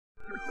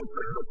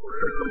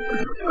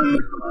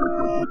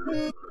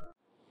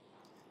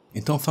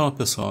Então fala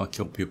pessoal,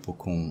 aqui é o Pipo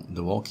com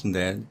The Walking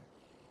Dead.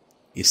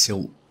 Esse é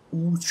o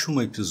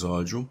último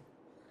episódio.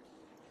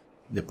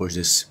 Depois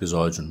desse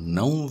episódio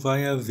não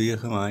vai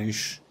haver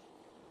mais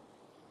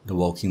The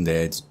Walking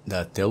Dead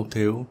da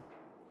Telltale.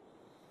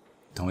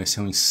 Então esse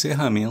é o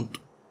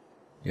encerramento.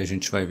 E a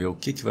gente vai ver o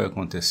que vai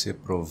acontecer.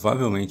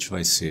 Provavelmente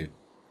vai ser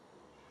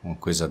uma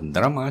coisa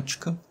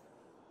dramática.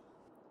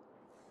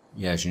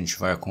 E a gente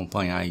vai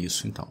acompanhar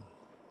isso então.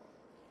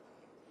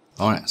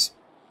 Vamos nessa.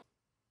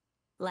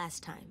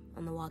 Last time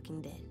on The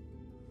Walking Dead.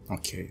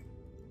 Ok.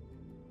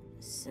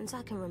 Since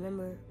I can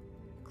remember,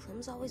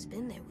 Clem's always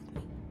been there with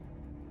me.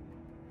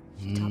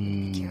 She taught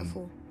me to be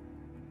careful,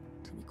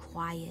 to be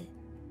quiet,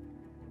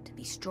 to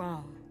be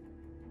strong,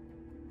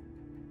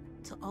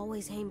 to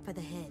always aim for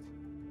the head.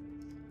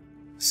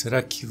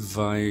 Será que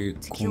vai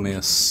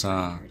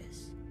começar?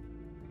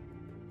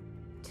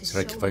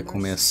 Será que vai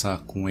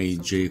começar com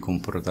AJ como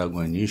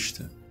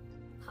protagonista?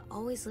 I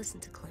always listen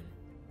to Clem,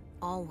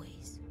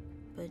 always,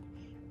 but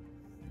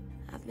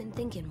I've been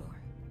thinking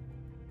more.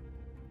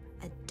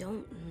 I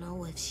don't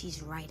know if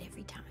she's right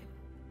every time.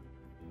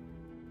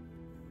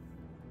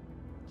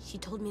 She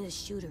told me to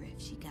shoot her if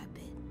she got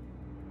bit.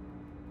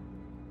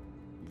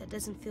 That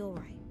doesn't feel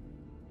right.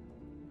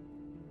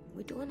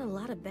 We're doing a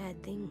lot of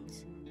bad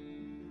things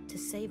to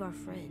save our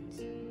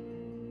friends,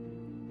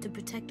 to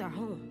protect our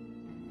home.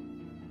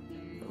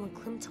 But when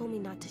Clem told me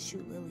not to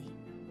shoot Lily,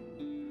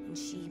 and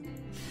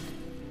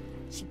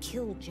she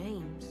killed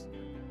James,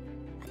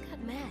 I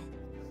got mad.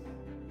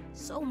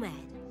 So mad.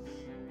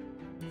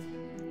 I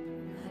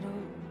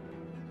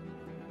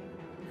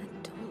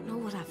don't know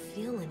what I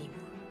feel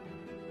anymore.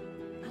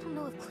 I don't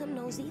know if Clem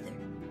knows either.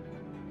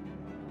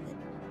 But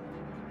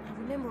I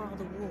remember all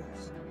the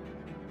rules.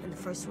 And the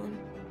first one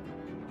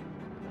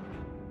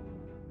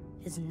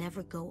is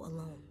never go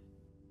alone.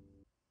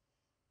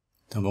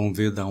 Então vamos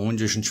ver da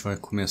onde a gente vai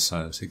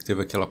começar. Eu sei que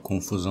teve aquela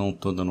confusão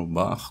toda no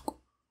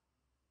barco.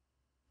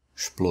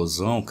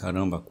 Explosão,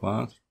 caramba,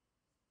 4.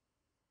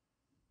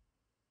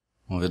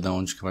 Vamos ver da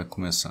onde que vai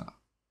começar.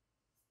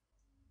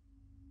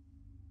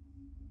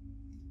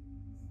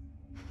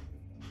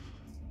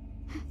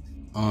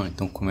 Ah,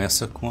 então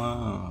começa com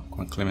a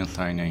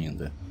Clementine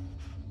ainda.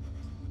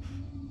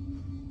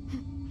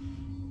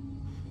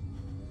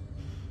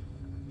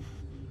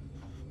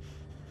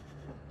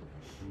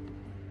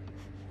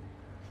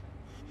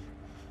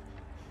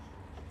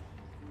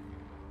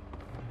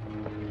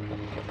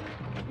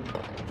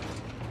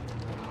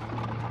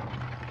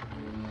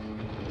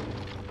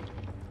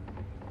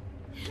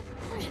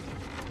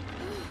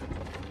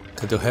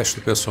 Cadê o resto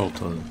do pessoal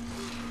todo?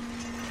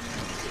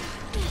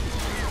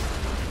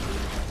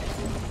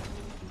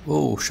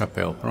 Oh, o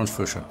chapéu. Pra onde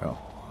foi o chapéu?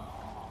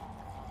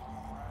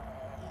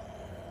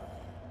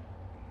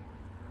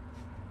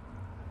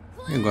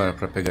 E agora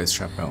pra pegar esse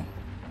chapéu?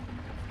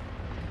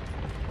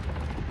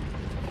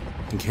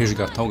 Tem que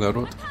resgatar o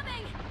garoto?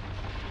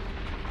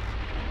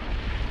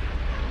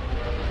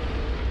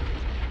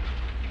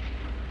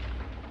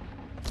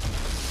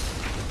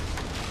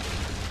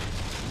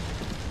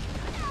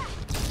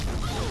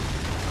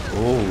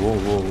 Oh.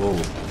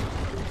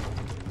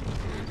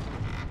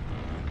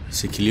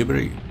 Se equilibra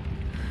aí.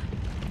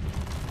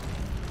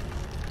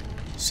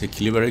 Se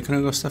equilibra aí que o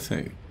negócio tá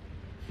feio.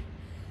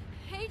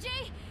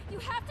 AJ, you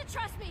have to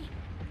trust me.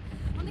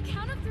 On the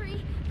count of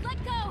 3, let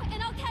go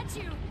and I'll catch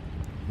you.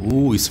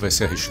 Isso vai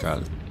ser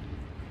arriscado.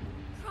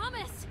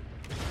 Promise.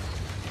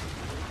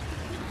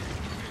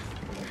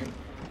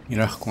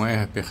 Mirar com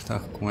R, apertar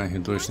com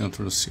R2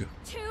 dentro do círculo.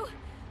 2,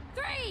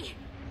 3.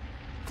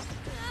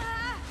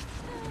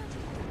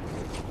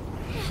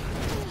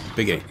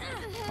 Peguei.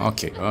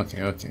 Ok.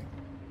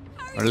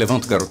 Agora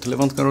levanta o garoto.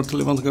 Levanta o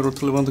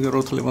garoto.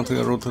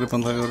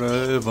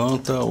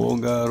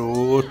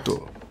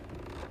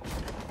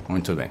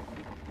 Muito bem.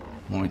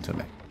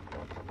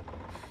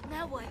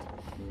 Now what?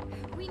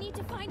 We need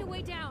to find a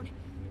way down.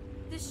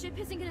 This ship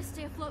isn't gonna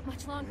stay afloat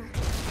much longer.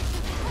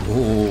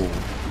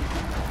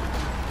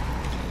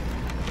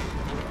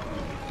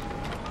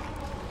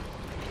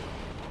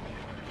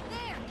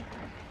 There.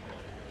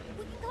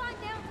 We can climb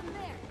down from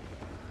there.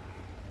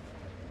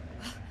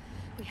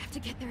 We have to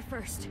get there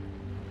first.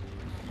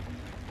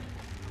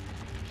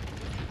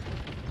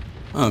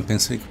 Ah, eu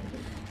pensei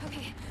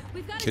Okay,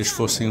 we've got que eles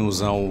fossem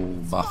usar o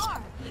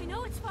barco. I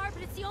know it's far,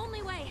 but it's the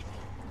only way.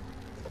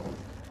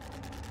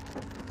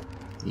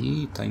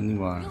 Ih, tá indo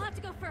embora. You'll have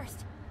to go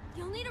first.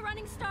 You'll need a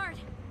running start.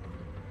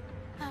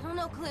 I don't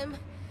know, Clem.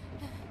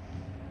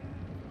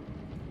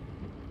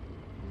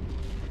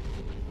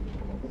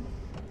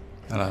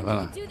 Vai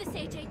lá. Do this,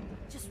 AJ.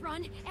 Just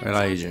run and Vai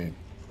lá, jump. AJ.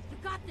 You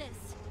got this.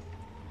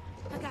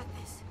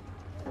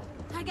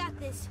 I got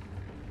this.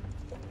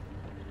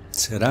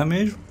 Será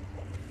mesmo?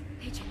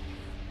 AJ,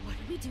 what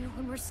do we do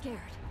when we're scared?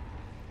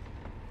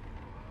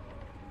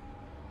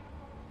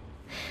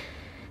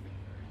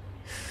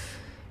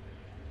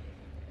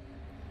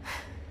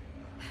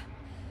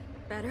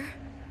 Better?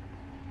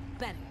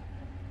 Better.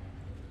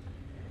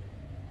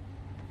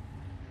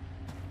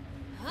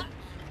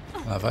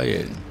 Lá vai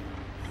ele.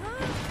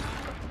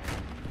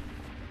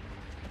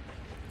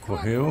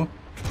 Correu.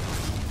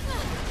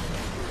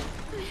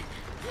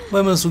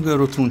 Ué, mas o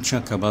garoto não tinha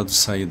acabado de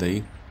sair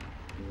daí?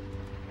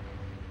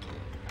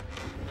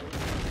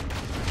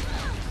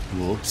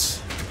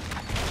 Ups.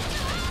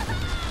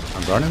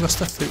 Agora o negócio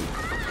tá feio.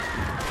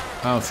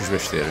 Ah, eu fiz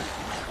besteira.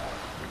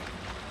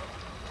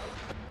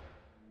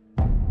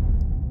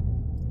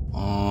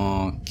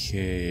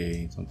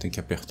 Ok, então tem que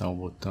apertar o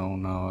botão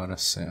na hora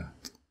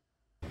certa.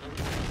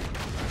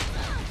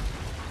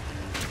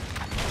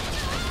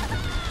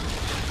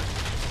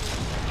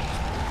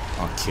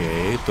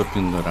 Ok, tô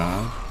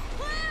pendurado.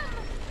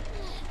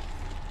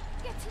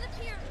 Get to the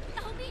pier.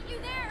 I'll meet you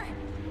there.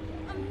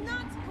 I'm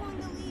not going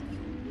to leave you.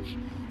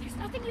 There's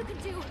nothing you can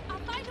do. I'll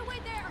find a way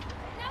there.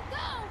 Now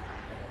go.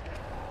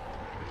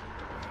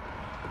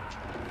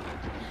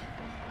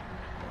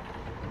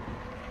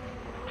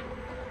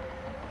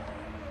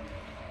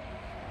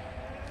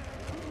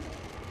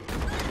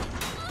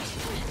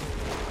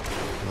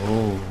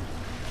 Oh.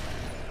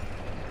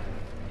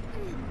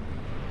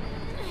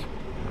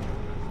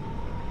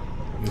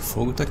 E o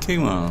fogo tá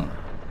queimando.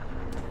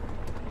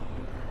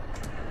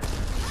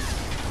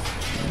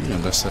 O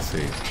negócio tá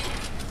feio.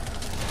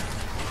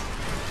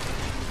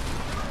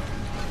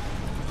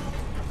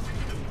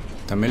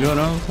 Tá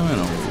melhorando também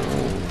não.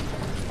 Oh.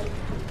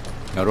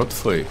 Garoto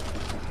foi.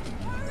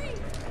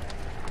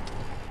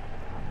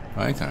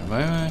 Vai, cara,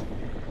 vai.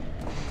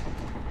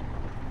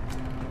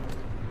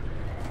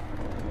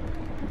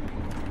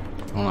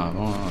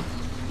 Vamos lá.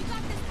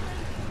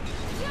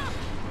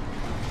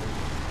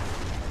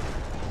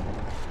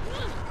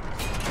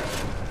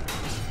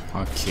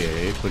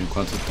 Ok, por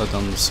enquanto tá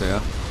dando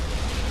certo.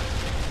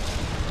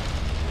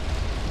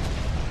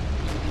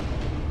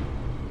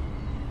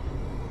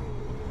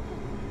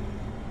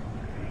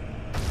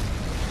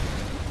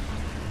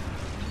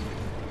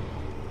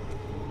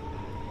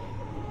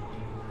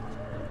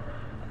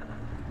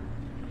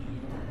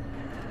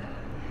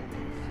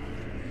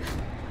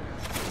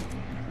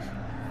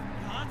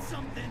 Got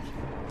something.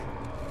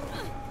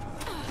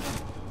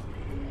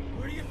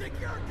 Where do you think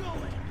you're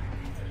going?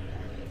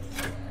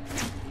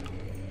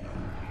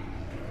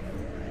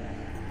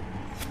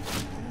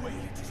 Wait,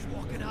 you're just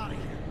walking out of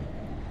here.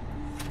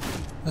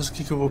 Mas o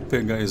que eu vou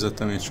pegar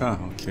exatamente? Ah,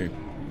 ok. My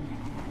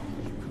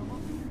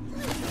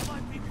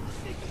people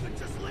think you could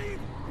just leave.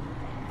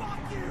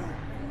 Fuck you.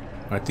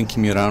 Agora tem que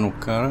mirar no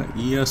cara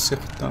e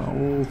acertar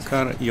o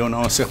cara. E eu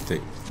não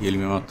acertei. E ele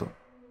me matou.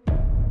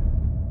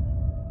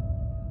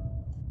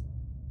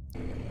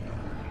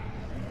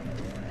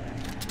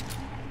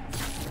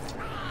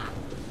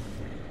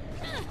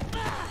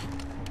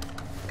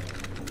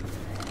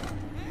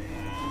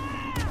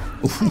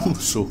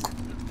 Soco.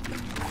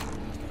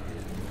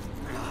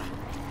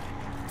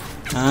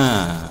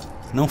 Ah,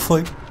 não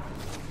foi.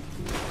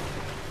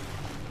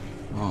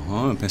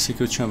 Aham, eu pensei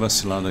que eu tinha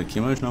vacilado aqui,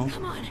 mas não.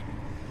 Come on.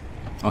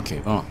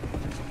 Ok, vamos lá.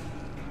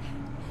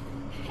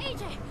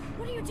 AJ,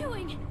 what are you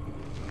doing?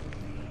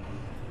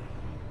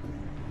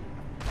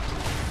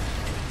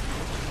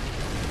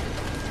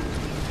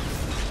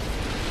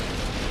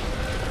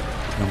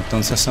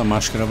 Perguntando se essa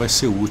máscara vai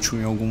ser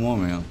útil em algum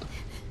momento.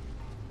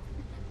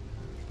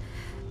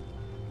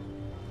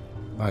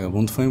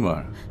 Vagabundo foi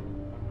embora.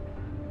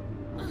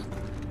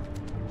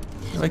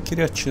 Vai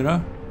querer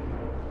atirar?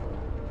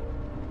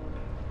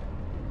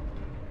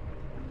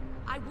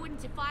 I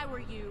wouldn't if I were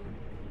you.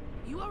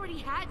 You already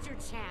had your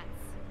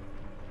chance.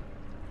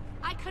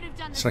 I could have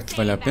done the Será que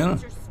same vale a pena?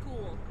 after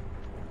school.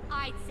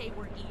 I'd say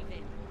we're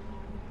even.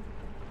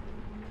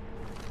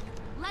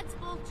 Let's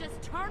both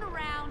just turn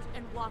around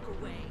and walk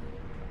away.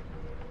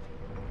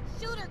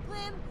 Shoot her,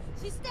 Clem.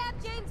 She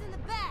stabbed James in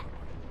the back.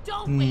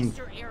 Don't waste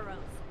your arrows.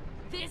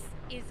 This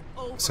is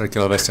over. Será que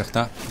ela vai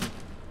acertar?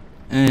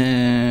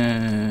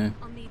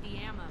 I'll need the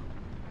ammo.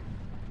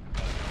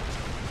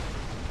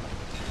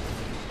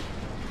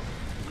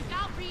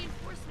 Without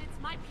reinforcements,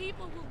 my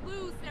people will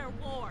lose their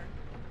war.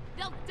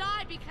 They'll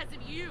die because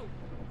of you.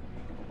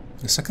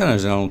 É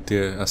sacanagem ela não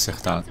ter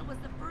acertado. It was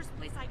the first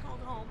place I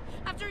called home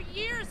after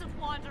years of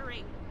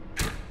wandering.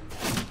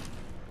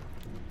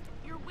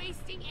 You're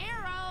wasting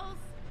arrows.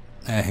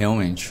 É,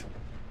 realmente.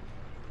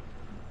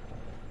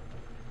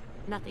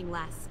 Nothing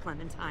lasts,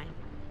 Clementine.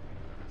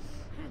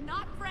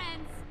 Not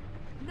friends,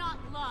 not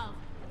love,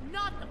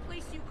 not the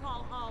place you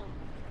call home.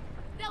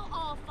 They'll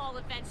all fall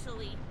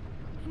eventually.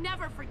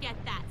 Never forget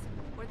that,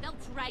 or they'll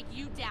drag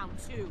you down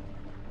too.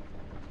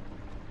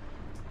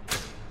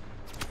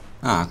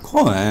 Ah,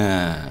 qual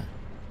é?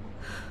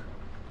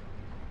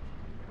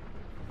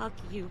 Fuck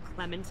you,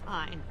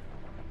 Clementine.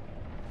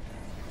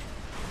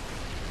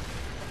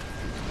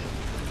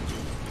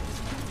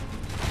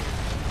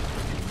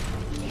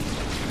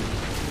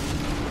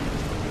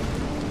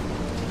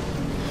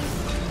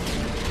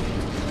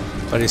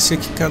 Parecia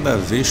que cada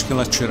vez que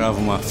ela tirava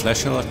uma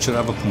flecha, ela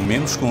atirava com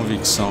menos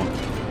convicção.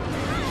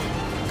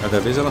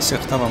 Cada vez ela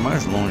acertava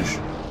mais longe.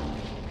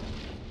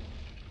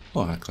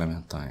 Porra,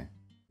 Clementine.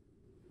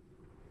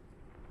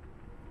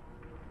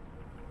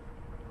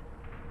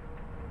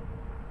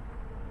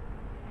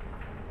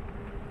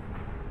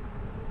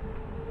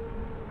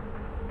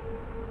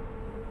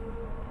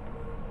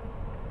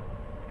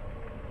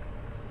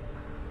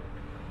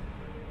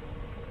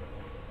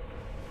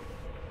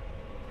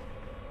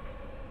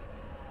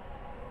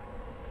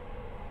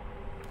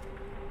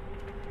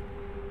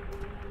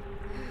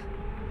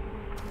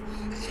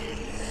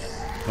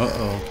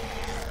 Uh-oh.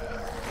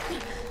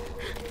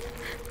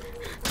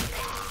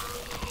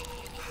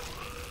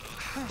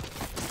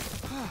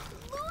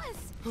 Louis!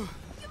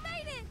 You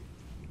made it!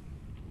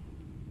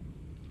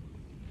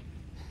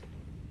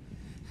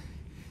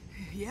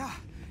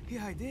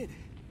 Yeah, I did.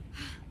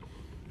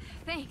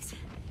 Thanks.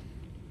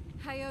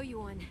 I owe you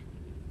one.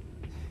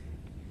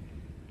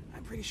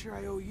 I'm pretty sure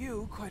I owe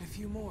you quite a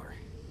few more.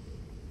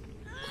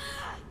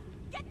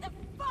 Get the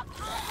fuck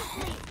off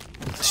of me!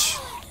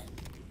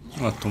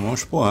 Ela tomou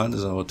umas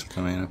porradas, a outra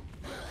também, né?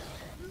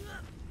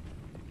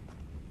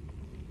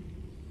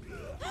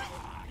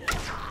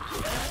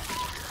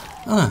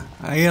 Ah,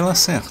 aí ela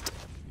acerta.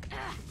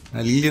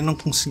 A Lilia não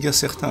conseguia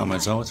acertar,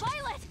 mas a outra...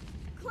 Violet!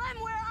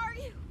 Clem, where are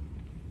you?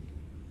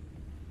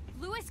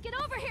 Louis, get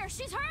over here!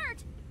 She's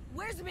hurt!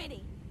 Where's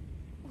Minnie?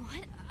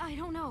 What? I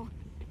don't know.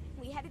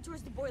 We headed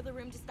towards the boiler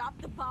room to stop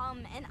the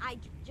bomb, and I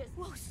just...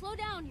 Whoa, slow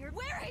down. You're...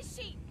 Where is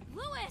she?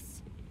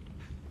 Louis!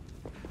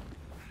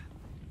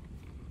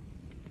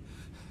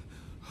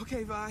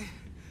 Okay, Vi.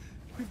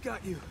 We've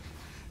got you.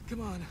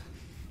 Come on.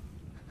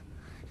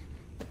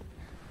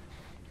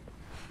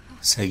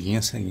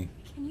 Ceguinha, ceguinha.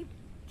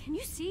 Can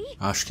you see?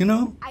 Acho que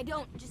não. I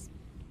don't, just...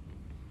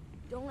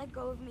 Don't let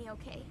go of me,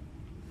 okay?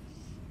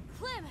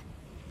 Clem!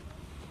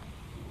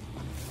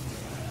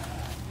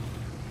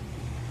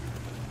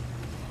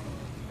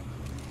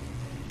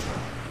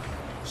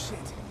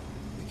 Shit.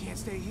 We can't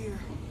stay here.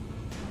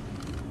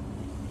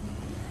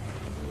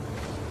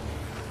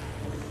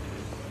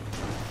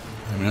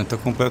 A menina tá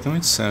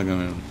completamente cega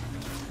mesmo.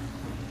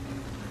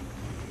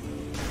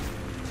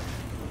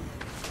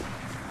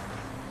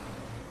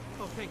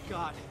 Oh, thank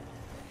God.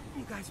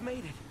 You guys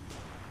made it.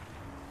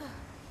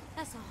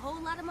 That's a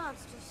whole lot of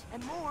monsters.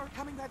 And more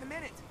coming by the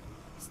minute.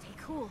 Stay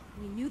cool.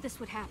 We knew this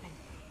would happen.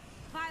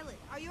 Violet,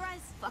 are your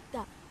eyes fucked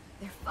up?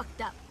 They're fucked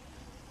up.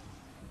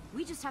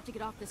 We just have to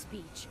get off this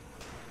beach.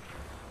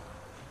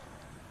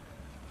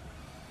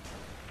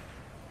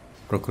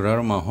 Procurar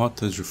uma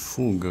rota de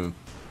fuga.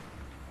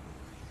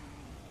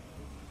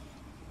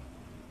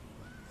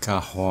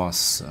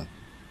 Carroça.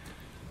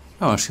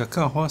 Ah, acho que a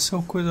carroça é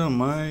uma coisa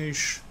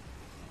mais...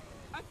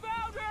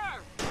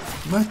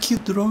 Mas que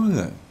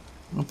droga!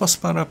 Não posso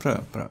parar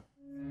pra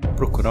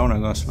procurar o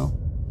negócio, não.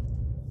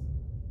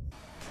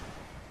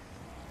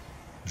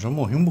 Já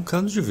morri um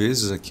bocado de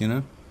vezes aqui,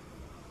 né?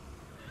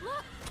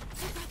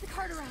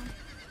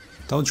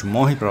 Tal de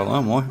morre pra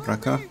lá, morre pra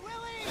cá.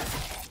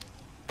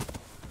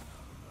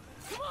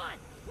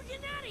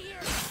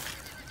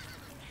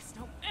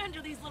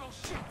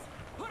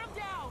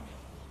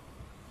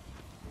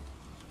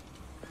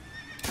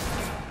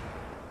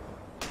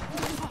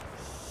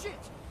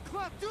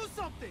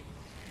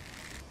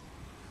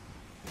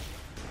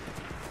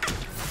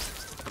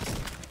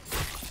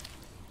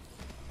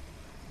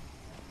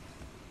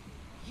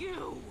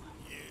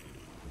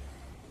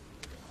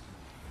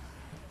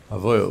 Lá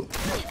vou eu.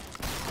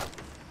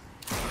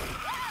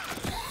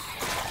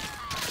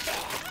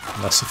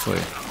 Lá se foi.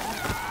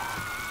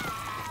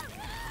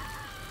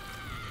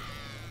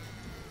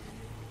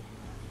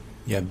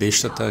 E a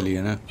besta tá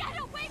ali, né?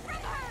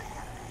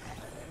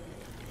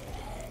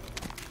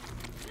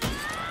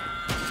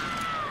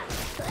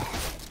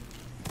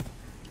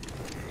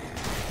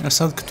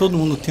 Engraçado que todo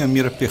mundo tem a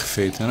mira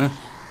perfeita, né?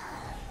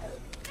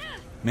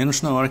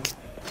 Menos na hora que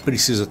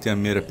precisa ter a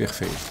mira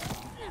perfeita.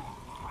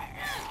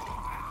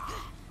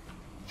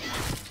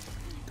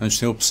 Então a gente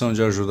tem a opção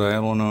de ajudar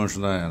ela ou não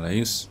ajudar ela, é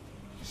isso?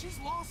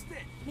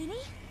 Minnie?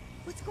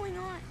 What's going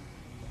on?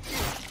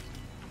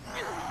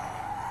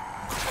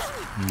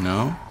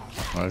 Não,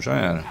 agora já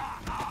era.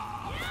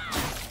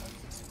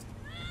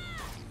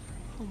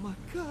 Oh my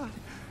God.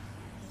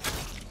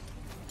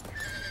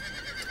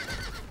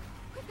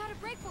 We've got to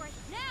break for it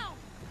now.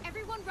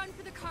 Everyone run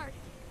for the cart.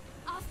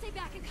 I'll stay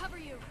back and cover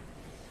you.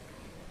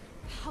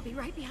 I'll be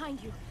right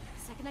behind you.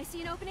 The second I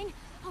see an opening,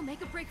 I'll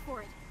make a break for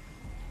it.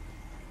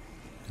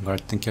 Agora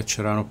tem que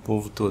atirar no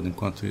povo todo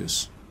enquanto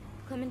isso.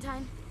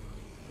 Clementine,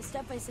 the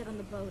stuff I said on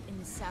the boat in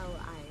the cell,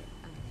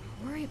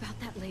 Worry about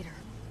that later.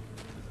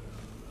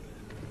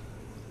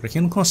 Pra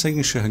quem não consegue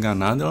enxergar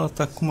nada, ela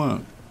tá com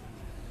uma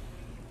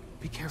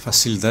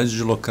facilidade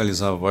de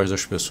localizar a voz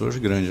das pessoas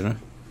grande, né?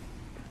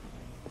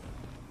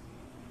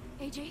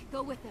 AJ,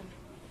 go with them.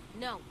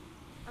 No,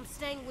 I'm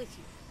staying with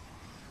you.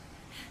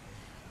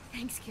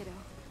 Thanks, kiddo.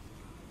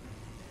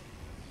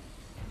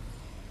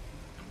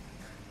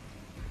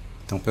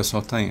 Então o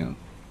pessoal tá indo.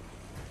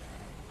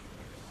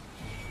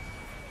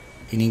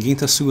 E ninguém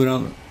tá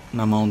segurando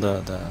na mão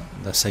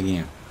da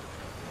ceguinha.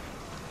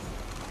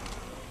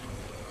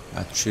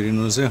 Atire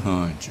nos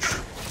errantes.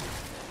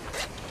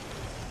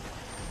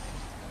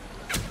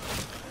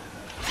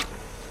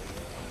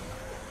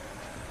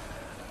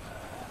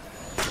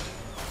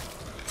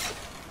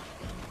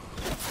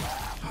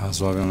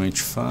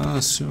 Razoavelmente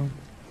fácil.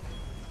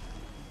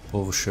 O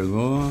povo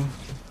chegou.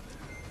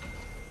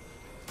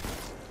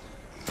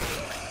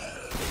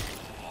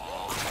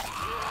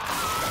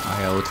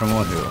 Aí a outra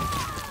morreu.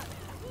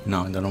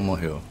 Não, ainda não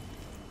morreu.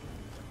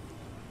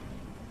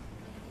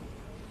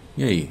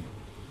 E aí?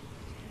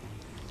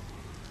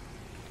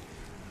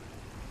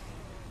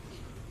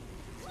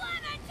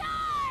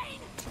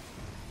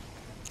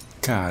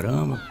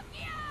 Caramba.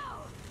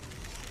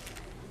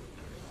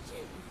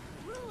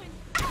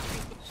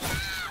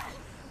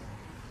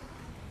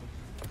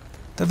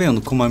 Tá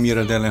vendo como a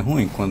mira dela é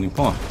ruim quando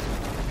importa?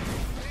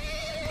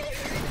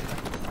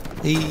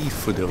 Ih,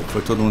 fodeu,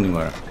 foi todo mundo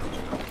embora.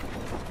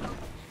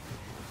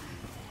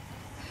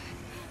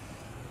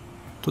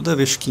 Toda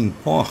vez que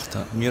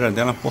importa, a mira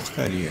dela é uma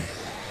porcaria.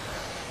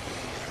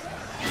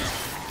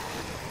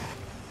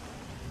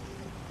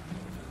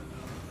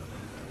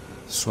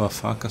 Sua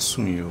faca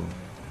sumiu.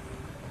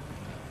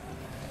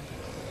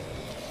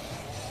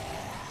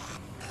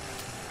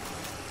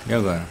 E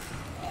agora?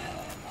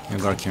 E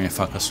agora que a minha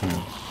faca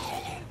sumiu?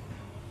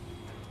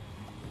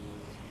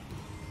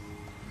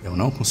 Eu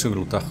não consigo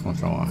lutar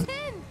contra o ar.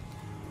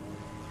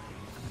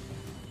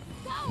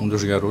 Um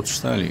dos garotos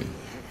está ali.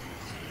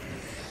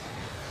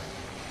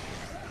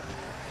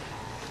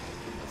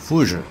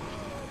 Fuja.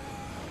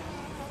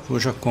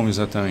 Fuja como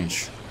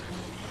exatamente?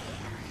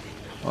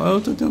 Oh,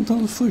 eu tô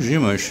tentando fugir,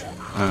 mas...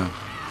 Ah.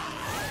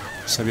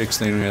 Sabia que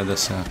isso daí não ia dar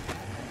certo.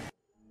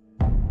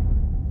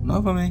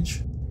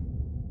 Novamente.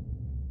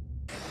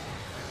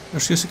 Eu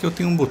esqueci que eu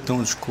tenho um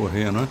botão de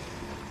correr, não é?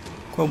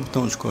 Qual é o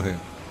botão de correr?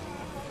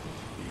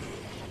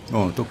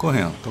 Bom, eu tô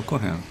correndo, tô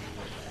correndo.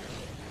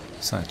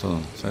 Sai todo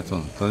mundo, sai todo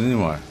mundo. Tô indo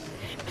embora.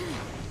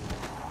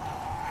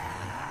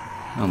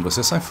 Não,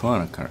 você sai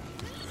fora, cara.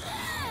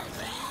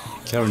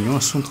 Quero nenhum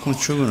assunto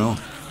contigo, não.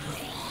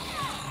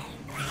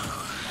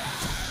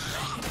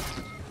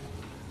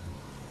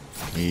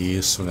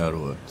 Isso,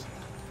 garoto.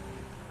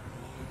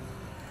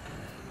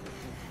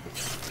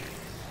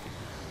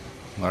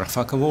 Agora a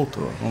faca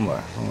voltou.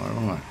 Vambora, vambora,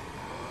 vambora.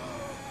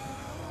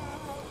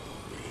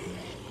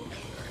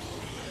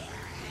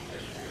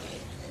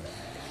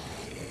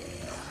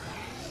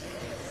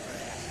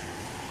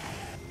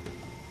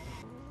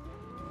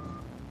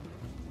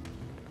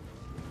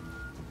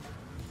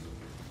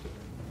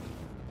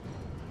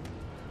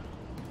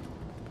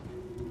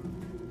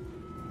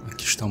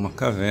 Aqui está uma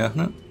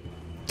caverna,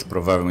 que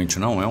provavelmente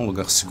não é um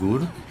lugar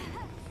seguro.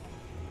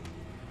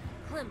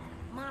 Clem,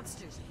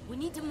 monsters. We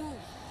need to move.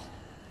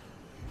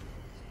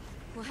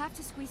 We'll have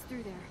to squeeze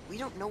through there. We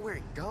don't know where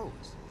it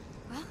goes.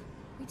 Well,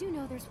 we do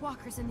know there's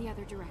walkers in the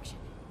other direction.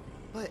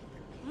 But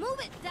Move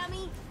it,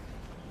 dummy!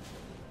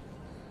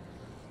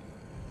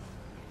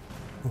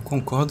 Eu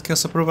concordo que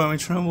essa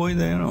provavelmente não é uma boa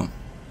ideia, não.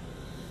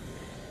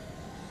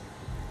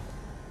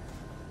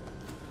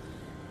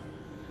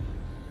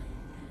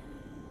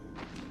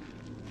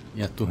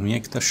 E a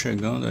turminha que tá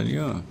chegando ali,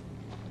 ó.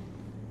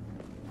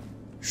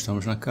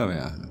 Estamos na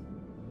caverna.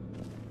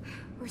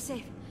 We're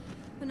safe,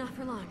 but not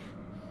for long.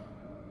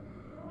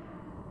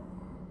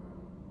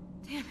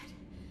 Damn it.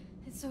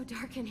 It's so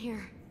dark in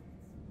here.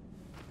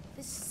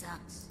 This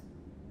sucks.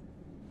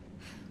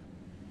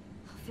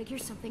 I'll figure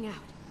something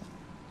out.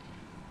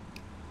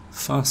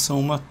 Faça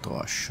uma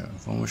tocha.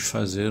 Vamos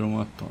fazer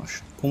uma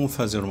tocha. Como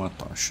fazer uma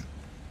tocha?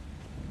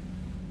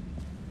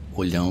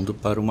 Olhando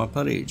para uma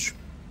parede.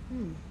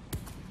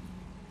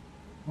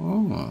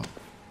 Oh.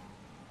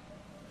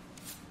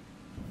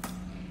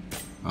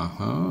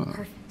 Aham.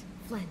 Perfect.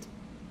 Flint.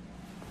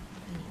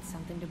 I need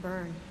something to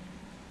burn.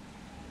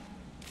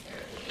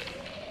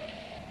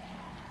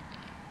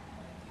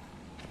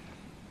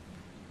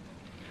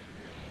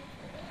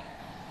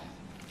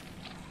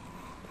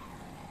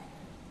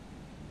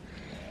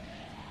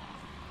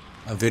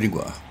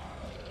 Averiguar.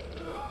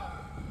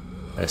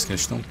 Parece que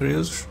eles estão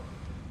presos.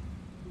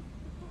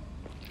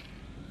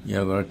 E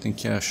agora tem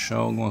que achar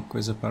alguma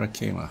coisa para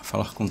queimar.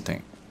 Falar com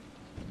Tem.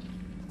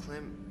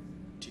 Clem,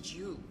 did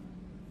you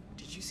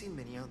see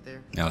Minnie out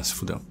there? Ela se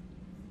fudeu.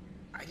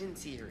 I didn't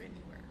see her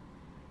anywhere.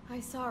 I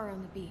saw her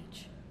on the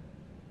beach.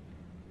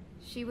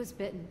 She was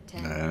bitten,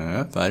 Ted.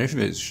 É, várias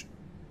vezes.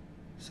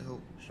 So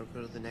she'll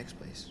go to the next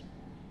place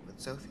with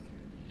Sophie.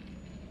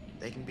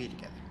 They can be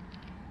together.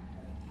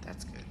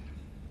 That's good.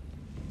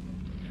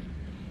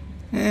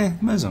 É,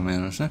 mais ou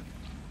menos, né?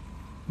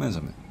 Mais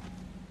ou menos.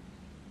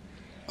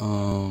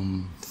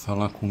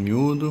 Falar com o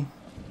miúdo.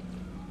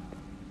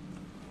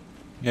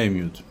 E aí,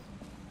 miúdo?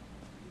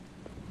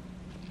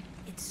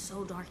 It's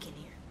so dark in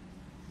here.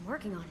 I'm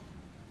working on it.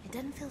 It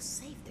doesn't feel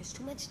safe. There's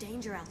too much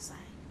danger outside.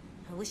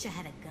 I wish I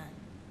had a gun.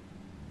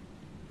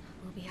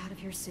 We'll be out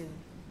of here soon.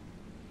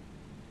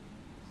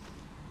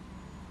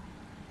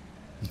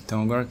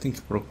 Então agora tem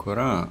que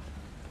procurar.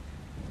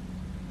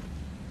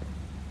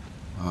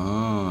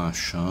 Ah,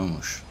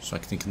 achamos. Só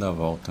que tem que dar a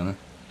volta, né?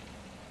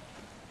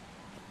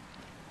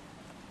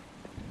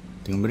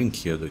 Tem um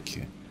brinquedo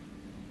aqui.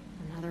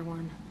 Another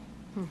one.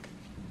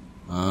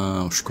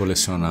 Ah, os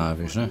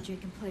colecionáveis, né? DJ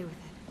can play with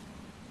it.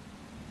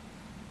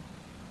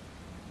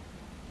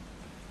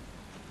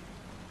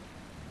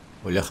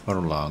 Olhar para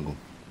o lago.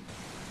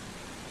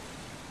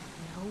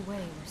 No way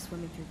we're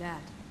swimming through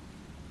that.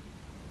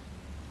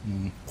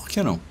 Por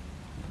que não?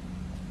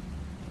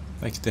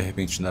 Vai que de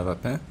repente dava a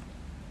pé?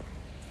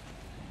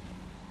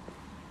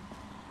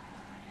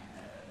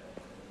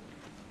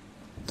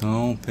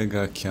 Então,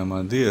 pegar aqui a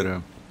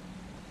madeira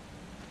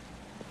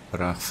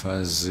para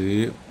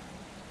fazer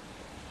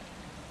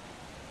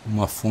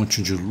uma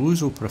fonte de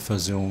luz ou para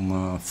fazer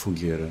uma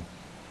fogueira?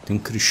 Tem um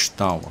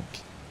cristal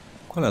aqui.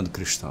 Qual é do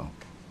cristal?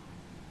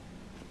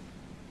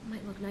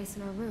 Might look nice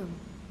in our room.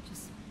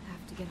 Just have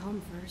to get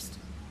home first.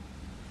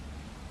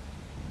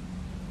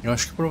 Eu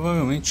acho que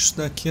provavelmente isso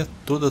daqui é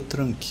toda a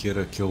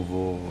tranqueira que eu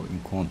vou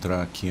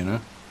encontrar aqui,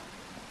 né?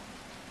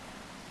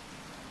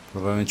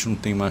 Provavelmente não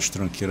tem mais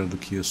tranqueira do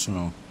que isso,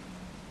 não.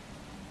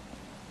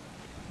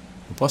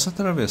 Eu posso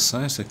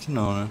atravessar isso aqui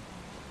não, né?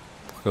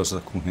 Por causa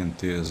da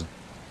correnteza.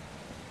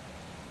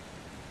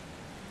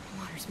 The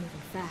water's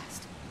moving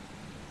fast.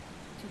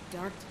 Too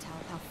dark to tell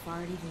how far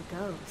it even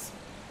goes.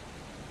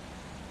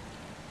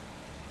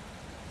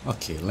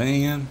 Ok,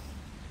 lenha.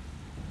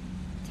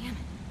 Damn it,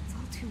 it's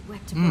all too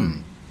wet to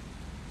burn.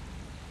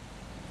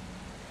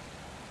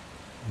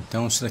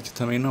 Então isso daqui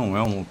também não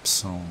é uma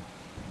opção.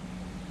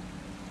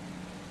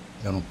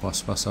 Eu não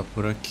posso passar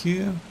por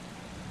aqui.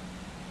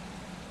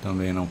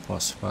 Também não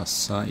posso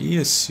passar. E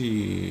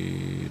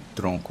esse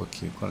tronco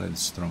aqui? Qual é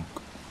desse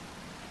tronco?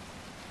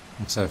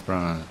 Não serve pra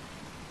nada.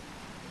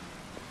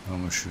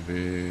 Vamos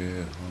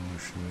ver.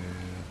 Vamos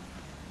ver.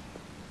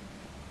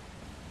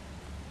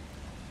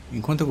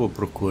 Enquanto eu vou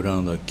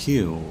procurando aqui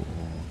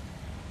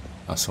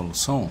a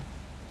solução,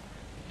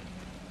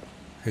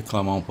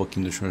 reclamar um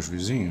pouquinho dos meus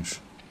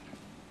vizinhos.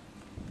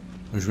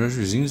 Os meus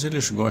vizinhos,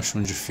 eles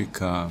gostam de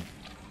ficar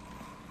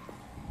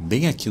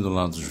bem aqui do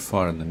lado de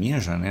fora da minha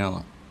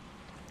janela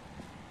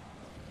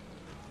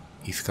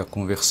e ficar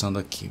conversando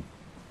aqui.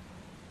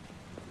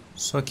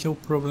 Só que o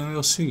problema é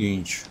o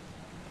seguinte: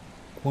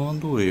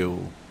 quando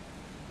eu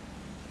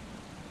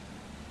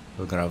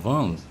tô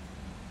gravando,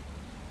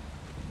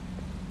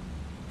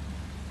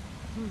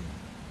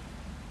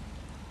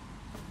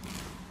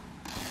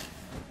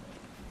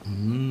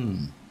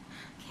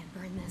 Can't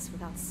burn this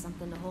without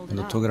something to hold it quando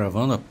eu up. tô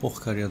gravando, a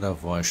porcaria da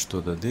voz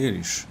toda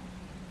deles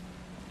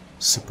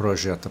se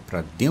projeta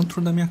pra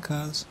dentro da minha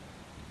casa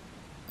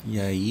e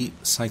aí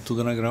sai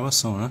tudo na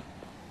gravação, né?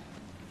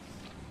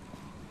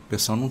 O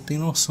pessoal não tem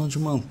noção de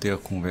manter a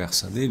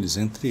conversa deles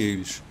entre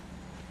eles.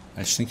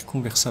 A gente tem que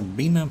conversar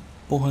bem na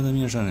porra da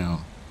minha janela.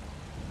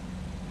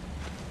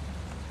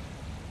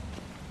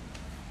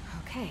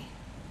 Okay.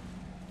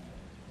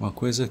 Uma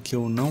coisa que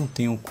eu não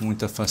tenho com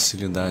muita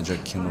facilidade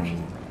aqui Hey,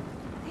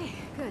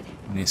 good.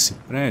 nesse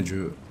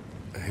prédio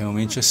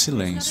realmente é There's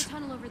another silêncio.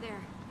 tunnel over there.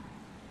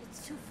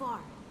 It's too far.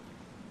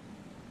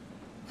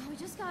 Well, we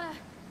just gotta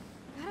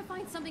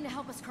find something to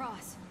help us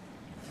cross.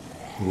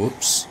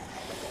 Ups,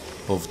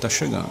 o povo tá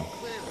chegando.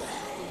 Clem,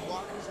 the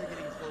walkers are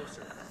getting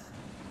closer.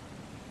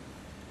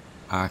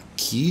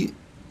 Aqui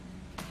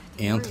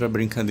entra a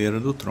brincadeira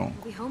do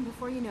tronco, We'll be home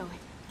before you know it.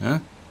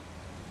 né?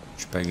 A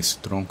gente pega esse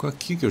tronco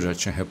aqui, que eu já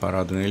tinha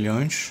reparado nele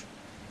antes.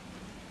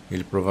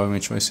 Ele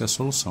provavelmente vai ser a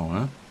solução,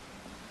 né?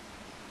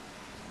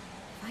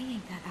 If I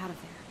yanked that out of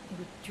there, it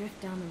would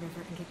drift down the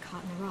river and get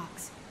caught in the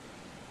rocks.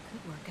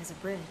 Could work as a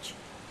bridge.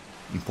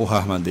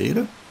 Empurrar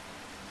madeira.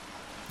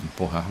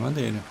 Empurrar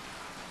madeira.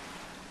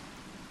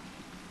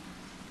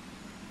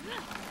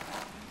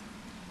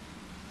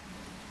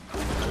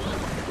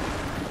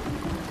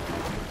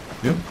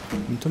 Viu?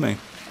 Muito bem.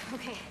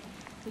 Okay,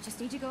 we just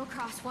need to go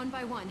across one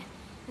by one,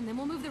 and then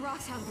we'll move the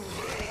rocks out of the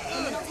way.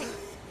 And then I'll take...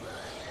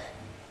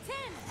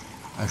 Tim!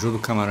 Ajuda o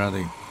camarada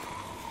aí.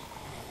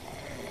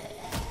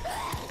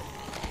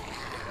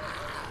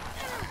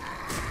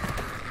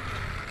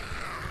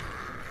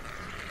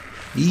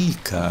 Ih,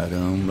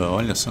 caramba,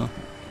 olha só.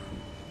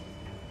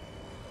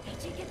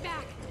 AJ, get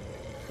back!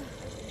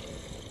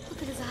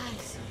 Look at his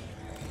eyes.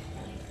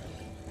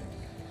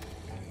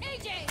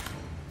 AJ!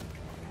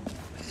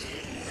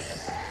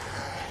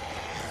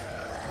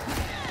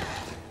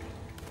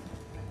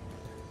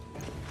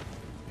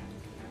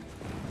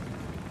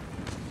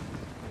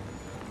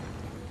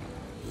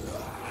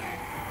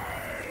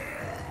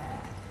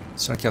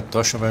 Será que a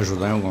tocha vai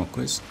ajudar em alguma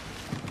coisa?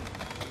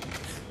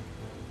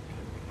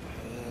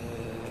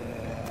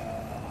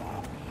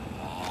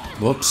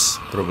 Ops,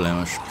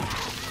 problemas.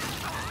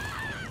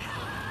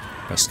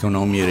 Parece que eu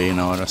não mirei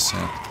na hora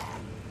certa.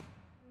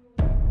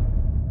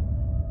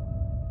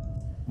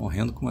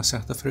 Morrendo com uma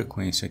certa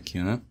frequência aqui,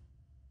 né?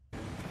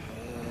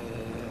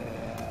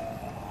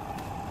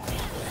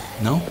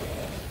 Não?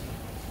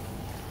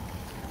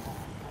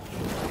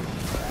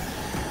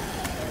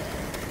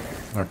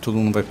 Agora todo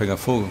mundo vai pegar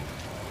fogo?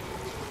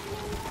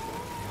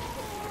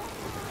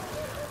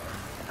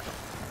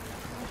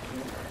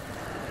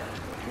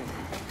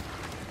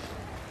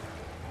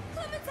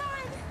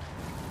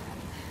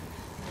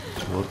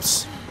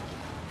 Ops.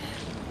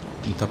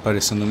 Não tá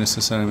parecendo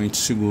necessariamente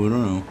seguro,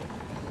 não.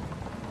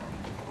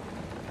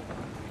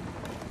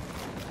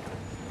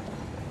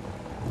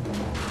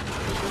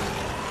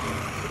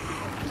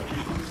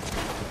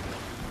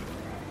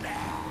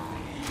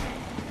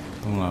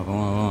 Vamos lá,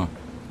 vamos lá, vamos lá.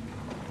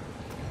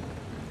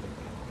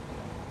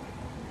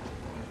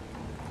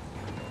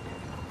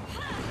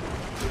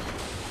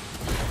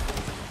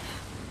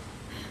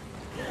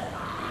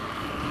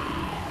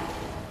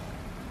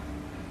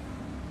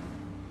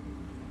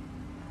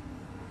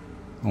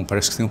 Bom,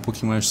 parece que tem um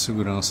pouquinho mais de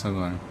segurança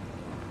agora.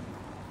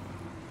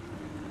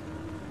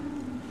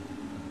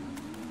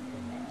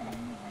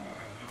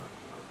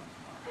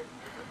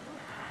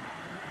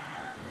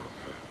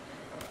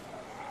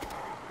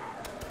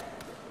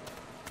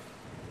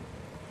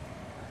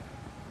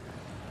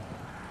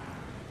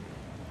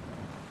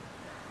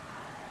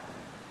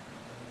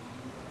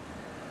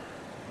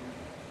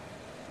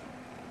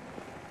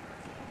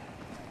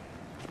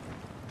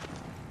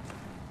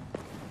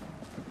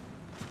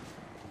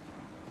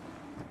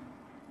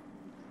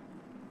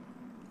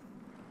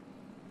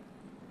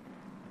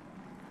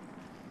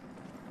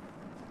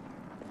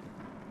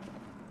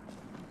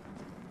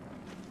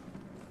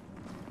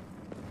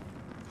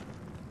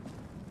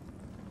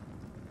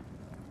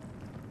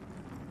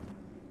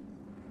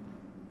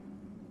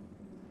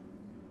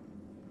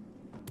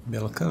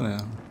 Bela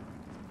caverna.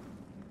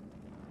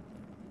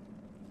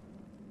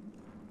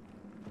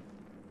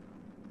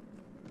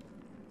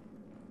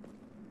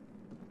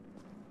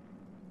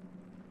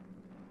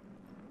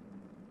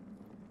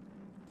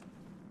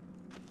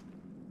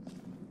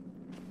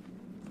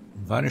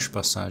 Várias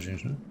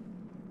passagens, né?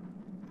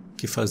 O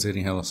que fazer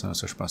em relação a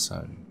essas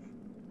passagens?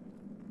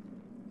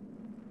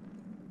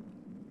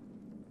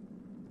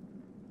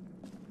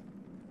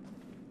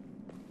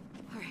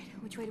 All right,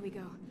 which way do we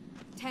go?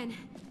 10,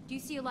 do you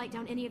see a light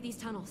down any of these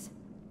tunnels?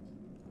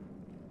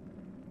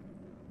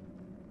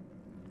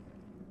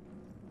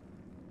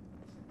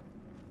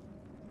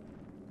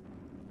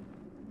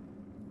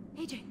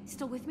 AJ,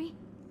 still with me?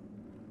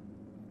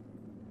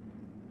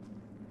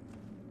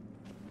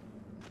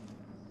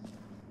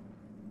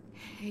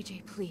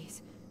 AJ,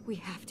 please. We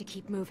have to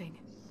keep moving.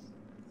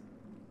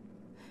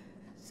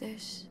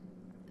 There's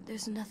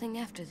nothing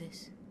after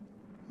this.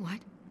 What?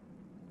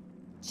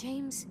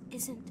 James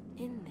isn't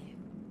in there.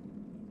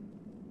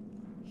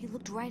 He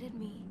looked right at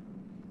me,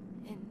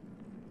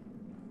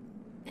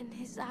 and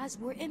his eyes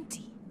were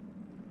empty.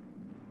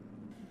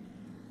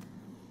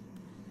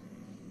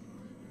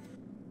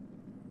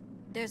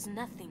 There's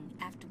nothing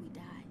after we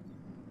die.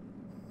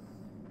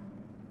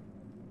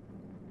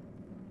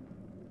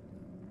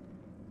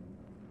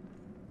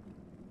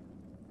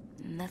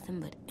 Nothing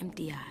but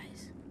empty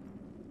eyes.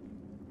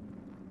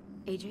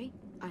 AJ,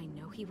 I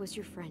know he was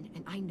your friend,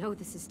 and I know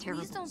this is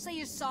terrible. Please don't say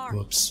you're sorry.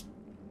 Whoops.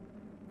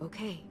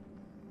 Okay.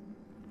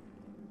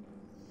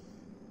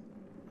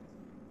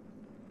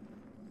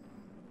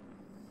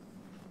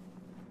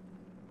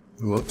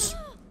 Whoops.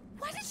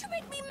 Why did you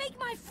make me make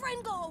my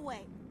friend go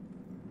away?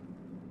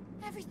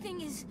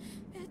 Everything is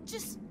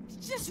just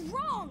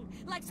wrong.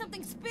 Like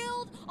something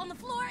spilled on the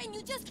floor and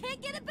you just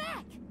can't get it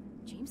back.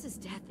 James's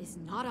death is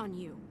not on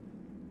you.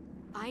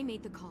 I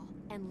made the call,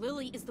 and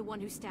Lily is the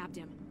one who stabbed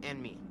him.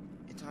 And me.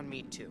 It's on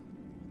me, too.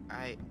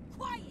 Quiet!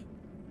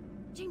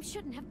 James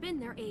shouldn't have been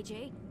there,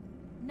 AJ.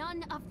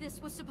 None of this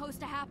was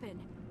supposed to happen.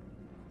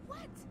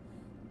 What?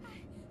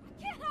 I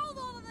can't hold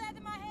all of that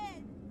in my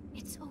head.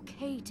 It's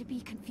okay to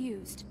be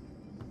confused.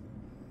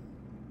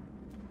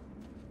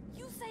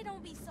 You say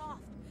don't be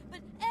soft, but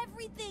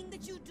everything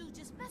that you do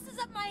just messes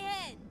up my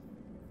head.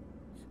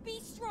 Be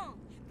strong.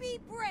 Be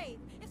brave.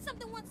 If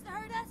something wants to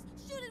hurt us,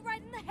 shoot it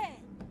right in the head.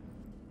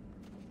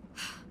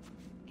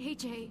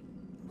 AJ.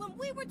 When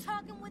we were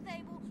talking with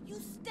Abel,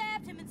 you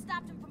stabbed him and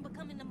stopped him from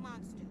becoming a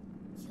monster.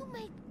 You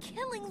made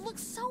killing look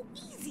so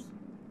easy.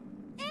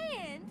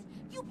 And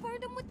you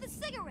burned him with the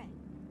cigarette.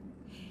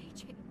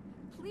 AJ,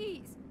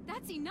 please.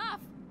 That's enough.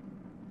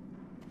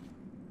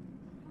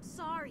 I'm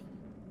sorry.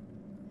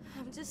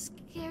 I'm just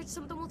scared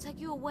something will take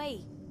you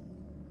away.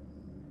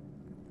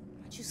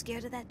 Aren't you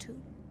scared of that too?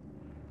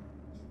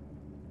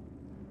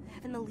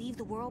 Having to leave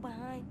the world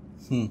behind?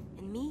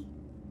 And me?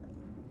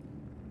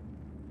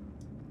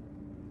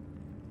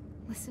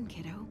 Listen,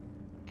 kiddo.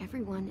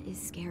 Everyone is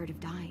scared of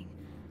dying,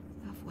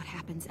 of what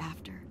happens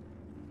after.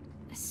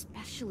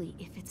 Especially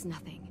if it's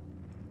nothing.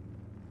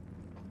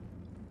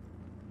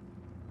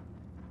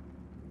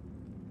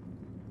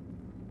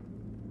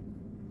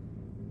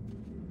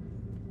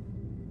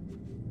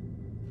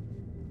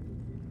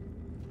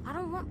 I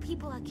don't want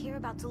people I care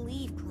about to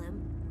leave,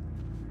 Clem.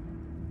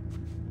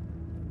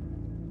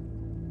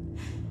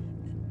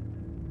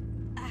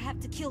 I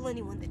have to kill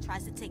anyone that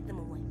tries to take them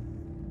away.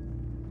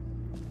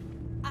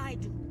 I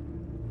do.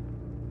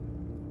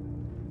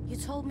 You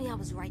told me I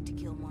was right to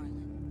kill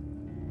Marlon,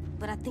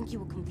 but I think you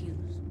were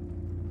confused.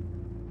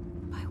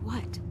 By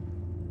what?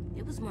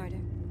 It was murder,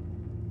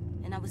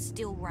 and I was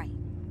still right.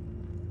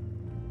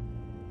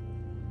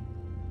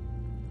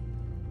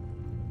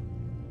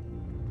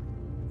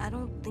 I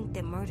don't think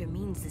that murder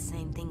means the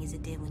same thing as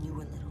it did when you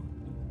were little.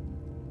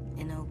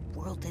 In a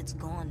world that's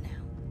gone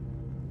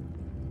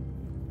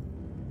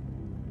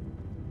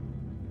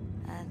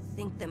now. I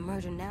think that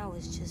murder now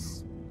is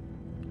just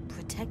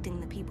protecting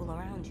the people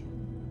around you.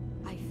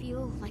 I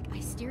feel like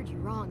I steered you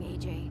wrong,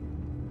 AJ.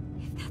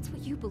 If that's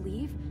what you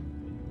believe,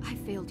 I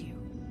failed you.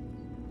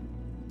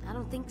 I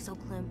don't think so,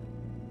 Clem.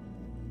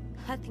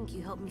 I think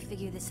you helped me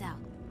figure this out.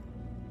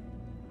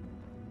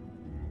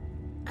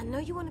 I know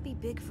you want to be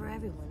big for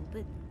everyone,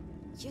 but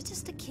you're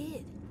just a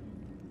kid.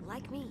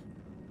 Like me.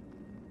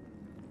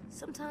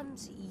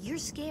 Sometimes you're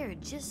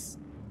scared, just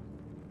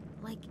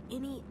like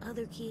any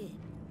other kid.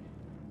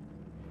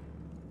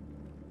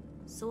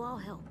 So I'll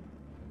help.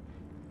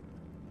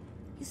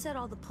 You said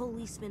all the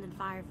policemen and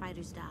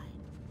firefighters died.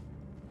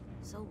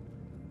 So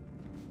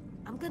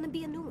I'm gonna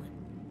be a new one.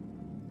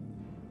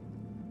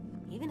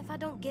 Even if I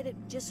don't get it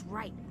just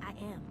right, I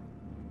am.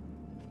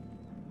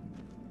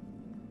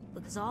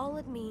 Because all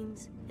it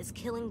means is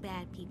killing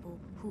bad people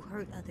who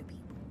hurt other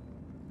people.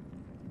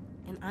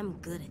 And I'm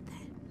good at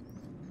that.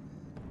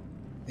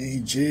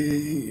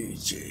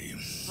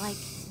 AJ. Like,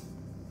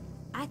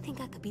 I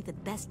think I could be the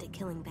best at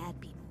killing bad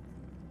people.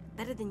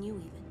 Better than you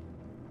even.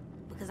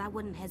 Because I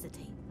wouldn't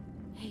hesitate.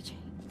 AJ,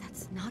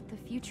 that's not the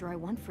future I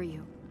want for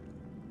you.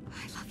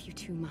 I love you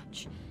too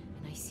much,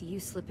 and I see you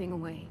slipping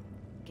away,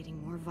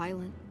 getting more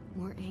violent,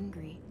 more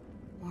angry,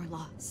 more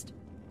lost.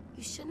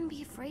 You shouldn't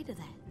be afraid of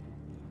that.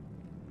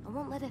 I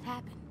won't let it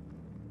happen.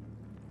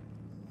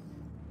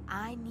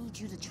 I need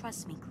you to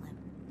trust me, Clem.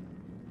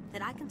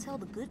 That I can tell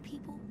the good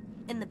people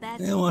and the bad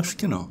people. Eu acho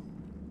que não.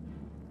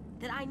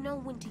 That I know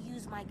when to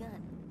use my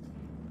gun.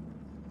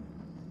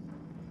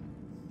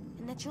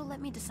 And that you'll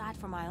let me decide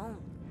for my own.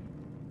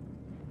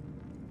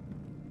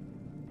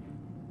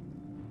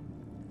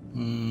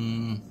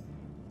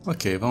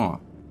 Ok, vamos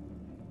lá.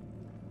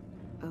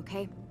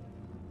 Okay.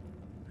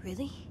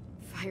 Really?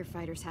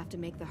 Firefighters have to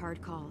make the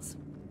hard calls,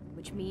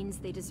 which means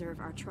they deserve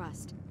our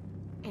trust.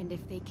 And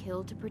if they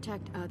kill to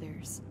protect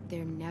others,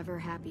 they're never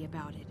happy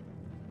about it.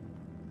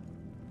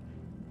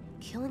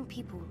 Killing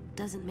people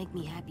doesn't make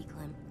me happy,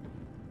 Clem.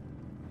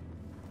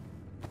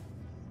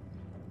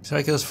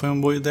 Será que essa foi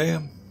uma boa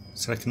ideia?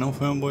 Será que não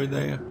foi uma boa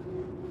ideia?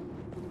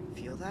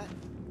 Feel that?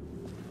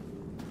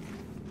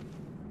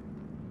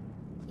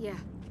 Yeah,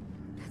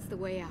 that's the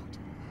way out.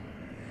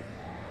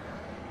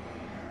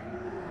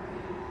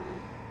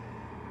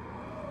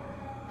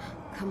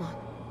 Come on.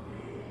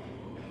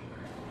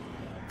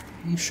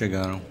 Ih,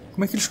 chegaram.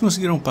 Como é que eles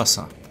conseguiram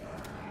passar?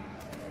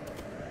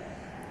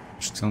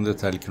 Acho que isso é um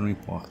detalhe que não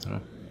importa,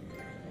 né?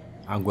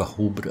 Água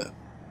rubra.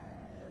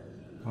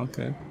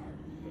 Ok.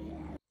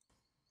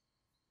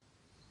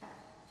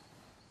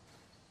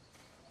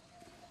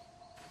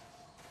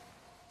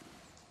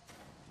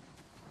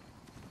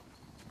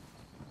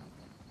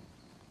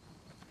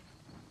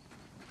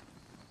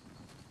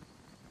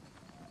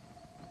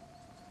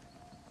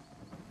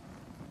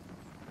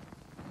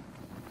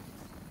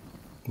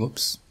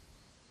 Ups.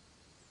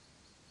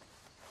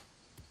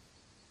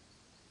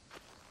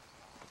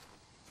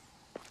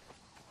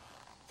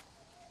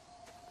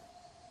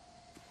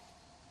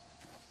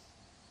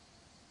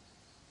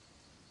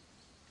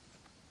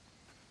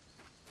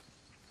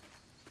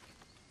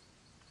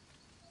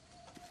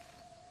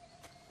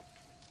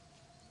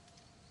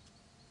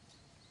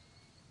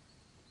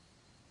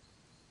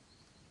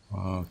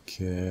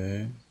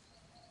 Okay.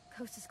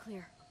 Coast is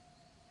clear.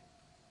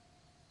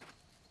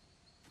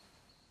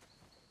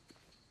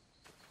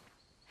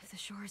 If the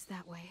shore is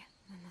that way,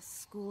 then the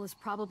school is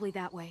probably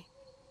that way.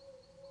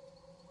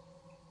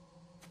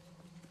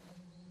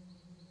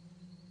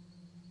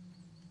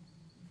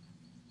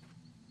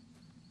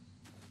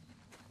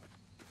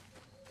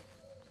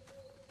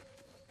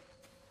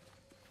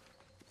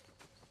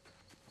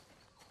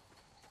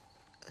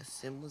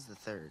 Sim was the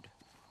third.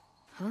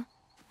 Huh?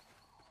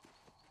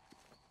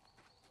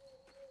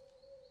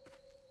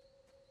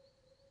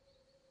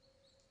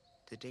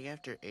 The day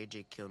after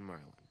AJ killed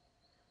Marlon.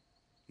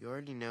 You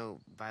already know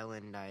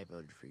Violet and I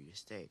voted for you to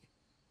stay.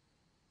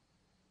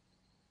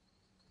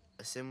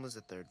 Sim was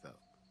the third vote.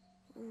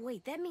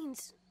 Wait, that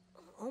means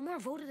Omar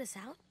voted us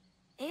out?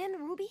 And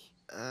Ruby?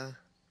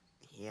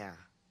 Yeah.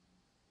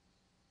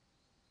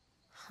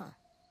 Huh.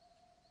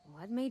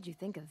 What made you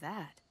think of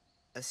that?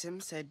 Sim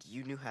said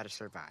you knew how to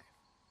survive.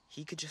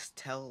 He could just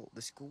tell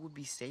the school would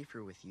be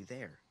safer with you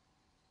there.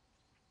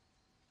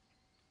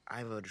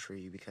 I voted for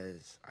you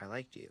because I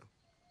liked you.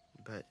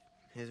 But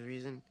his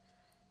reason,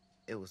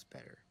 it was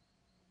better.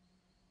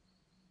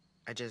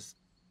 I just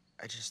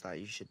thought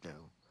you should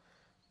know.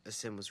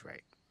 Sim was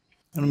right.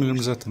 Eu não me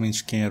lembro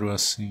exatamente quem era o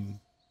assim.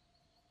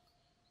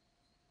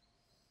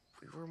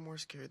 We were more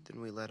scared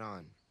than we let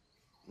on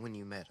when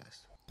you met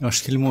us. Eu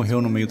acho que ele morreu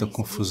no meio da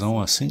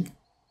confusão assim.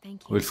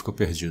 Thank Ou you. ele ficou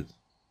perdido.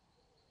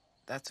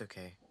 That's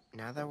okay.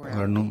 Now that we're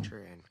Agora out of não,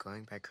 nature and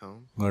going back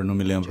home, agora não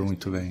me lembro just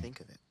muito bem.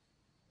 think of it.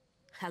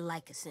 I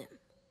like a sim.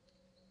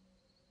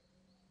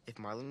 If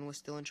Marlon was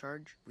still in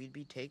charge, we'd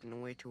be taken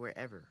away to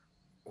wherever,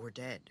 or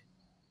dead.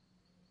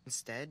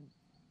 Instead,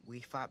 we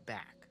fought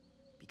back,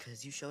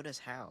 because you showed us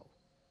how.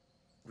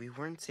 We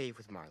weren't safe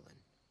with Marlon,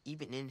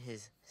 even in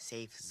his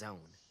safe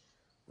zone.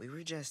 We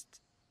were just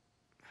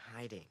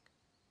hiding.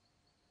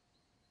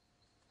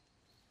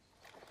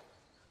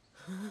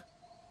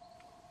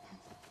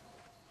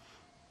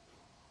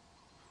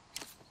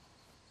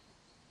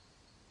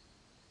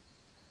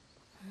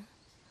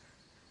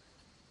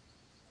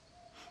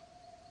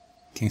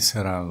 Quem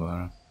será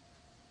agora?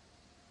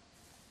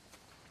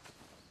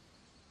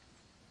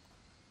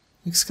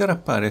 Por que esse cara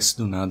aparece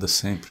do nada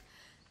sempre?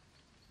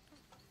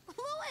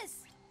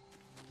 Louis!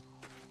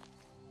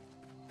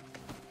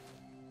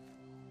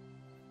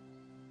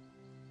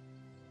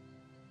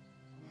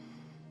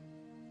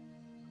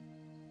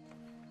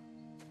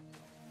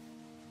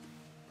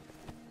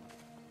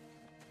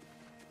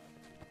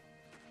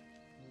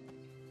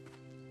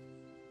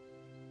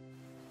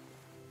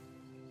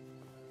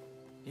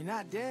 You're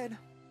not dead.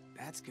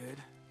 That's good.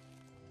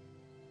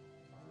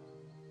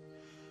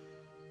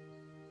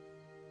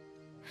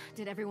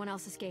 Did everyone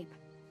else escape?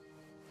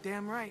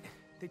 Damn right.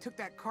 They took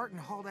that cart and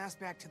hauled ass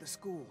back to the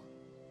school.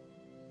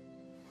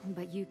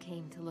 But you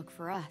came to look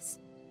for us.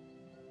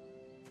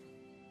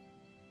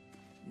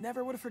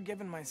 Never would have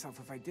forgiven myself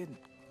if I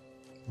didn't.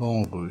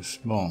 Bom, Luz,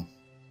 bom.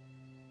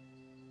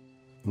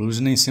 Luz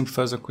nem sempre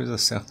faz a coisa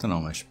certa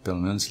não, mas pelo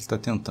menos ele está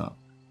tentando.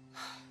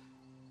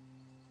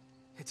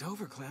 It's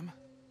over, Clem.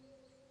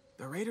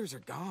 The raiders are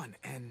gone,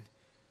 and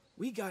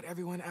we got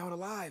everyone out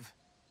alive.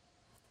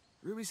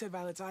 Ruby said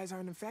Violet's eyes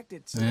aren't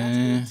infected, so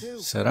that's good too.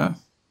 Será?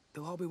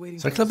 They'll all be waiting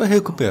Será for que ela us vai back home.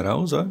 recuperar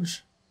os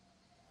olhos?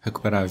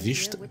 Recuperar a Idea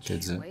vista, which quer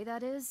dizer. way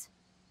that is?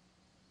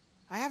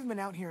 I haven't been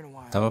out here in a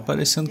while. Tava but I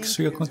parecendo que think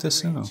isso ia there's a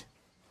acontecer, não. bridge.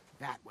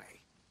 That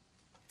way.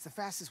 It's the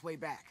fastest way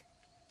back.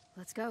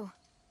 Let's go.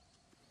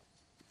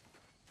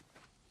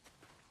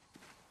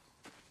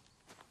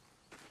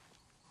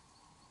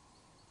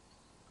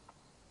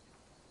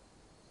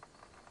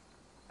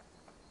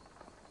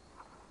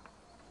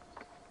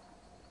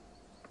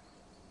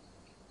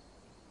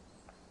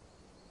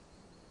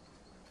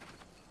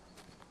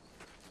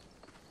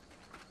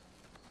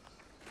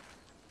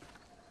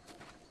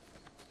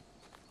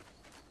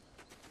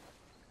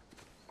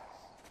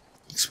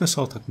 Por que esse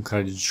pessoal tá com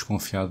cara de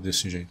desconfiado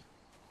desse jeito?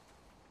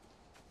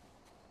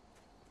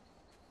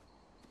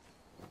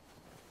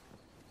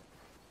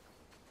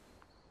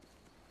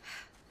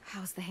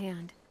 How's the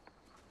hand?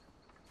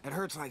 It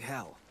hurts like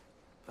hell,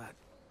 but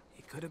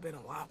it could have been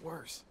a lot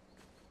worse.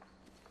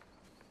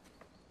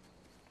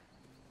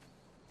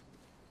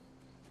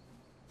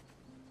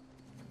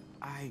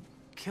 I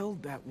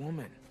killed that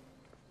woman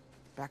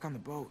back on the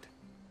boat.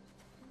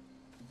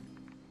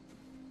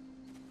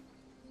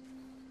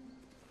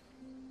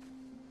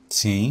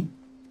 Sim.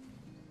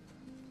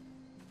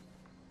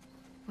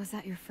 Was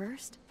that your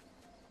first?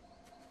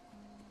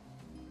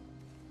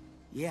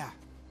 Yeah,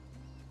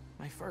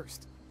 my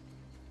first.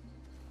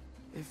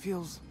 It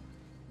feels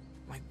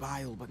like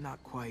bile, but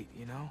not quite,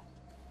 you know?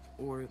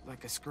 Or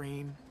like a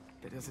scream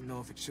that doesn't know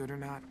if it should or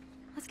not.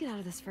 Let's get out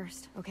of this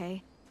first,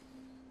 okay?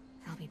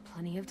 There'll be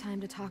plenty of time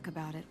to talk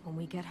about it when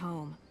we get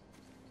home.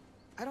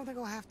 I don't think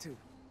I'll have to.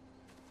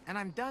 And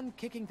I'm done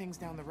kicking things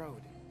down the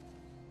road.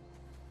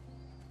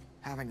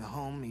 Having a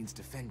home means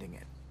defending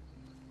it.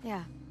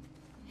 Yeah.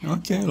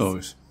 Ok,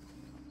 Lois.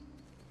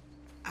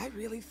 I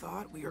really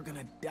thought we were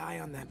gonna die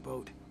on that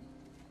boat.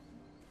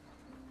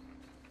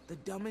 The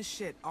dumbest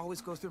shit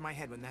always goes through my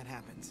head when that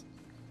happens.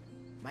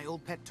 My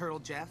old pet turtle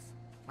Jeff,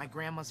 my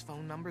grandma's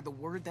phone number, the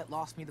word that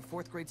lost me the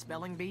 4th grade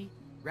spelling bee,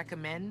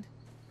 recommend.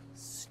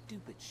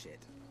 Stupid shit.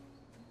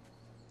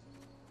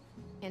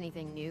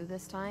 Anything new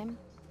this time?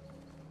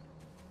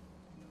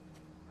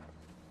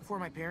 Before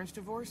my parents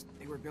divorced,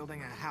 they were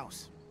building a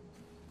house.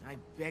 I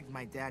begged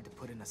my dad to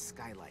put in a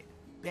skylight.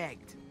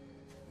 Begged.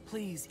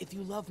 Please, if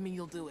you love me,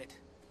 you'll do it.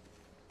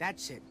 That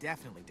shit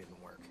definitely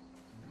didn't work.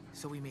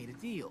 So we made a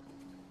deal.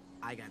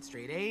 I got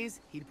straight A's,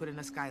 he'd put in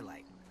a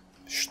skylight.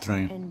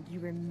 Estranho. And you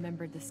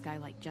remembered the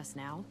skylight just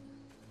now?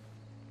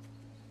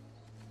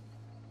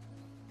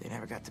 They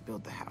never got to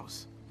build the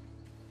house.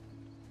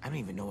 I don't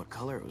even know what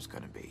color it was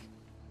gonna be.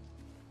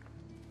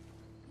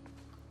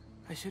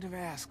 I should have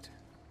asked.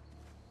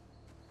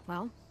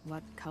 Well,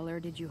 what color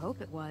did you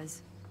hope it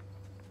was?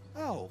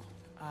 Oh,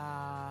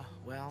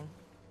 well,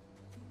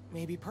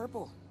 maybe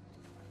purple.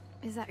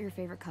 Is that your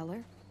favorite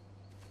color?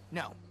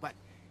 No, but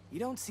you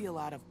don't see a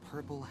lot of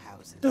purple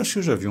houses. Eu acho que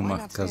eu já vi Why uma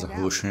not casa stand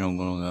out? roxa em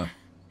algum lugar.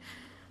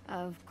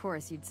 Of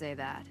course you'd say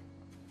that.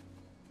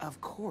 Of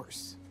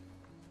course.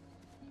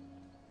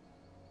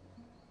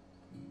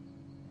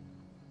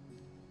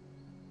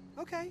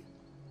 Okay,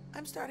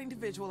 I'm starting to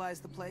visualize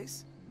the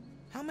place.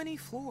 How many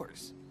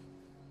floors?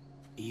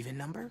 Even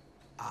number?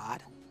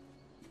 Odd?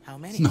 How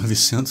many?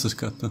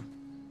 914.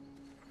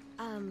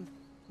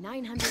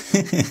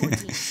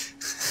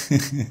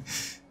 914.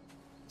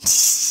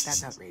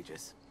 That's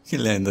outrageous.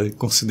 Ele ainda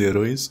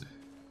considerou isso?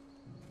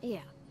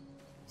 Yeah.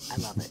 I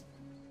love it.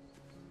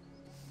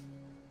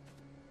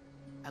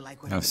 I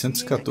like what I'm seeing. I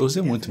can 914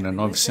 é muito, né?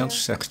 definitely live 900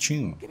 there.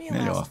 certinho. Give me a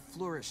Melhor. last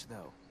flourish,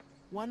 though.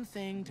 One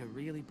thing to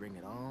really bring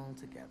it all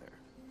together.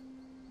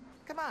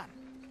 Come on.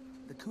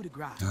 The coup de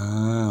grace.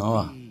 Ah,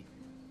 ó. The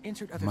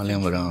insert other Uma things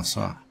from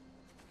lembrança, ó.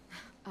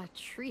 A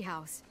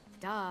treehouse.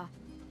 Duh.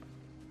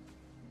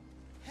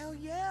 Hell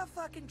yeah,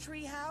 fucking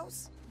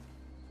treehouse.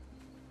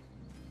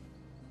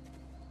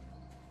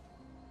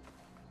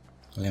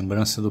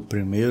 Lembrança do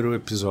primeiro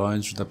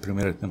episódio da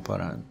primeira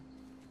temporada.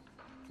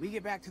 We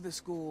get back to the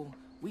school,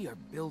 we are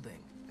building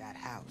that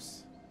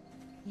house.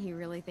 You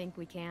really think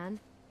we can?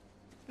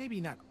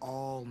 Maybe not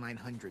all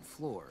 900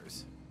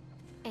 floors,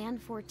 And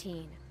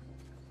 14.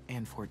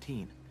 and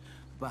 14,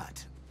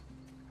 but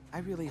I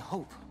really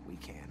hope we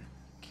can.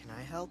 Can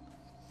I help?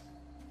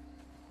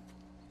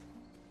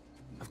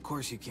 Of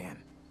course you can.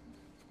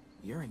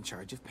 You're in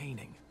charge of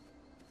painting.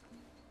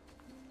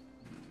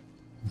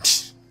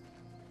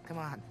 Come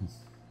on.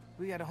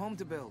 We got a home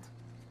to build.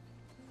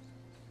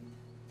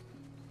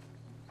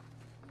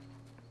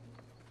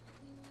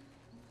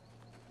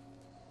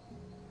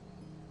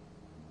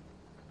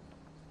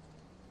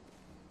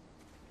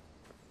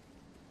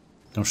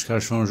 Então os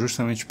caras vão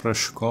justamente para a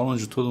escola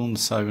onde todo mundo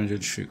sabe onde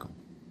eles ficam.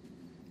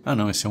 Ah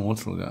não, esse é um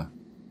outro lugar.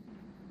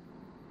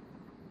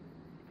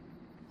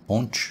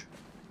 Ponte?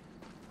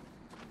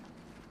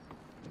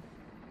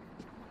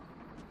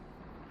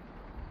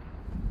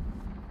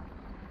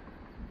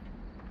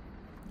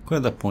 Qual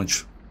é da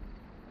ponte?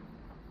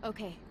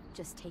 Okay,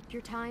 just take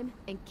your time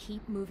and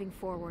keep moving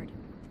forward.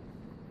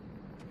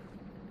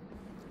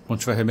 Quando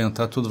tiver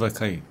arrebentar, tudo vai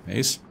cair. É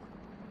isso?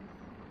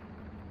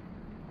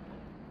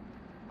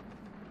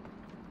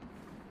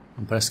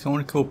 Parece que a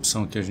única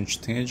opção que a gente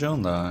tem é de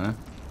andar, né?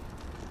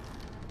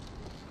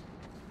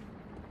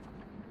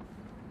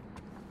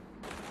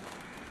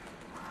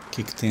 O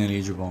que que tem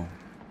ali de bom?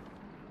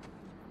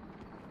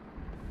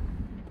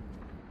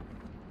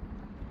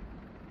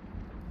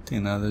 Tem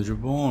nada de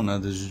bom,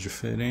 nada de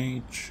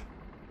diferente.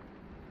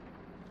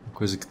 A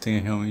coisa que tem é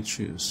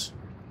realmente isso.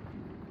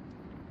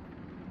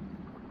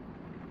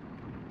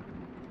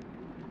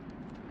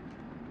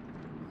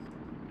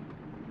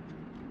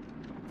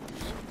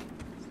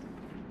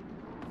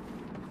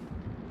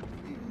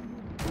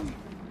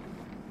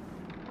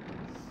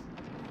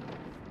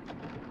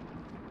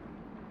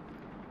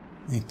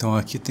 Então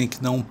aqui tem que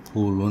dar um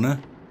pulo,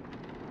 né?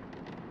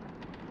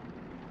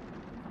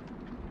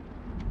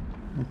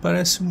 Não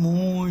parece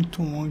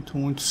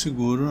muito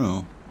seguro,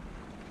 não.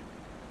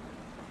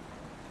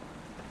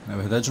 Na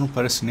verdade não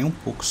parece nem um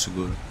pouco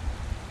seguro.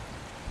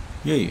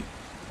 E aí?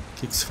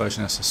 O que se faz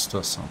nessa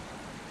situação?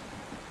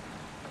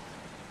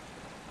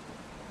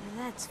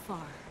 That's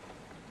far.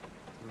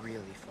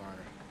 Really far.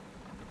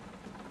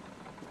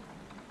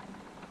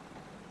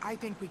 I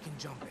think we can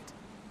jump it.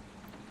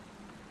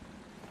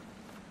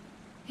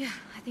 Yeah,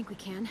 I think we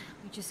can.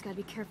 We just gotta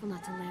be careful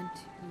not to land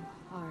too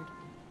hard.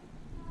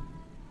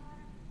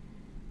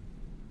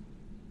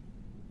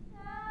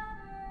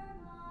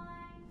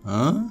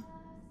 Hã?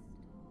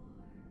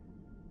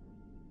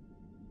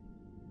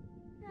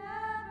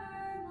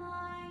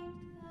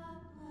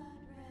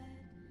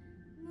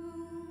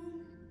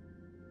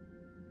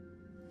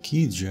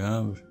 Que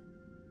diabos?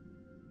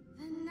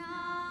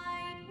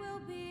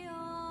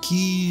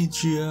 Que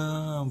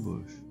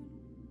diabos?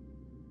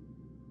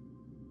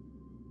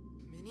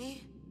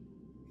 Minnie?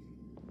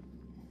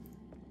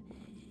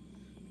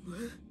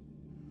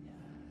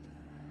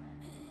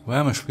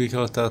 Ué, mas por que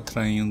ela tá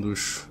atraindo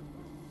os...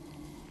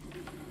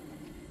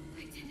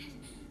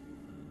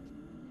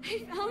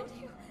 I found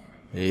you,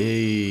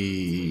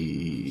 Ei!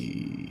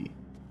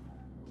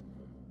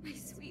 my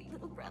sweet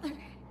little brother.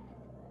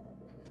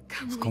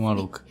 Come Ficou with me.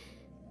 maluca.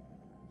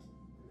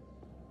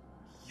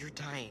 You're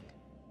dying.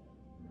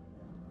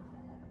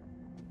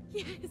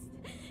 Yes,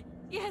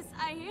 yes,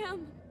 I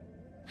am.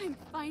 I'm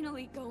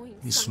finally going.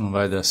 Isso não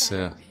vai dar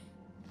certo.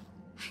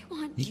 I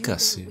want Ih, you there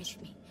cacete.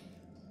 with me.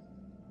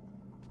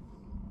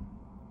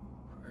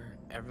 Where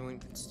everyone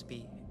gets to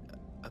be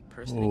a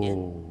person again.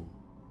 Oh.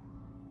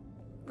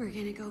 We're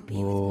gonna go be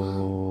with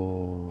Mom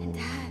Oh. and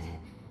Dad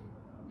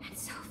and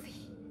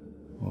Sophie.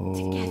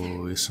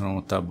 Oh, isso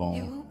não tá It bom.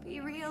 won't be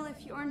real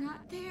if you're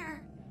not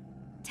there.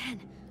 Ten,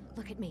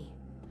 look at me.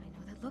 I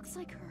know that looks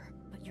like her,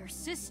 but your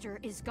sister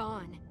is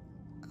gone.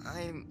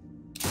 I'm...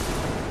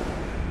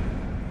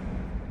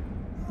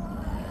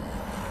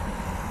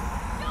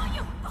 Don't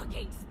you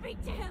fucking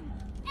speak to him!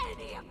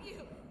 Any of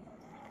you!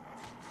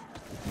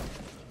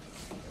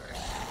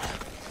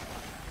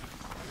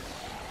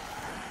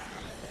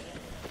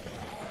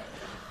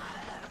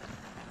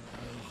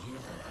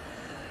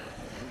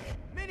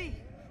 Minnie,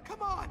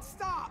 come on,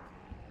 stop!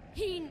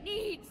 He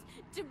needs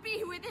to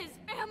be with his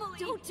family!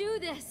 Don't do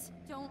this.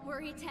 Don't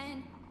worry,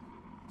 Ten.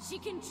 She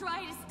can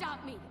try to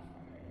stop me.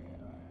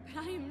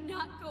 But I am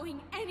not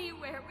going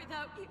anywhere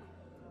without you.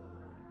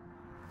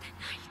 The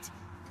night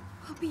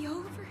will be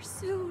over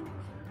soon.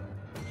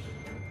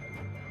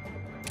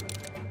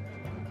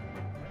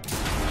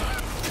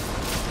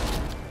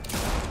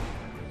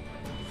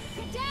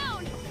 Get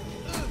down!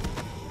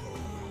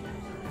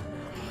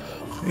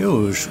 E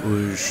os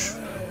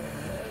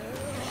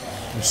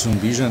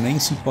zumbis já nem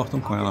se importam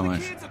com ela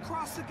mais. Kids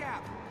across the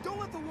gap. Don't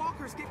let the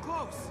walkers get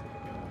close.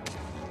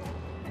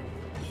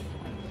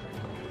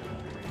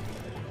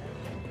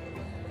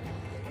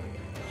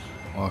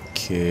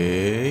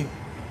 Ok.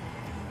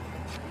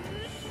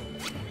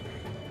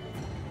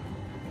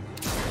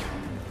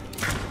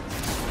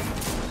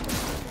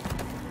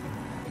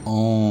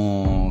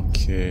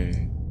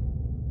 Ok.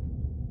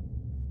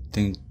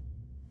 Tem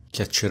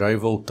que atirar e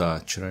voltar,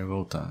 atirar e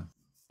voltar.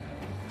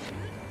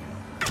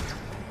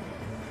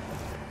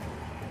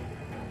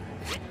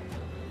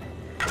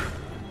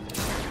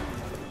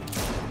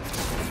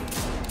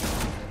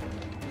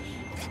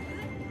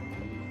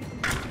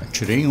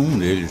 Atirei em um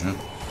deles, né?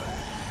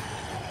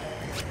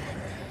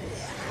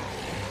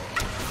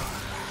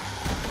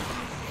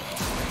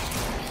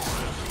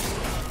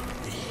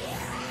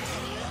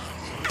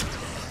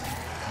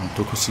 Não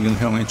tô conseguindo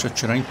realmente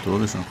atirar em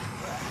todos, não.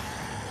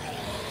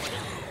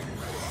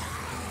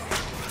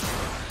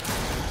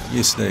 E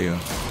esse daí, ó.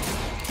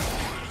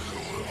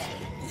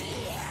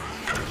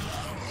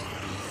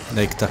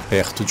 Daí que tá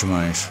perto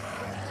demais.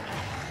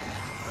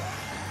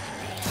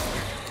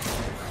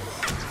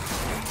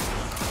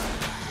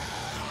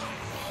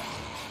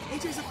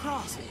 AJ's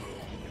across.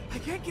 I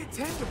can't get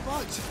 10 to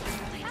budge.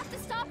 I have to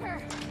stop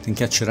her! Tem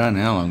que atirar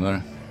nela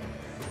agora.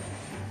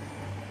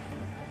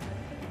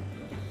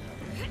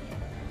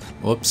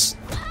 Ops.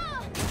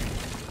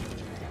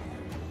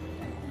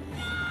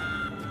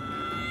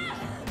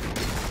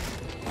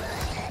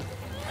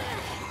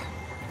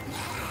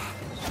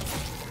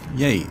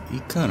 E aí? Ih,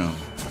 caramba.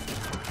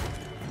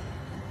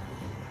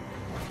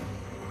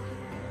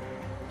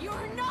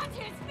 You're not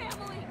his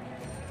family.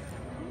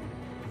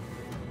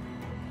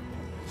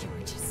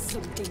 You're just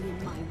something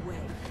in my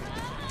way.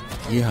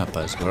 Ih,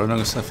 rapaz, agora o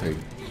negócio tá feio.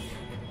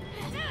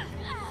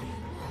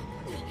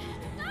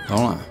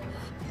 Vamos lá.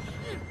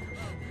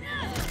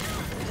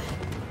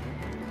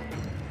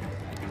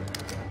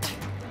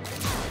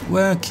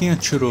 Ué, quem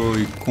atirou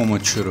e como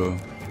atirou?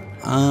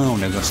 Ah, o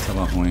negócio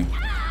tava ruim.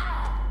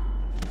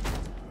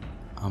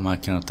 A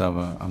máquina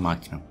tava... A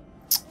máquina.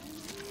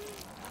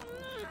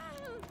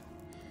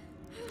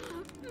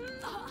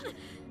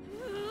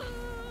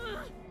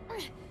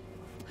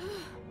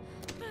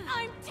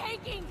 I'm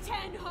taking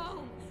 10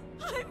 home.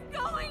 I'm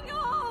going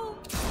home.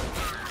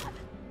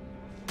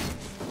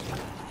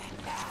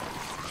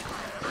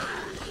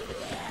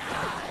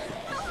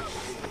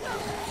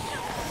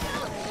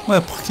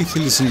 Ué, por que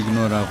eles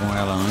ignoravam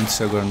ela antes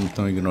e agora não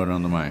estão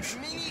ignorando mais?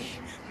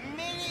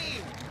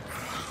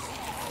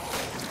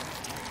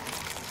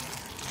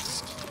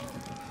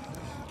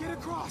 Get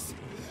across.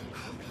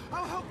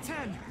 I'll help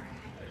 10.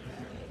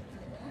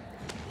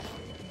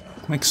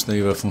 Como é que isso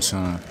daí vai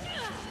funcionar?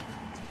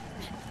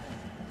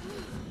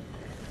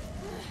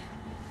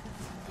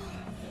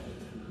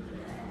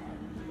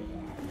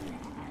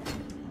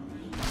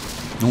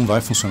 Não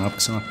vai funcionar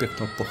porque você não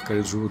apertou a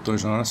porcaria dos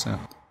botões na hora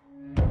certa.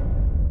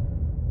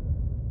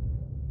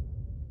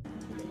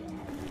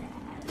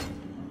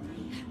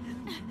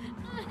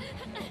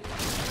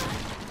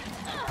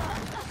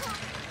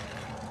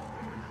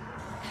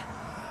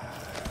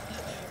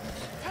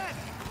 Ted,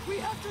 we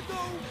have to go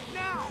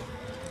now.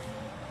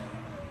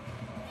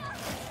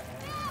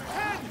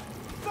 Ted,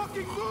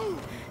 fucking move.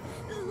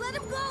 Let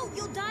him go!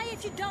 You'll die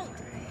if you don't!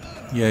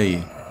 E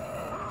aí?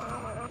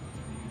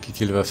 O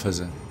que ele vai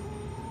fazer?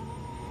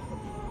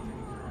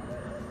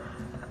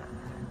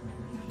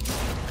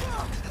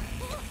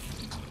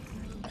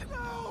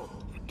 No,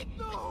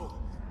 no.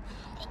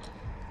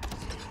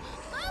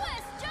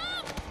 Louis,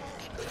 jump!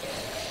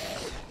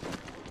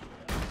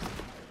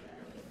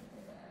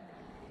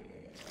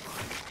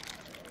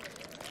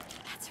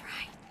 That's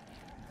right.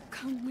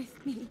 Come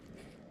with me.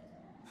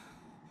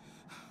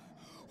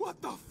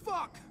 What the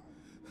fuck?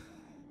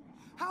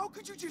 How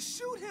could you just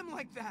shoot him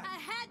like that? I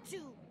had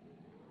to!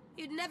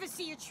 You'd never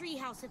see your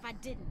treehouse if I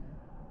didn't.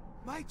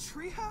 My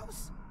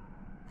treehouse?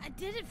 I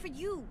did it for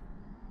you.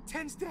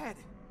 10's dead.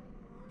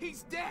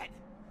 He's dead.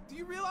 Do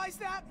you realize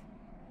that?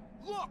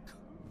 Look.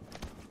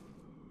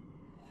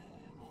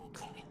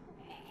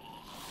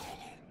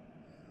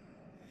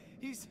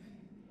 He's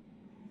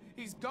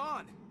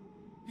gone.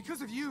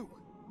 Because of you.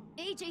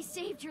 AJ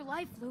saved your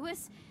life,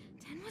 Louis.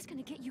 10 was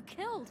gonna get you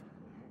killed.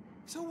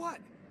 So what?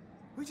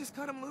 We just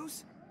cut him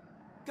loose?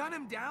 Gun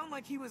him down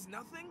like he was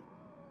nothing?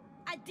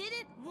 I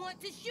didn't want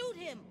to shoot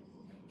him.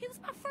 He was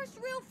my first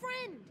real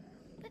friend.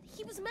 But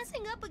he was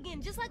messing up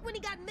again, just like when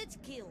he got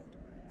Mitch killed.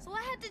 So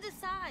I had to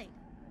decide.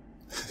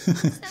 I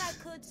said I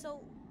could,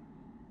 so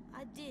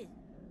I did.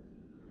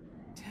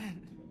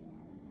 10.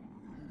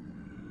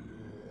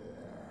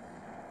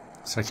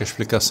 Será que a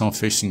explicação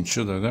fez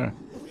sentido agora?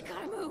 We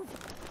gotta move.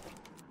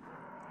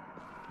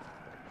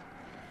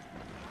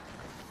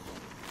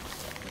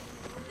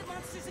 The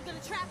monsters are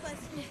gonna trap us.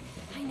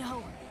 I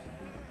know.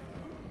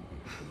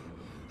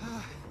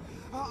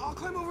 I'll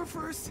climb over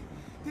first,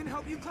 then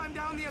help you climb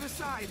down the other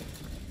side.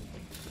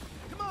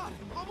 Come on,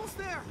 almost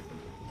there.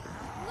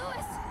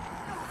 Louis!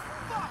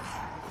 Fuck!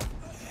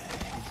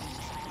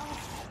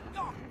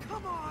 Oh,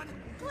 come on!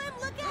 Clem,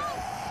 look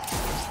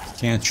out!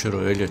 Quem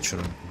atirou? Ele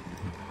atirou.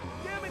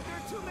 Damn it, there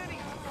are too many.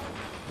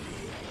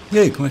 E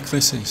aí, como é que vai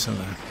ser isso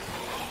agora?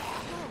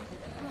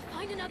 We'll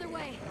find another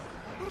way.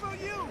 What about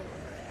you?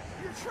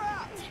 You're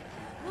trapped.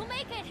 We'll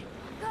make it.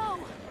 Go.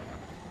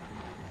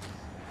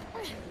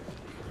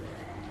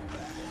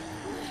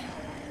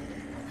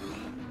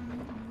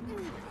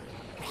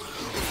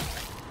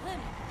 Clem,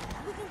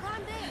 we can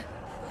climb there.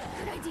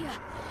 Good idea.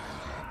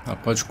 Ela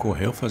pode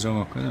correr ou fazer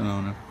alguma coisa?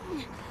 Não, né?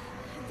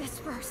 This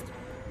first.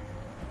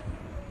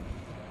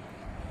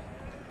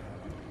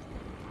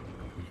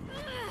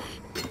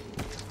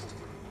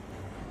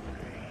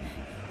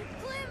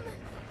 Clem!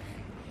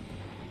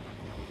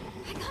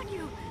 I got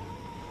you.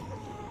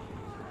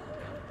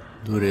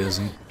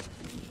 Dureza, hein?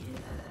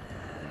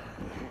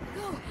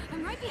 Go.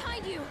 I'm right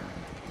behind you.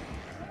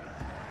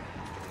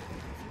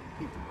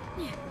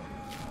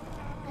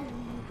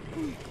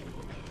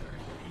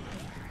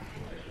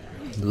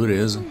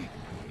 Dureza.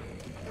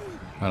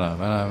 Vai lá,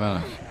 vai lá, vai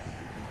lá.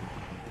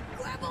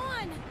 Grab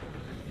on!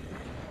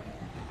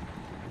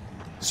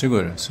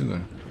 Segura,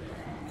 segura.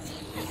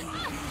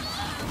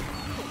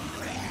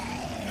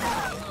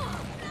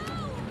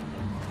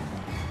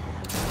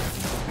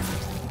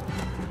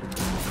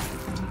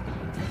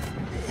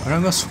 O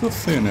negócio ficou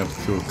feio, né?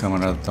 Porque o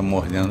camarada tá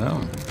mordendo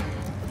ela.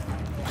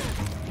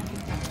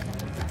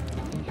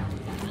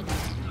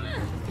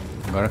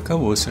 Agora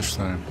acabou essa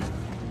história.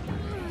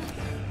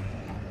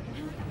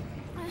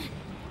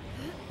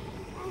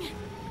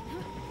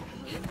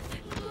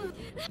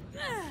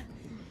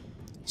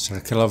 Será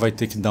que ela vai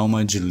ter que dar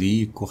uma de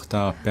Lee e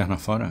cortar a perna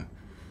fora?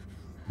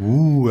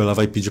 Ela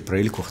vai pedir pra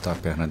ele cortar a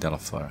perna dela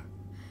fora.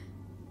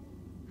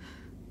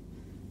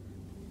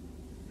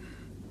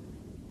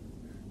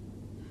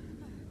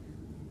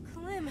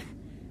 Clem!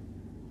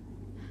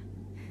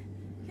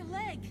 Your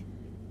leg!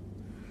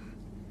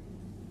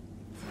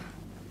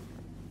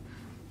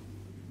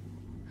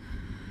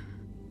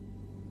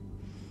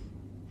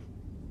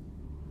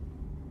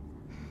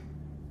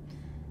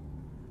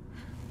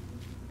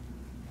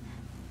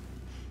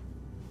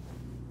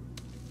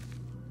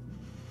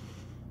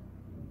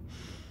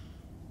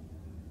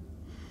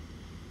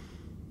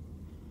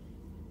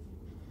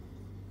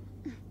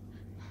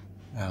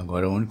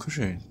 Agora é o único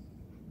jeito.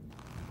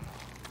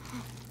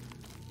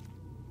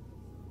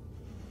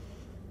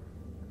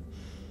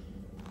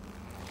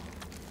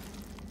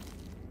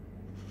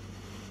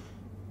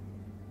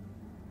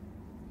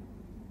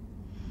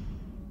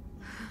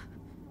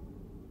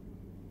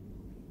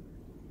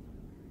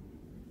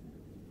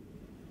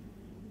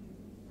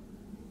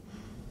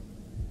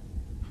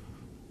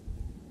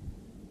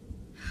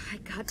 I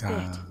got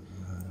bit.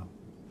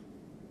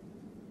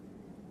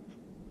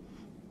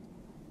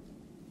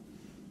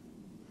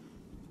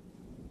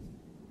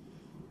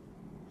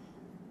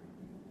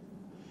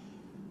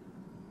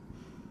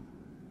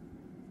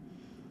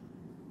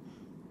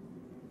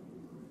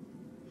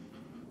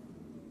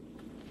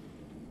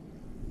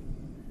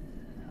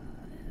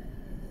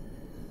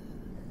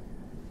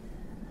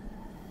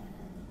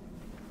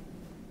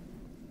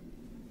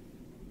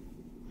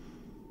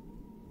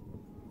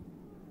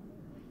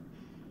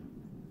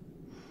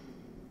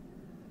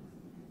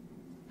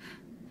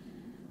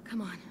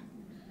 Come on.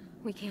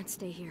 We can't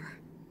stay here.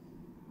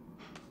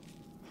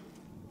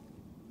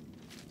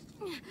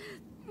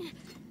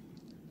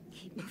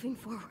 Keep moving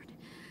forward.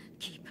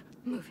 Keep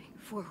moving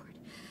forward.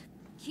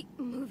 Keep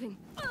moving.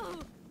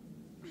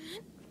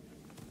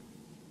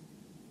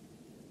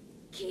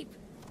 Keep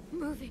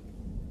moving.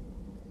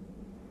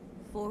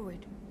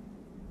 Forward.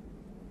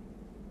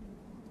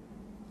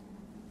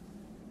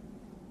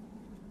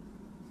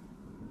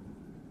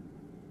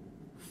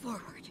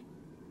 Forward.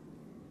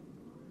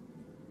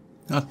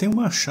 Tem um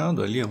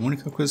machado ali, a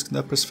única coisa que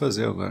dá pra se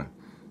fazer agora.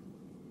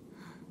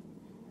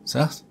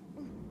 Certo?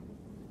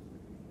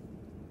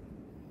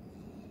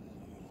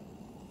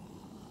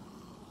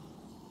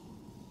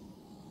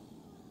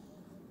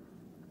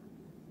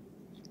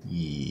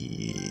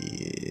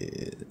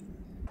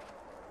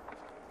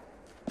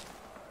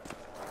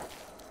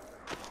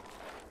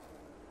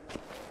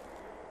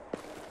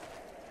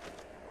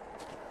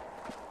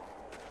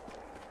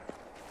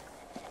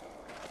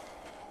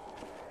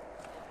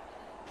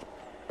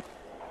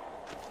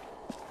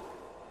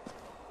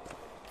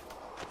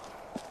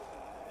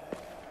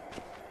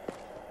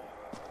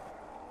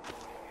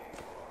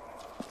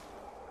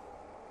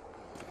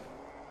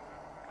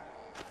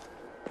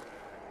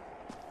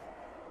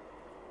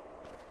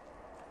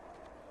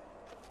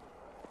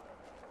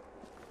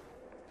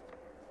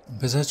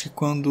 Apesar de que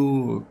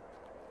quando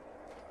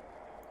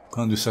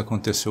isso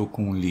aconteceu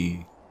com o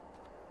Lee,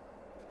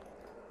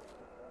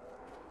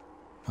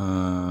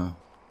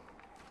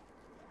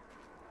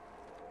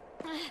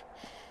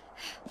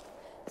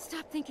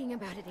 Stop thinking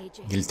about it,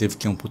 AJ. ele teve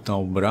que amputar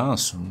o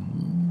braço,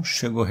 não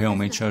chegou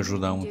realmente a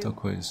ajudar muita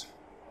coisa.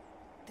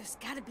 There's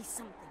gotta be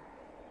something.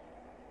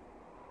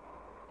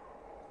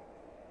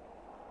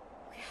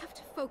 We have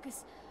to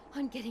focus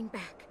on getting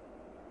back.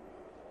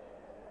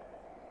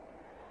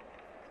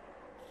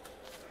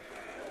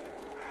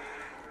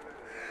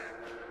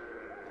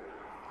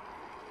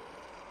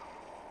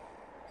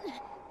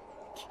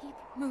 Keep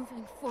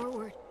moving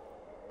forward.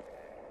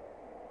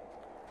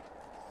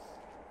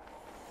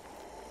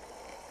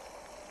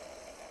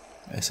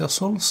 Essa é a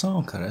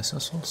solução, cara, essa é a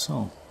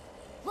solução.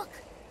 Look!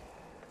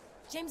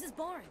 James's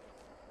barn.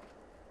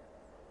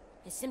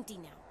 It's empty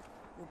now.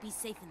 We'll be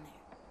safe in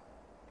there.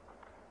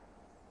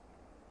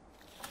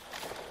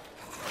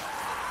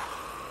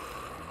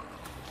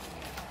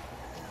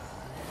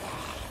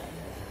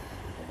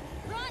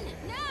 Run!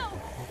 Now!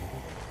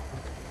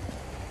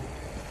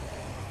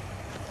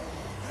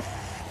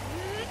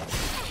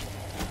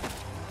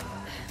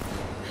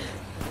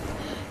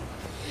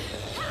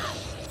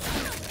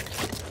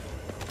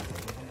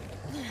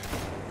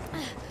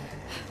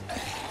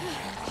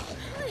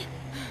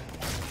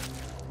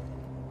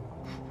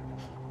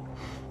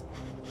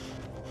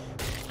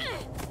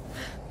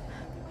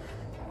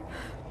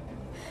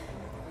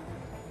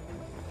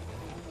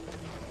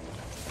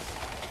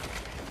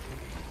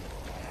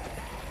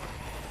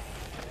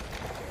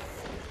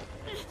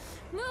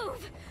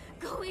 Move!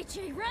 Go,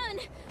 AJ, run!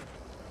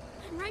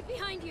 I'm right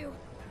behind you.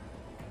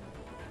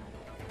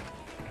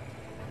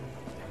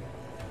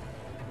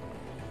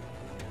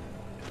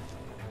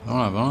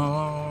 Vamos lá, vamos lá,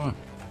 vamos lá.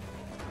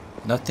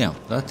 Dá tempo,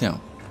 dá tempo.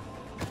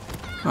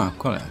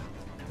 Qual é?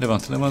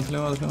 Levanta, levanta,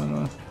 levanta,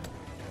 levanta.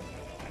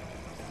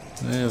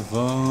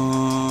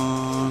 Levanta.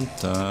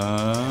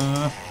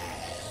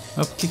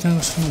 Mas por que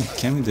você não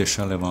quer me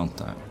deixar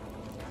levantar?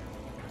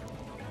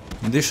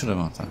 Me deixa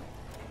levantar.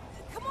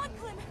 Come on,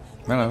 Clem.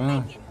 Vai lá, vai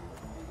lá.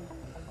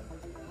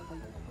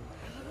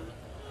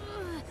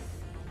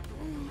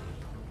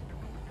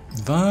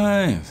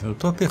 Vai, eu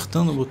tô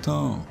apertando o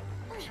botão.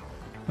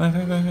 Vai,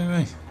 vai, vai, vai,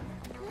 vai.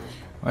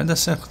 Vai dar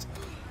certo.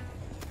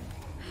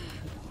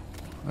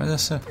 Vai dar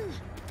certo.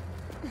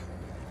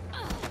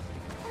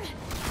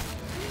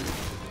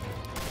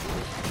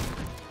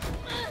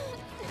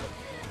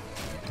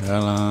 Vai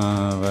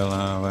lá, vai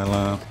lá, vai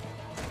lá.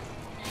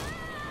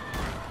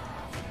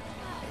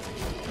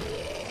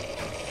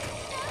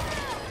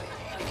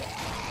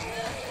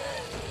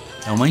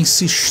 É uma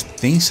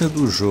insistência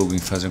do jogo em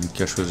fazer com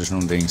que as coisas não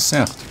deem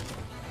certo.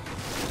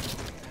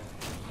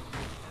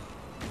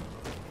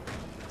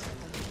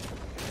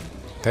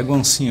 Pega o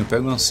ancinho,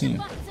 pega o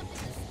ancinho.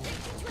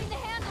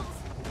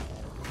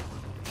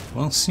 O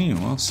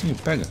ancinho,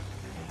 pega.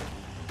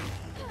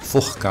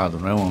 Forcado,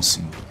 não é o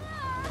ancinho.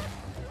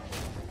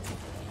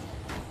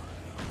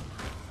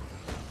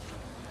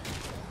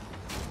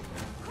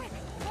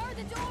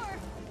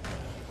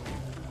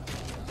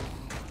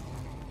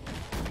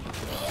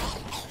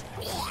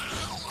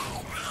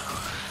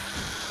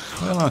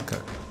 Vai lá,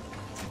 cara.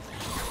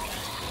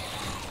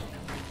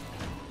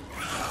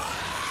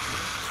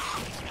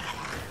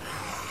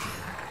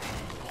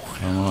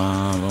 Vamos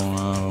lá, vamos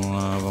lá, vamos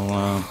lá, vamos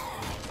lá.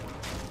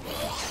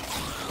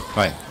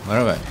 Vai,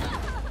 agora vai.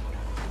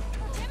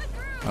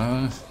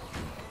 Ah,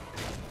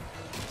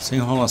 sem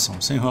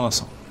enrolação, sem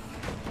enrolação.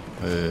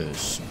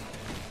 Isso.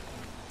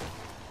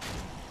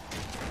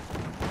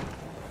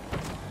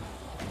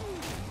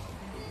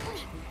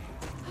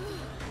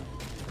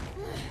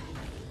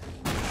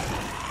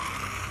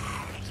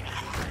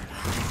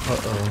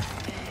 Uh-oh.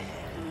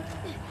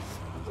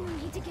 We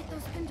need to get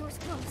those spin doors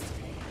closed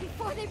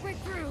before they break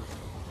through.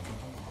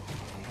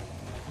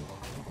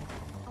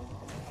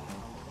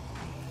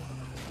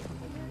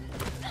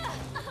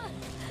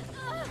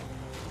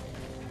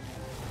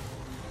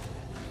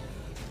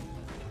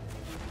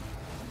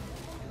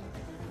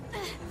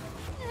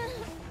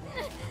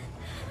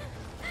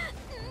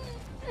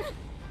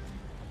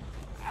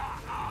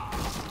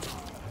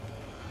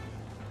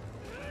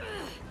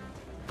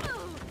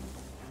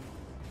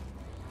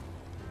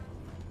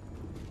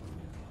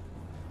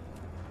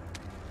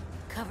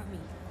 Cover me.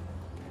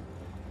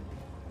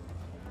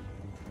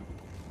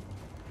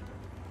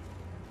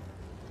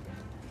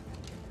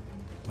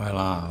 Vai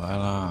lá, vai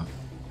lá.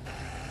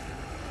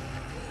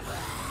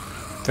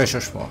 Fecha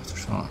as portas,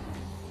 vamos lá.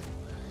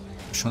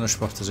 Fechando as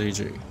portas aí,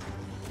 Jay.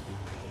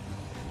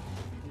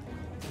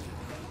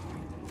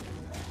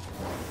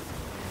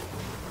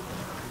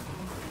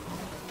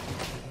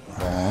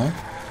 Bom.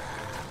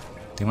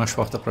 Tem mais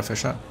porta pra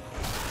fechar?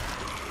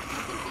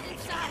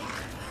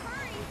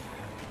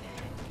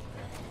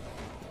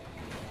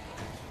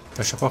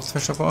 Fecha a porta,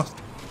 fecha a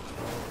porta.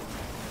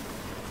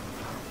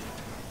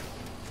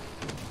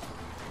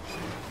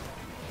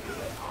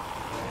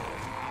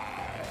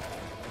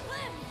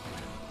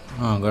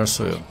 Ah, agora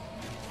sou eu.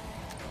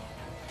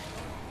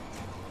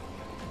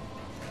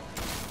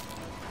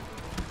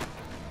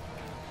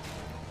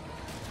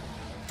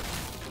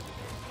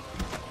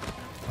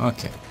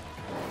 Ok.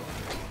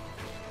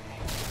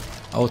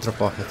 A outra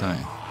porta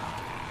também.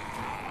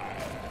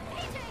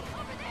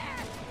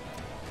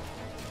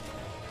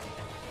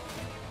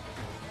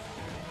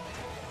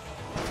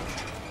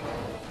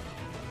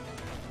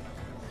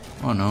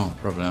 Oh não,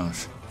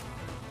 problemas.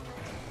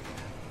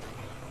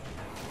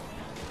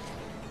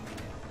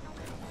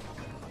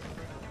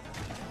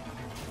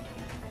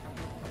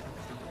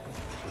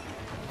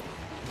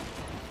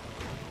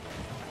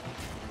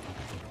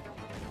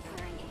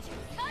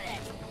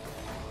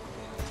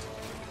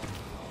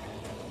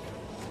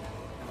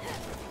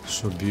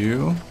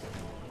 Subiu.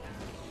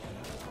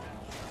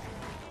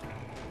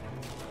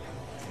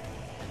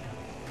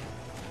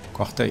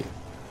 Corta aí.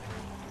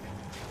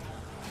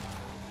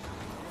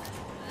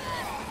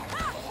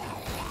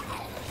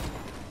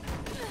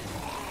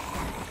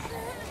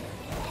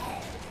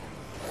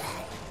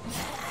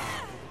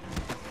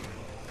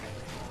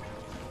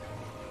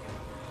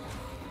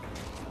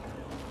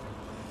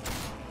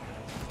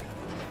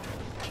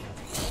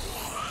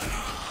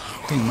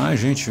 Tem mais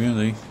gente vindo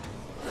aí.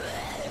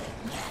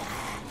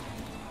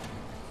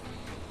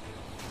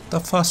 Tá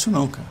fácil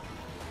não, cara.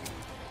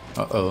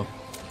 Uh-oh.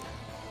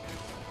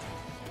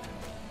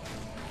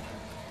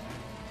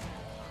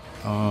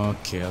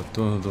 Ok,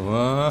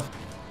 atordoar.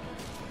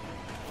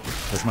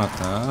 Pode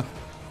matar.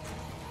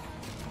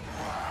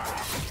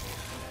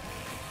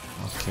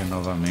 Ok,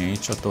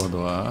 novamente,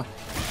 atordoar.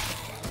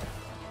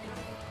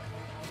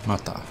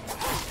 Matar.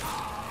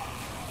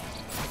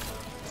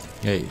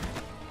 E aí?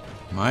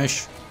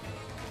 Mais?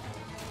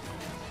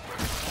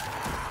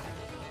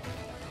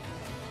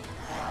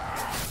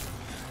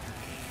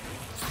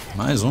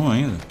 Mais um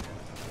ainda.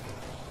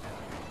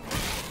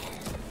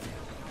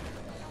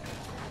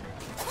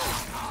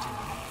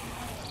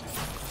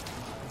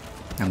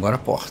 Agora a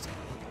porta.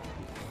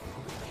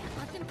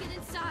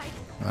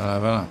 Vai lá,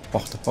 vai lá.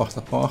 Porta,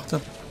 porta,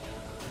 porta.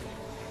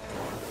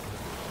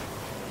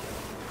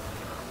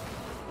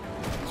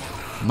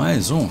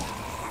 Mais um.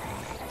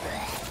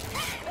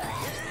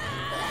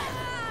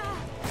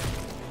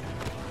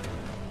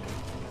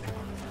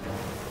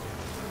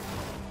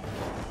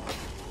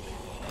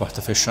 Porta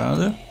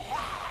fechada.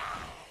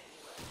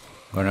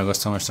 Agora o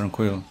negócio tá mais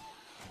tranquilo.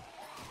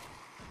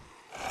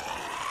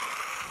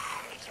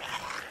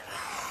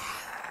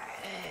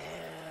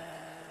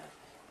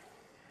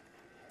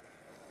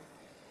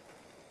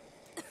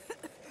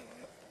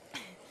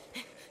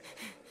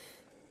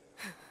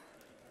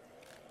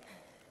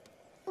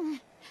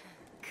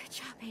 Good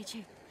job,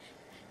 AJ.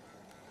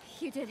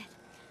 You did it.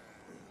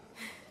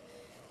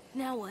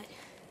 Now what?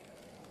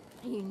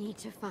 You need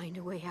to find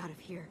a way out of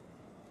here.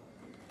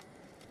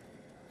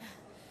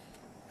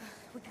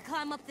 We can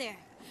climb up there.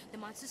 The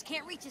monsters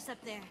can't reach us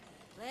up there.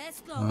 Let's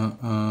go.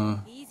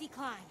 Easy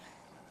climb.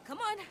 Come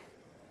on.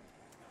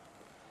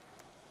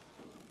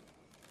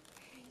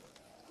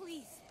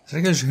 Please.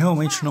 Será que eles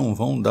realmente não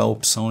vão dar a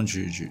opção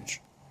de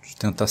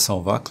tentar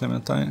salvar a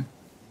Clementine?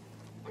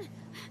 You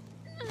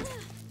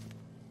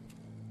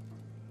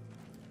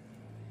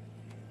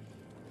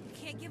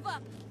can't give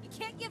up. You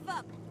can't give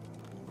up.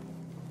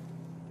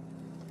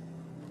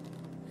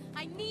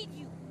 I need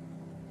you.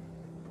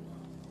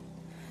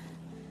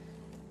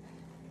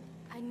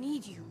 I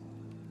need you.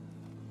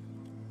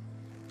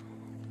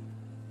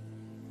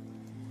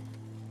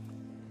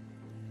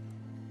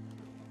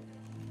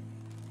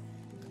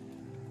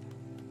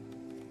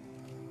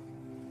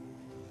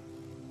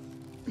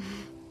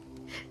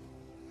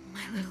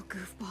 My little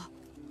goofball.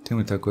 Tem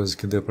muita coisa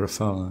que dê pra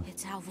falar.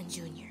 It's Alvin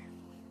Jr.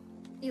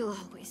 You'll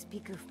always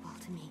be goofball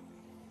to me.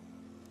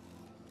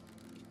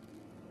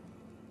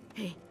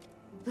 Hey,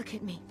 look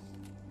at me.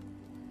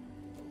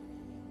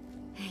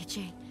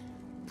 AJ,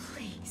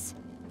 please.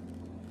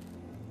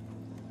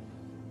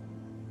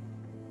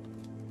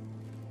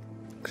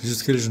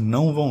 Acredito que eles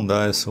não vão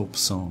dar essa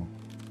opção.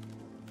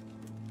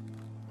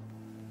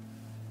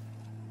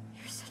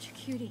 You're such a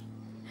cutie.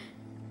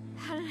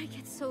 How did I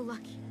get so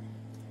lucky?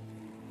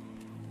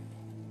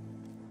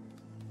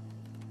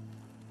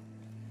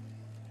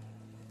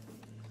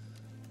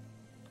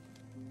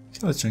 Por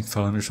que ela tinha que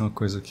falar a mesma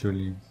coisa que eu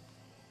li?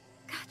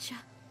 Gotcha.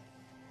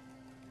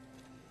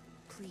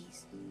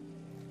 Please.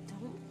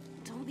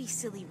 Don't be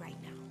silly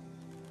right now.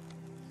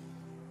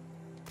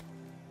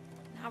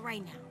 Not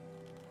right now.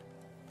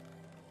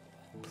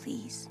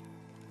 Please.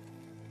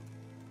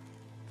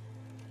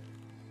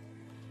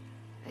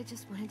 I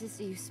just wanted to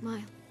see you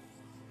smile.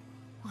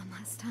 One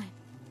last time.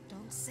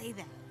 Don't say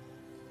that.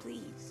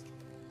 Please.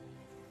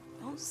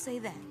 Don't say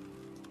that.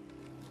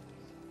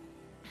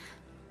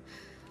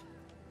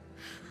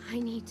 I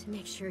need to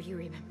make sure you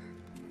remember.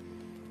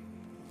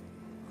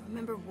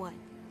 Remember what?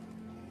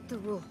 The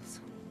rules.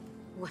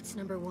 What's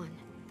number one?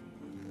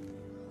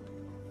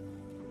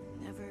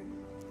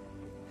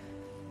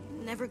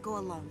 Never go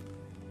alone.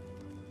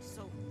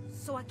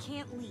 So I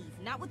can't leave.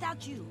 Not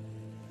without you.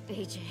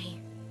 AJ.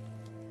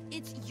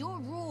 It's your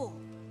rule.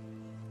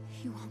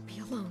 You won't be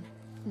alone.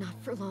 Not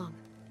for long.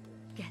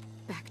 Get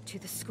back to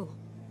the school.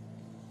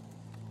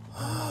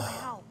 I don't know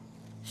how.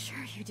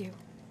 Sure you do.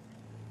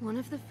 One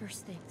of the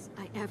first things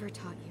I ever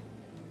taught you.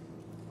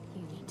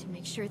 You need to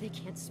make sure they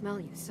can't smell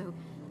you, so...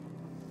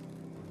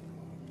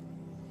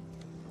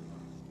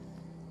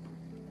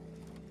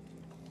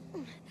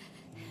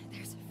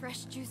 There's a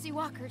fresh, juicy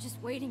walker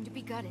just waiting to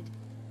be gutted.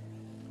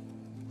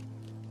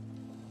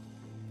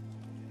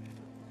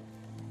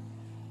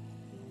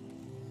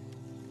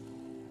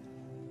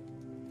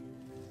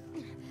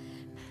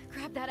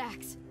 Grab that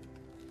axe.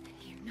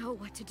 You know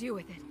what to do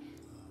with it.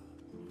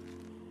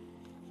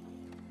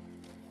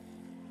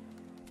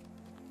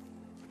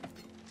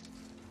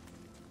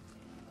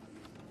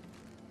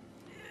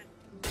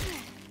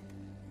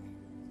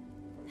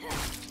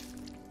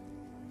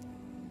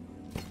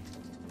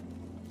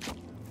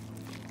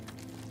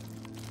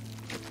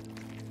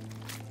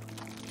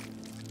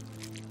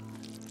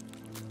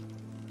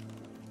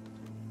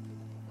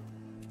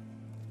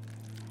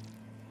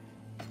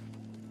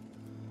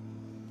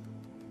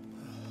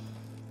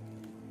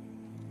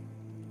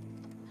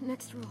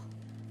 Next rule.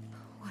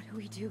 What do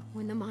we do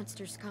when the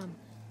monsters come?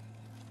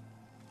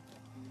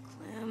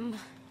 Clem.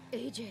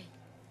 AJ.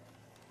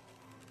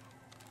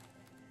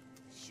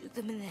 Shoot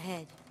them in the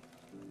head.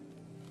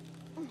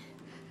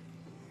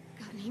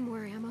 Got any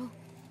more ammo?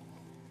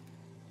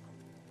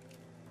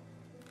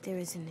 There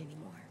isn't any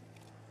more.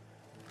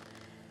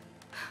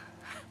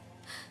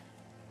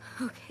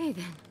 Okay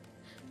then.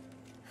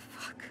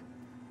 Fuck.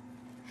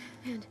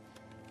 And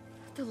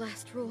the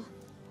last rule.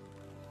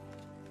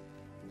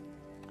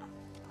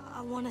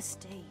 I want to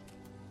stay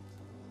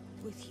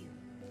with you.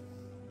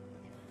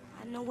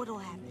 I know what'll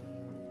happen.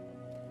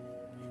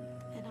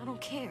 And I don't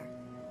care.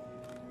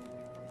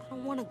 I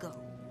don't want to go.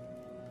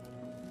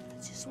 I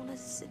just want to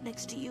sit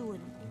next to you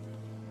and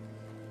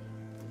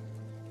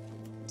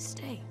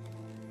stay.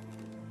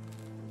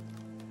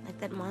 Like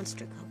that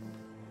monster couple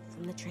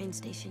from the train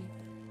station.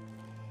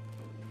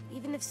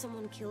 Even if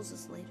someone kills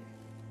us later,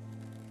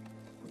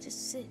 we'll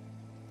just sit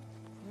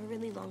for a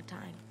really long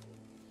time.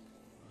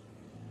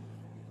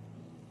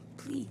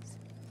 Please.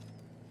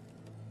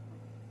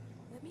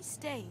 Let me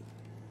stay.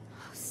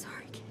 Oh,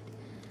 sorry, kid.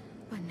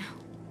 But no.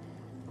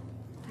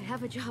 I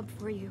have a job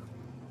for you.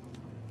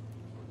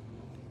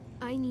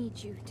 I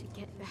need you to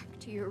get back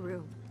to your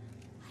room.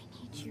 I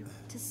need you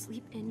to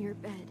sleep in your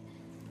bed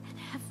and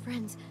have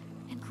friends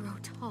and grow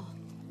tall.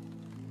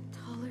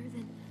 Taller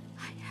than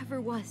I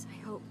ever was,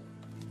 I hope.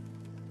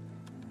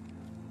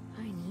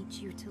 I need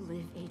you to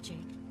live, AJ.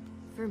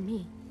 For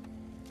me.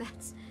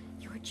 That's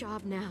your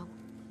job now.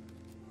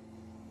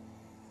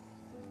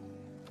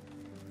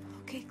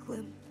 Okay,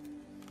 Clem.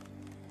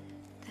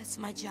 That's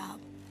my job.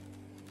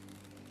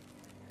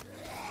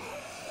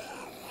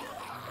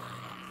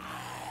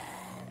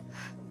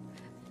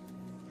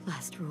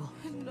 Last rule.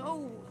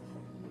 No.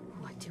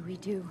 What do we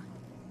do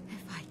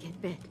if I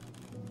get bit?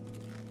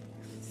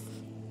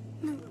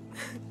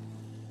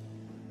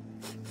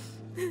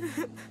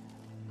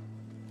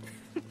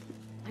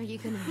 Are you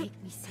gonna make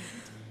me say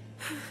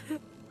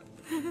it?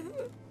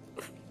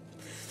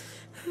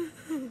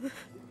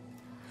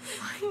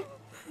 Fine.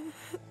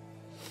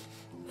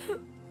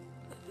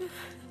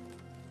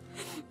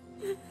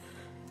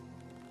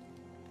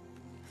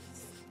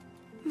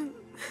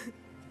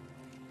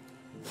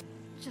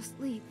 Just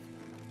leave.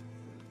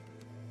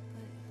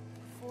 But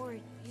before,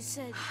 you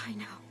said... I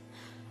know.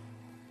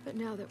 But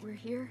now that we're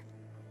here,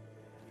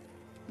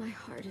 my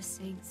heart is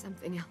saying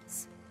something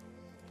else.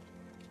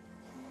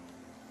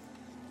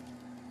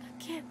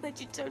 I can't let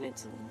you turn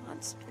into a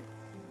monster.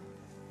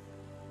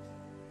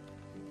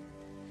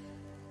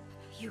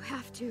 You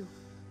have to.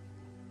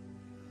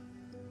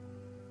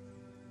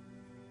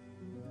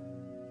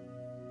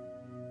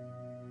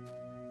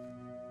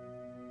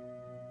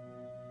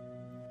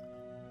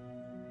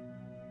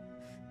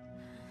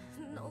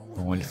 No.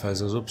 Bom, ele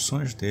faz as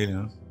opções dele,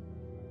 né?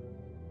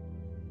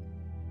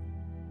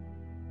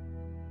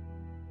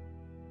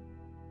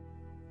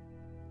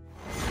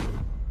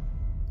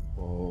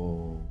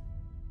 Oh.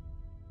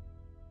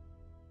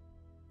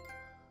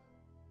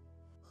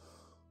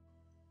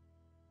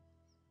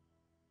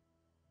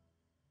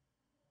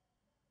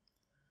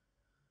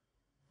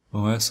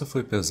 Bom, essa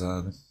foi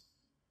pesada.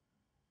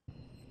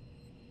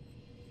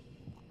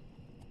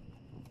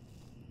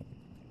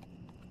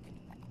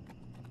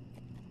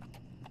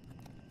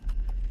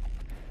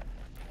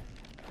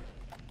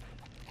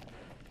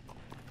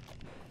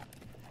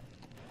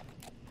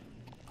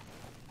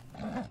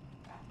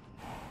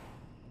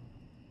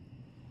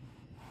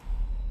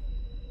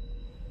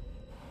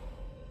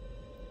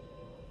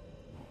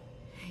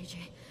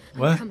 AJ,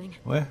 Ué? I'm coming.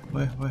 Ué?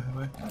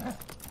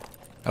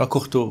 Ela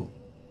cortou.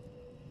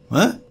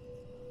 Hã?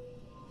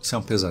 Isso é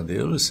um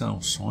pesadelo? Isso é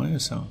um sonho?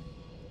 Isso é um...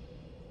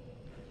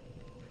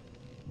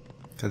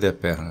 Cadê a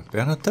perna? A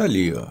perna tá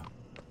ali, ó.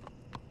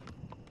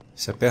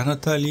 Se a perna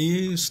tá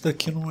ali, isso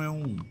daqui não é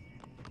um...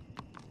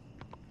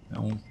 É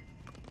um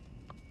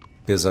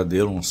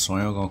pesadelo, um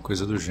sonho, alguma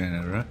coisa do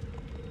gênero, né?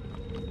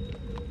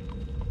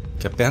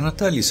 Que a perna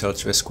tá ali. Se ela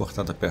tivesse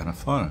cortado a perna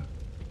fora...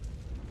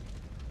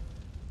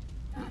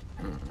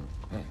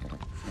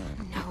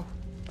 No.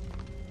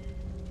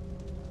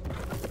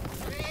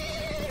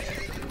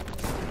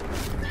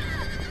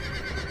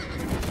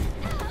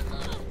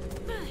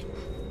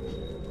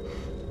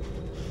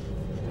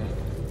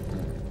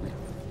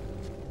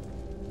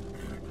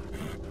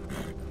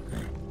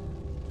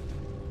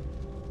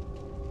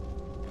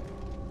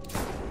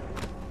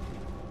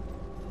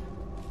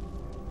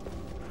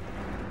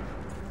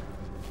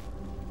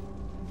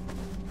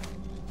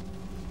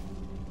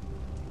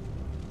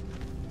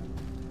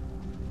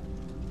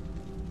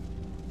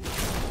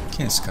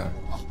 Quem é esse cara?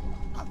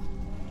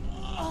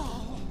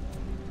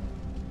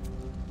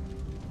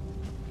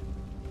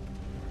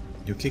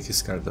 E o que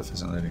esse cara tá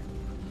fazendo ali?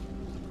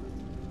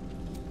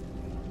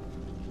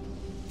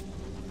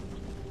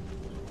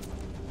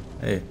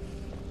 Ei.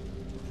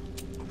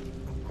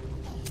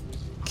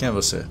 Quem é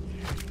você?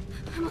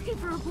 I'm looking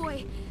for a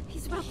boy.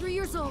 He's about 3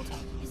 years old.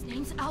 His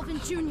name's Alvin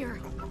Jr.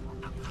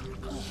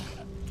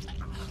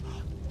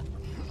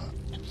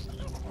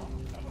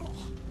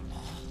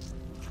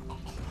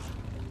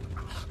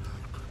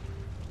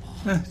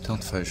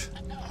 Tanto faz.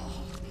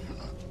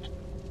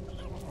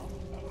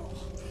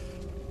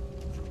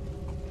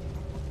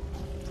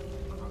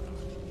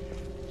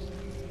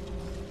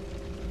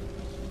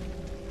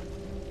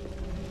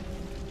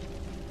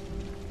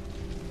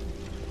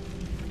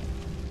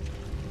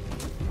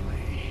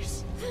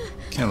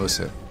 Quem é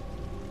você?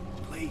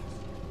 Please.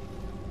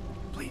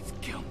 Please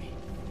kill me.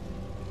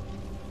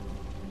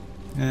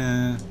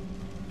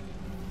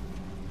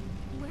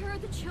 Where are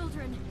the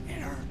children?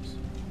 It hurts.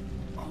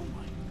 Oh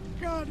my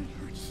God, it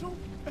hurts so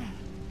bad.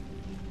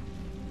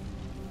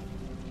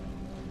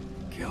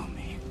 Kill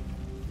me.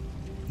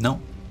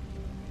 Não.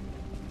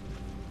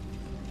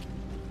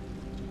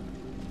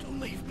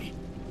 Don't leave me.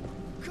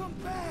 Come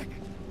back.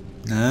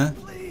 Né?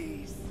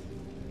 Please.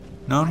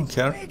 Não, não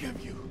quero. Beg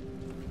of you.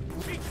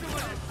 Take some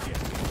of that shit.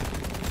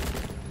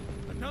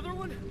 Another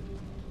one?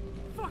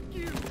 Fuck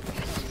you.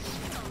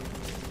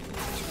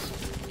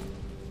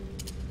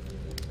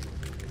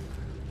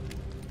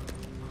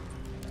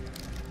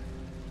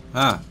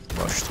 Ah,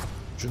 bosta.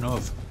 De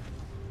novo.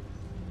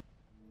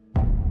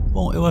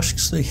 Bom, eu acho que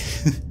isso aí...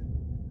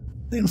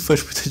 daí não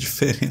faz muita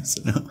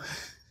diferença, não.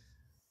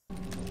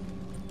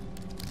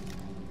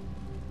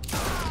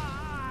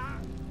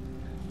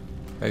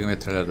 Pega a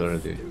metralhadora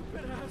dele.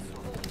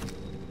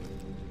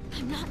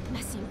 I'm not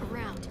messing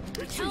around.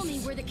 Tell me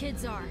where the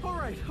kids are. All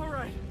right.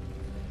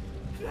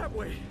 That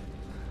way.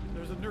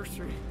 There's a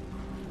nursery.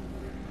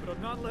 But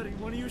I'm not letting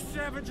one of you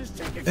savages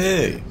take it.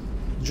 Ei,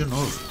 de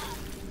novo.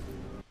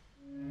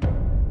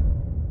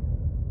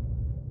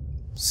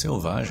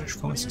 Selvagens?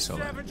 Como assim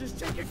selvagens? Savages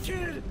take a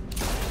kid.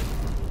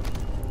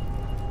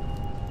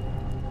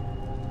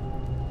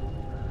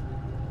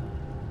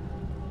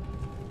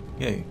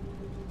 E aí?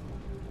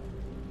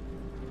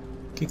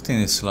 O que tem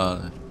nesse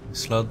lado?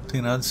 Esse lado não tem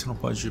nada, você não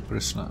pode ir por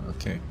esse lado,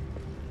 ok.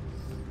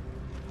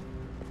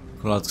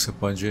 O lado que você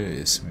pode ir é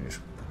esse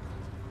mesmo.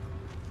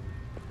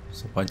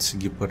 Você pode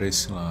seguir por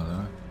esse lado,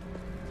 né?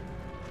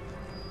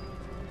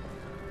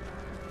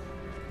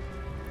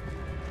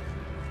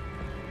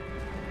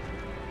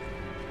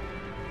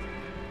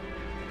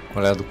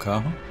 Qual é a do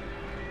carro?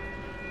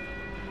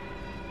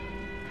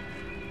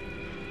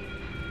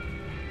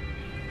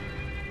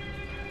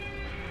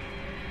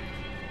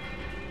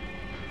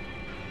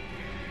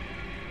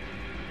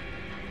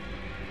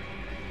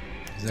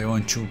 Esse aí é o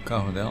antigo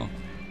carro dela.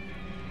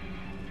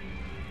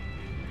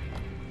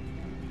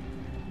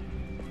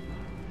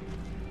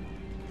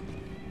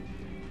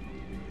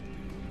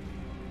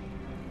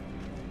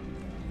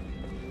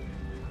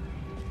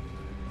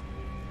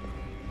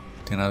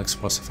 Não tem nada que se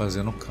possa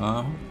fazer no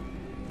carro.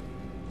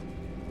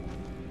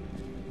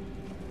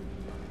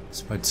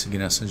 Você pode seguir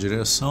nessa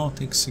direção,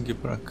 tem que seguir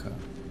pra cá.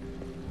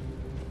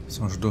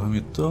 São os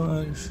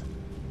dormitórios.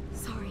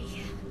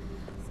 Sorry.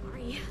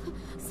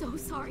 So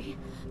sorry.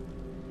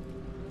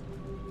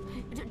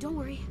 Don't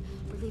worry.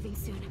 We're leaving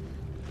soon.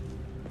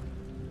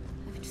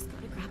 I've just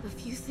got to grab a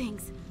few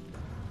things.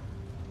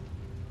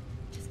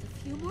 Just a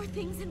few more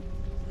things and...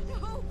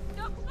 No!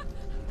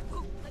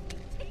 Oh, let me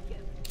take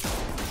him.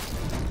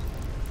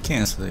 Quem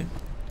é essa daí?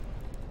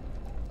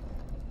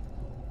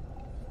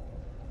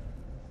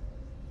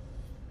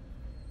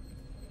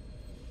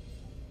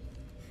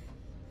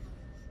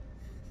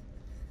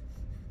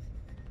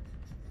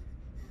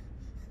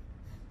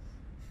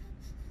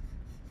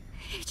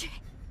 AJ.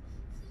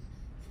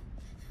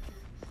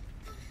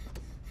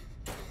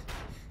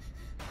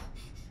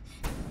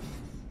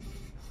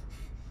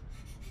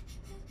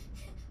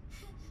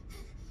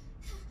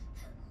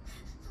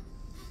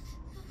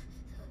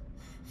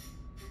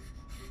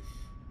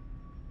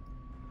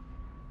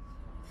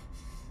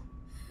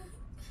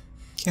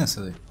 Quem é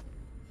essa daí?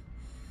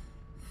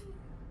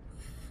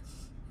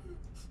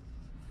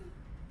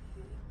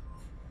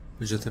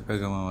 Podia ter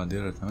pegado uma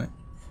madeira também.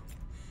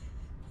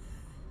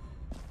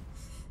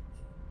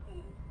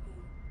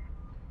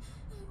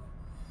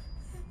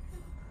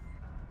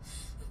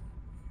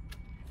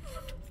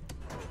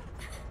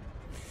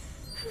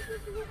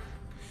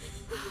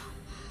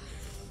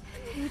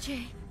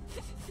 AJ.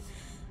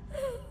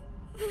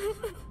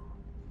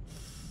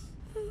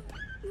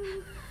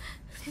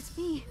 It's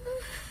me,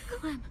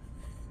 Clem.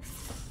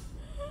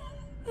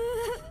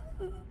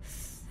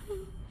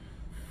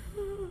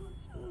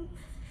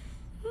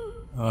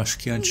 Eu acho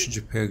que antes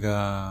de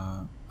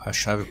pegar a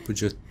chave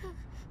podia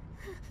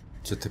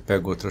ter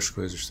pego outras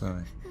coisas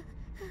também.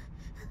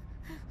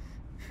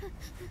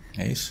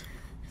 É isso?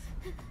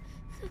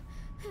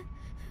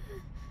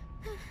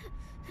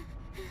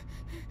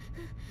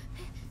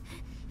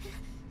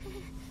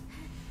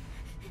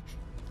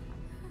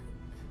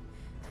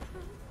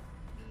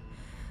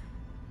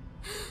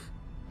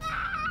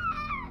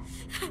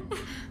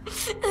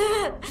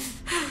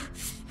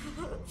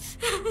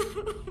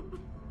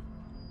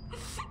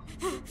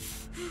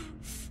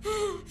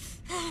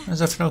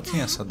 Mas afinal, quem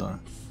é essa dona?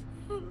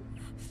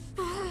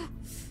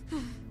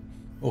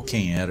 Ou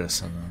quem era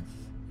essa dona?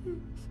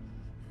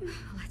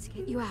 Let's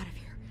get you out of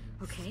here,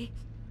 okay?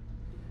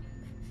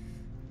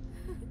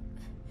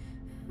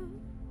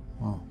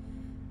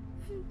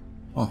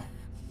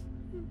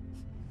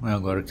 Não é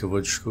agora que eu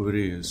vou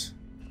descobrir isso.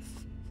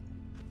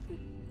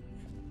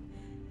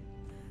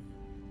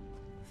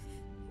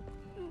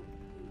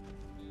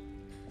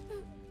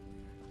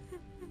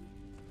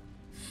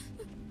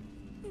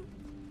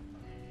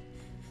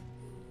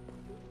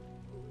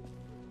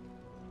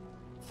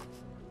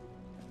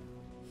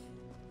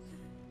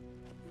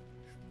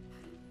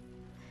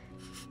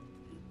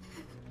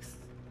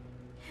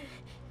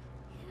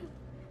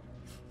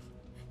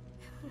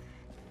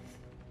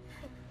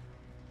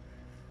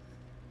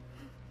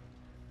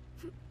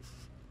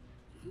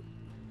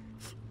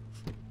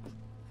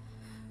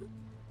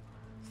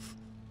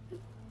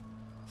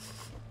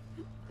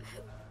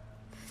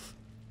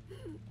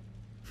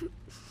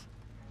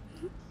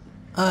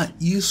 Ah,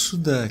 isso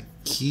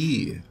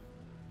daqui...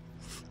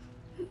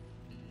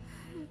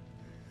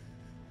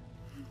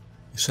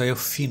 Isso aí é o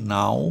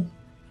final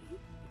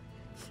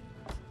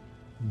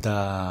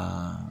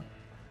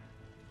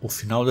o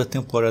final da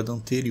temporada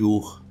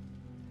anterior,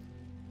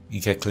 em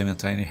que a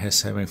Clementine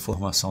recebe a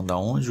informação da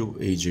onde o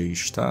AJ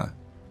está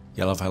e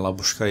ela vai lá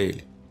buscar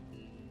ele.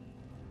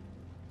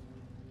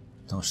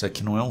 Então isso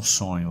aqui não é um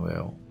sonho,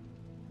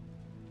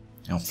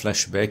 é um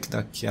flashback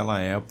daquela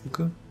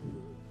época,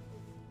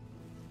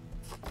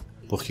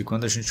 Porque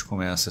quando a gente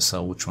começa essa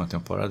última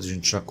temporada, a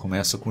gente já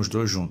começa com os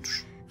dois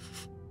juntos.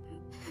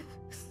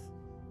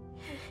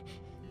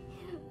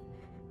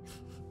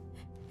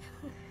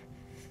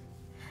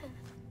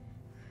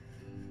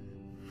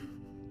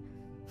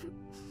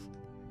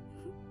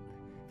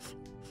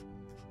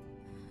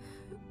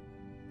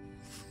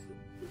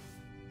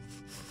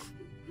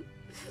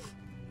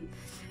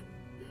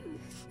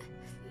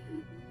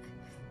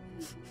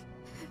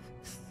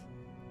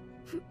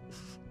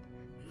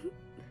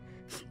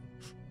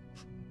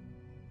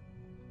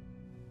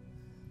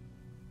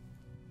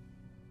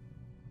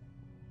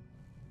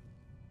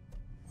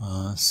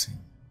 Ah, sim.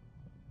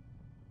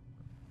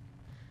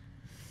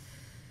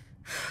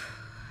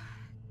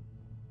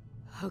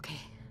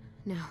 Okay,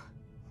 now,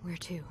 where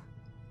to?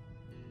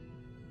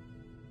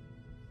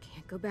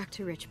 Can't go back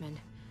to Richmond.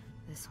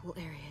 This whole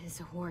area is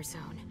a war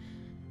zone.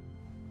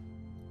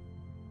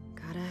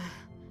 Gotta...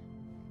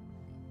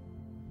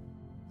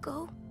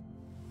 Go?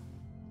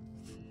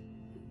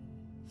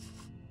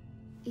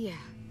 Yeah,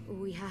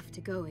 we have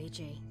to go,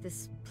 AJ.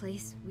 This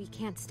place, we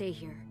can't stay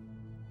here.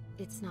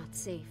 It's not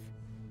safe.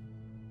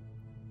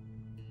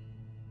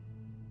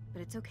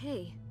 But it's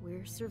okay,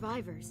 we're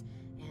survivors.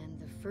 And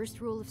the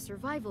first rule of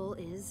survival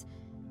is...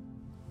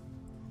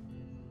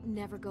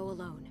 never go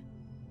alone.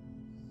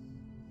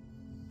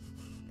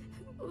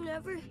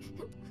 Never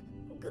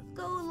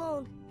go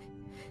alone.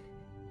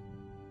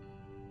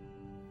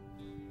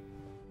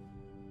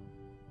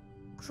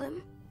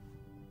 Clem?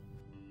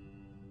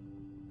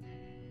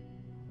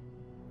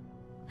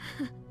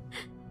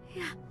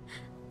 Yeah,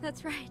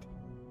 that's right.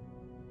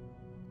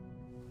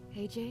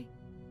 AJ?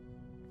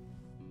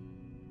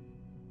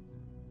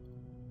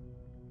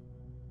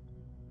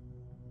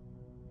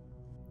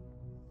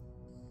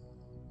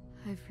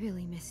 I've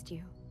really missed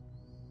you.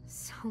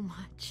 So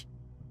much.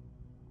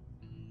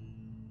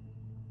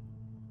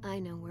 I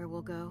know where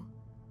we'll go.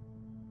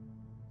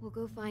 We'll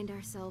go find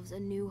ourselves a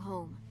new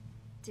home.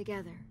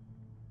 Together.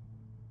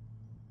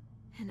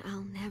 And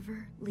I'll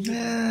never leave you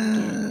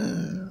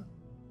again.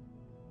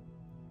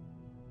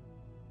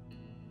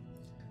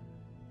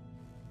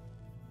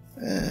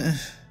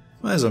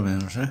 Mais ou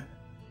menos, né?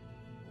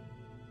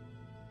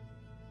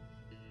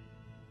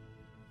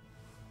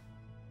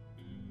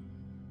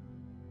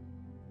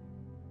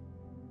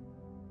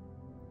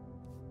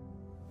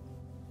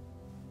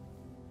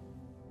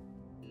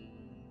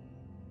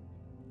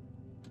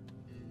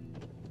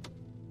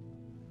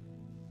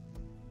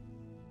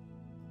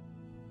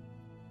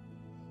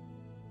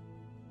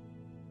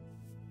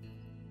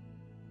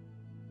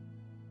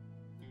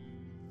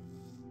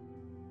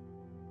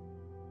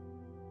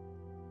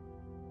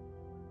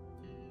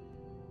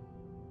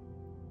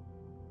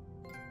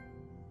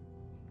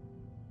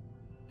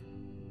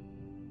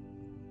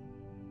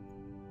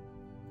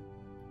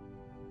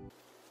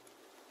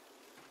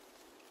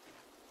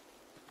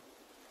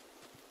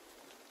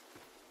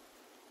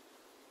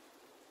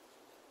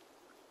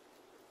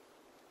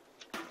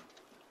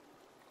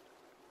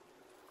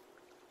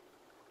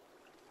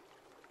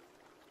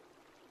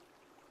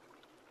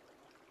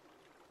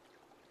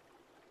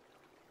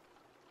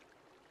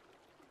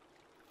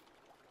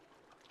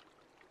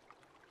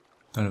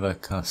 Então ele vai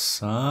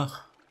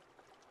caçar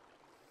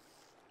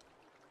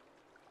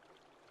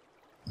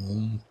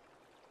um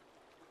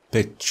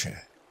peixe.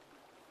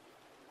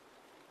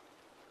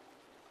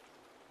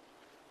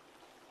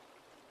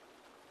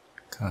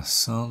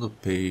 Caçando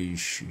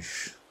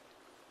peixes.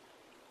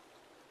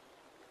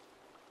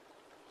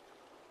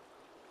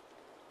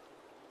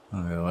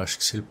 Eu acho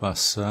que se ele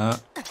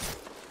passar...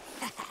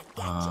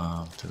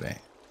 Ah, muito bem.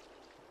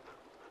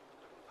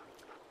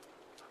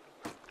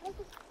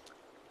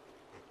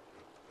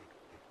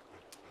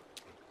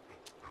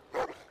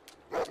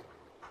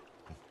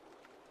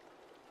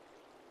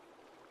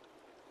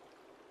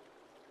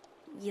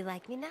 You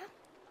like me now?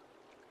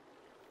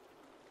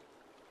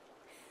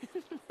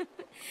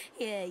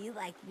 Yeah, you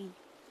like me.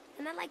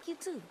 And I like you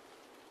too.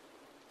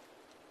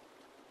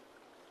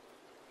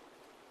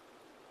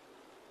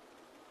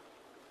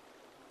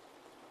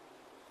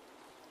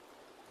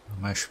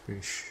 Mais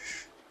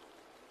peixes.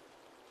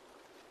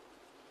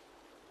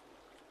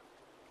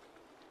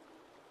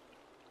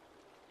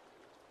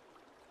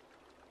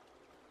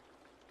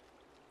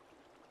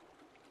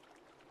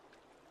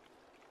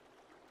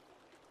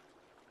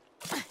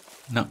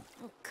 Não.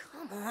 Oh,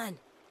 come on.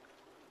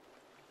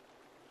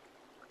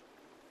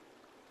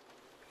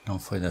 Não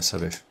foi dessa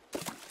vez.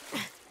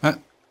 Ah.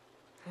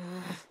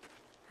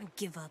 I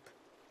give up.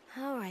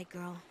 All right,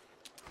 girl.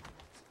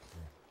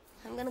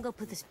 I'm gonna go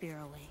put the spear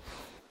away.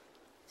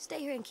 Stay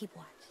here and keep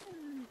watch.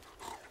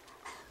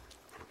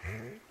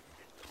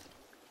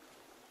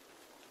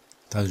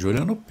 Tá de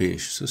olho no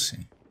peixe, isso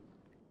sim.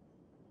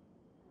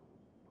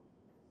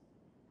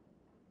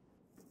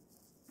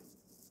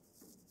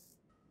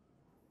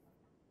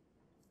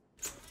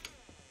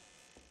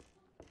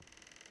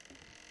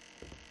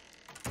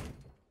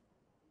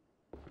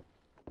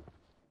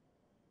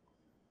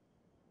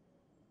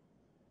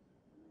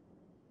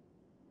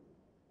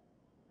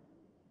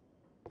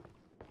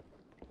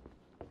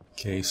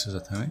 Que é isso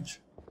exatamente?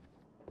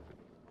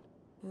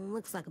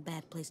 Looks like a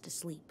bad place to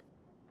sleep.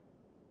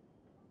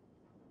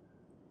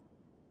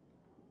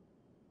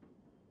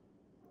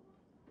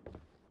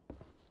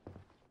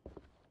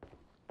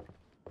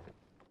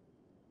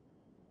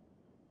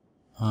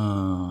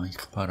 Ah,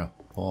 ir para a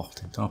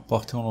porta. Então a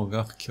porta é um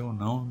lugar que eu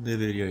não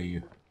deveria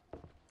ir.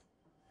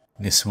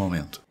 Nesse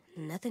momento.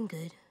 Nothing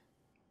good.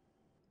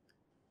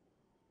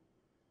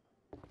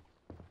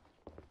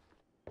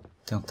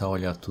 Tentar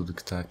olhar tudo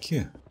que tá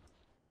aqui.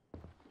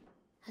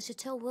 I should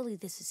tell Willie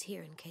this is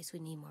here in case we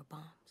need more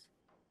bombs.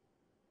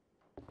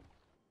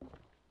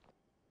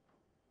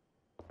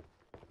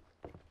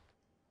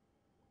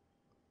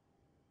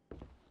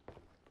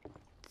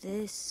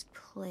 This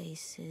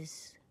place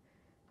is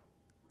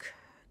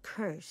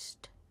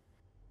cursed.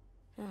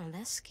 Oh,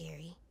 that's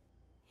scary.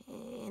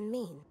 And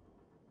mean.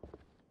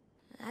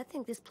 I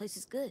think this place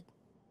is good.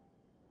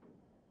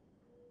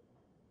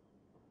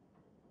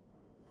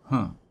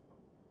 Huh.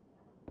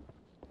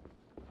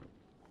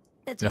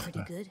 That's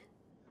pretty good.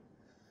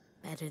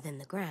 Better than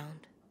the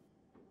ground.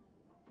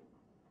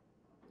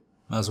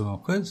 Mais alguma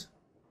coisa?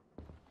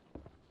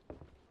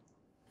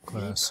 V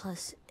Coração.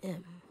 plus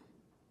M.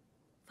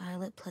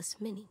 Violet plus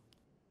Minnie.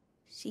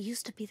 She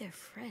used to be their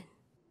friend.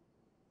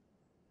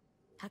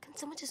 How can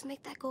someone just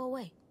make that go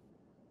away?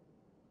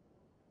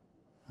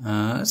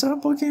 Ah, só um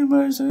pouquinho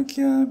mais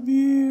aqui,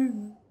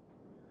 amigo.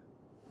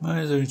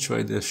 Mas a gente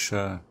vai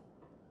deixar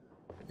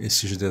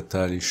esses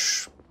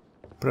detalhes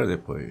para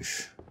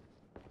depois.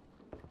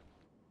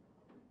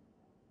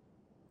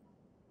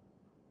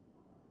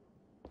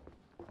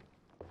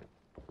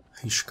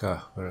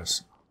 Riscar,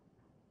 coração.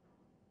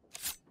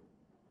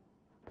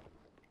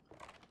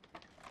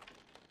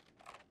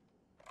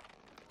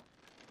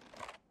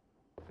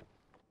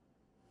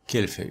 O que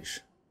ele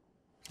fez?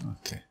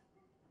 Ok.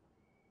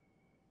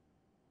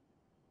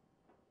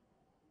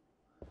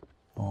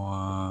 Bom,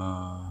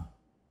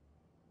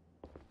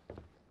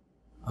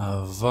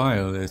 a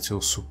Violet eu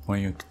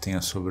suponho que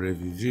tenha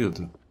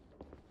sobrevivido.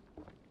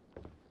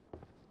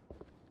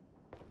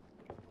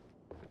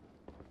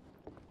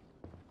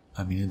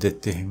 A Minnie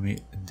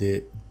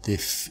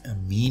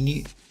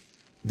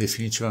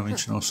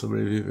definitivamente não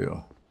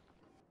sobreviveu.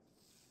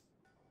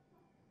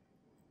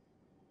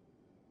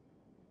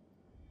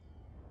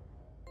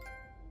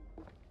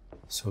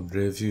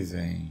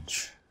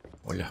 Sobrevivente.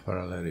 Olhar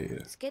para a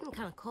lareira. It's getting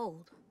kind of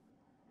cold.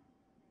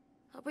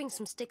 I'll bring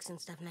some sticks and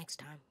stuff next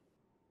time.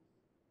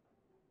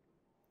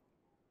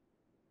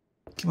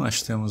 O que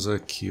mais temos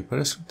aqui?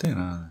 Parece que não tem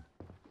nada.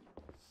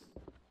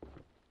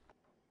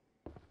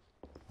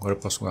 Agora eu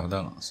posso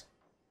guardar a lança.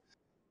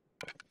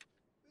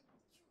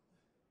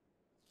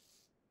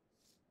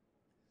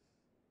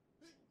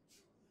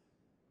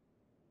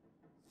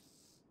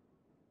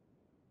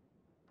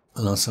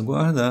 Lança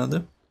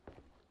guardada.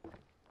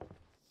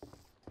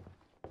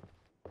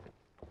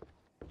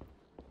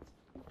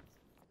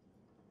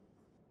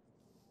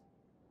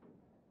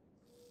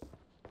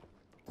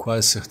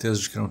 Quase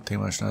certeza de que não tem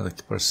mais nada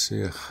aqui para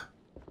ser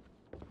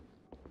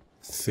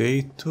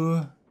feito.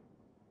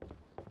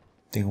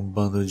 Tem um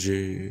bando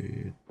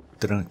de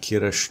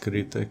tranqueira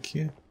escrita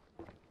aqui.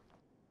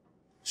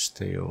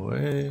 Stay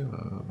away. Blá,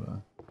 blá,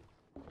 blá.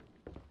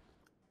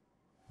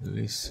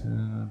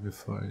 Listen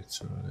before it's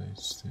too late.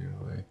 Stay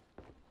away.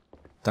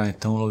 Tá,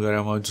 então o lugar é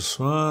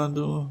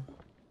amaldiçoado.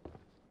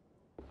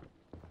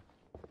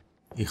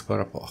 Ir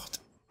para a porta.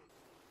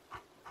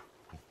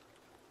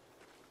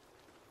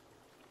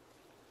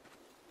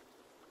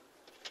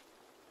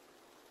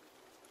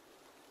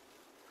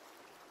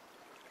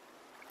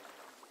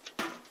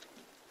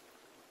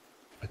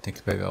 Tem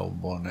que pegar o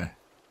boné.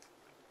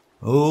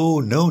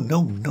 Oh, não,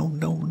 não, não,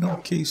 não, não.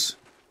 Que isso?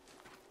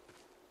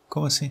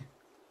 Como assim?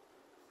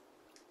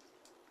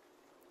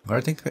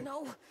 Agora tem que pegar.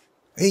 No,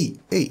 Ei,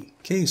 ei,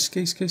 que isso? Que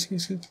isso? Que isso? Que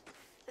isso?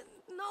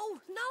 no,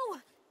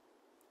 no!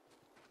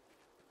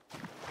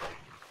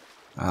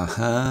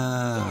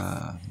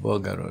 Aham, boa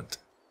garota.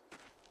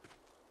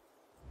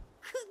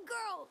 Good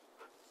girl!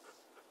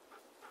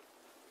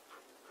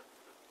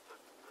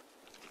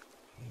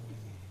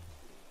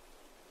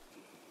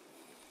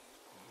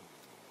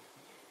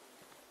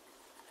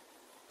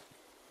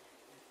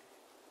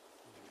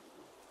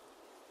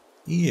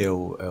 E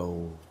eu, é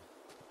o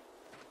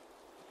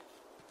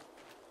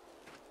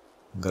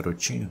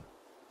garotinho?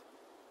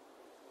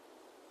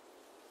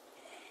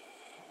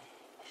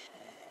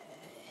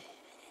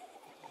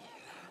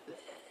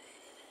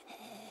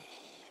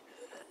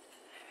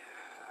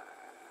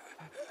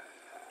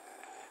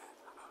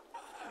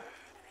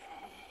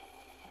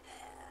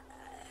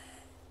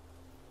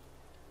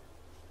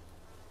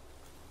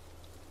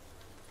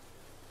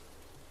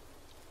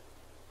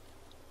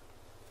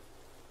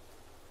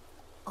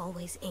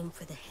 Always aim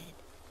for the head.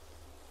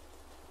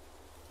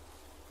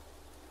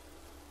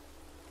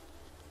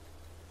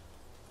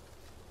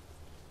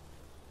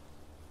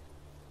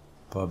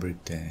 Pobre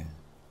tem.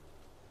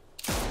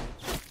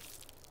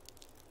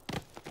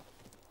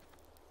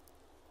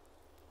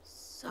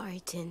 Sorry,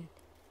 Tin.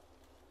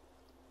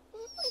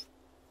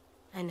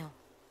 I know.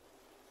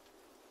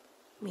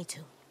 Me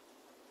too.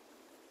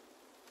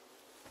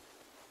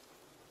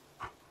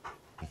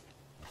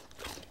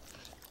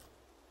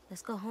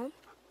 Let's go home?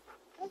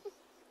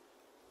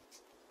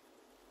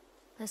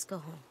 Let's go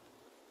home.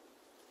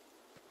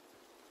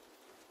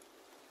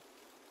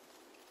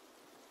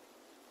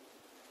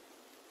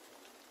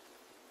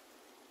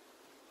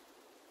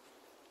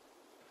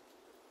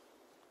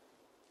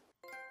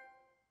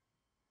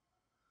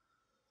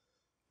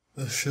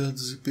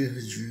 Achados e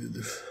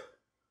perdidos.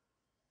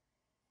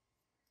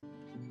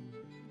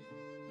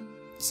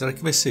 Será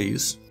que vai ser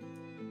isso?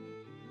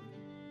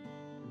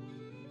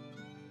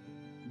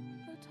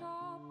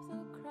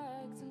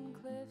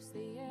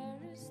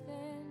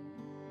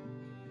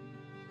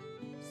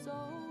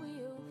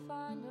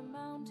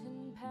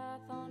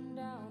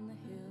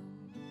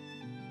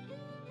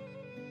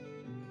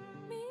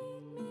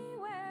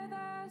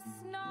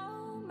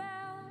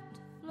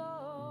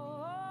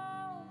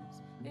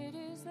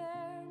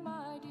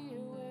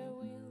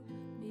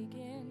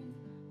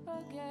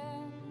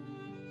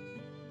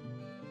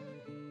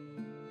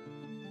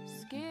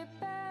 Skip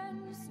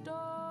and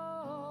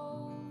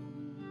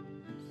stones,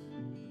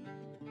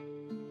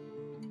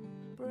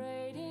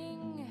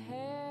 braiding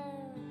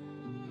hair,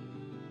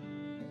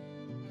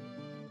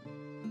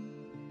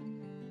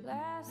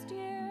 last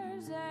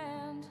year's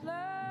antlers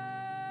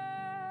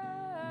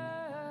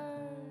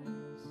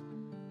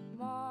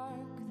mark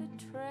the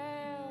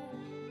trail.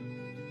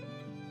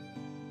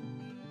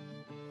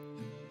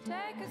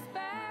 Take us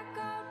back,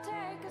 oh,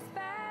 take us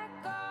back,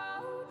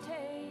 oh,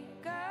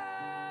 take us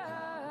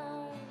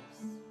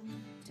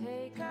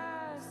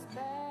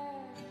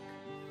back.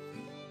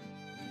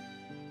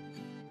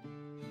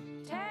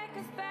 Take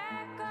us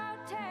back, oh,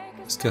 take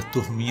us Diz que a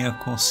turminha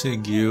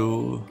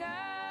conseguiu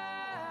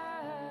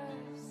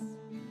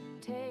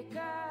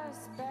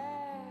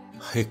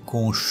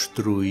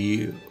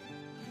reconstruir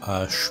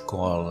a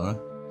escola, né?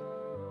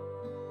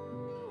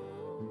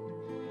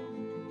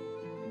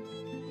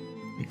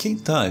 E quem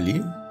tá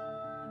ali?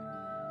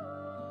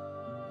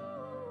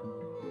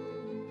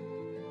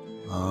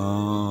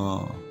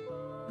 Ah.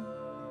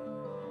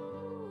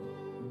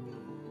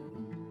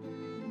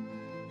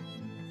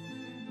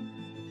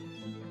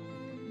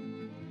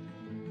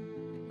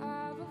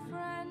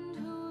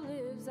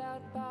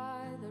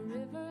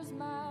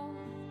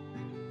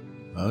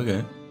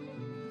 Okay.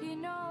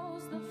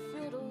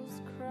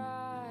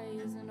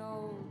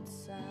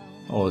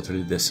 Outro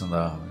ali descendo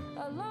da árvore.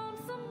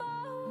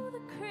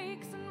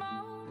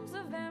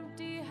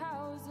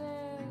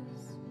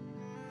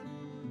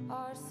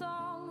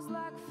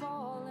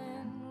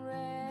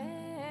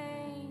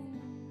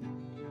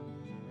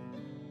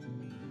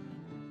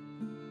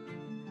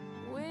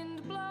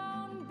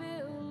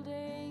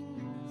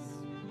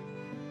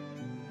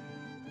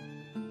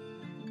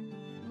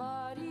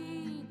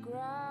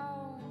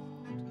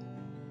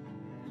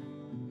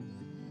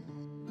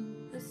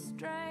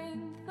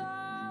 Strength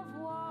of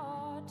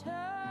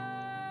water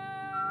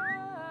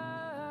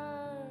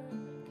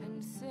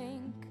can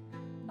sink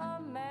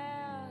a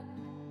man.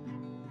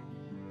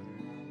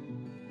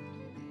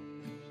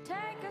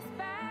 Take us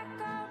back,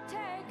 oh,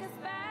 take us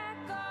back,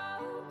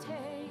 oh,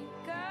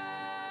 take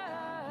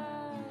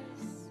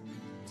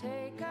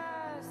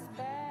us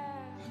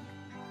back.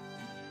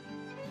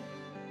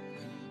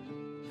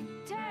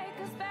 Take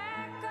us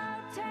back,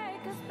 oh,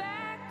 take us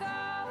back,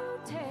 oh,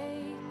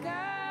 take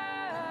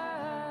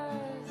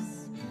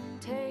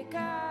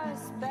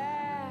us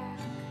back.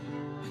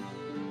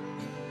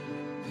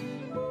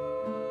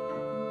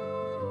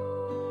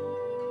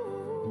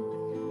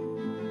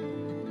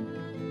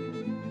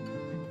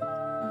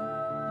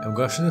 Eu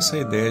gosto dessa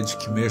ideia de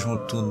que mesmo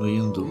tu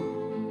indo,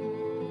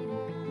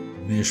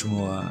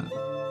 mesmo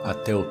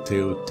até o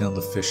teu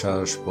tendo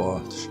fechado as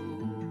portas,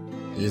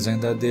 eles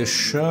ainda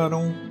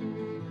deixaram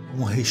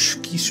um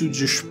resquício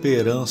de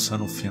esperança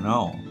no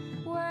final,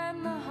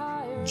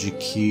 de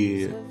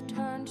que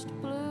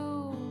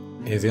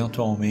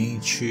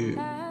eventualmente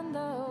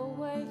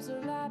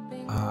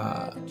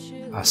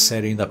a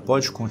série ainda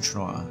pode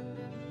continuar,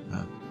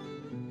 né?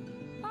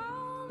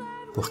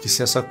 Porque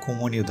se essa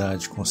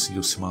comunidade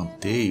conseguiu se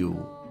manter, e o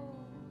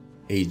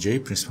AJ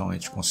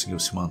principalmente conseguiu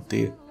se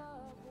manter,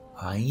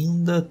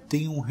 ainda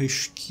tem um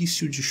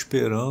resquício de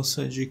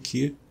esperança de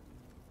que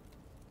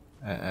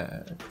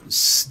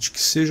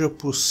seja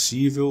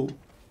possível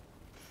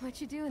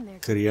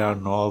criar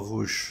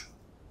novos.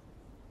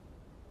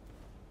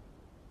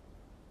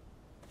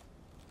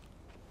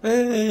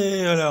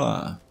 Ei, olha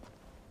lá.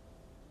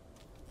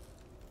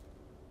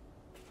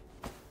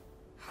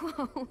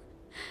 Whoa,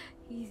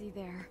 easy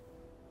there.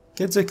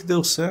 Quer dizer que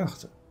deu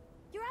certo.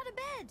 You're out of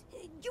bed.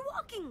 You're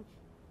walking.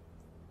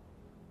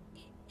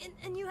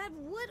 And you have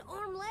wood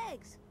arm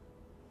legs.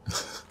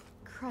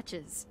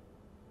 Crutches.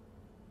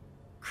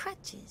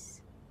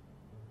 Crutches.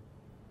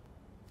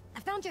 I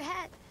found your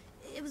hat.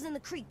 It was in the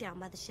creek down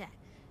by the shack.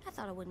 I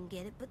thought I wouldn't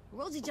get it, but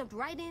Rosie jumped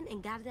right in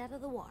and got it out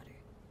of the water.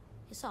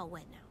 It's all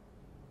wet now.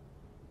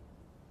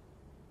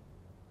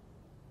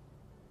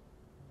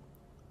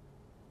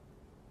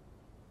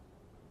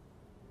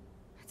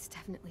 It's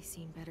definitely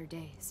seen better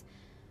days.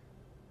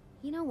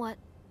 You know what?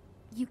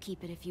 You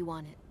keep it if you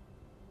want it.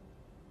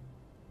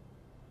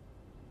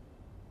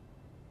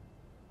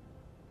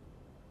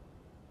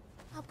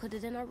 I'll put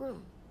it in our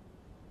room.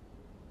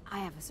 I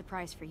have a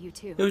surprise for you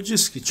too. Eu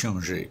disse que tinha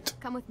um jeito.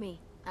 Come with me.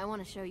 I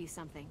want to show you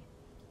something.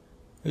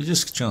 Eu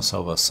disse que tinha uma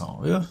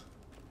salvação, viu?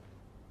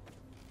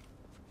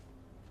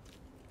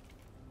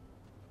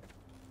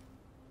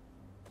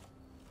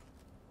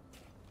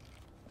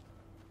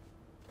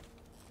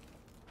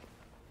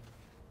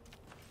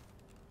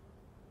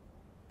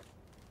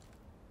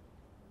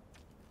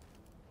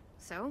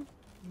 So,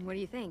 what do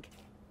you think?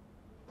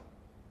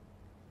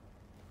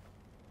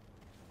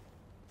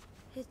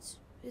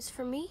 It's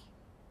for me?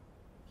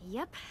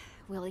 Yep,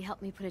 Willie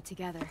helped me put it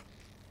together.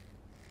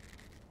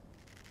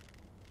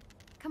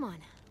 Come on,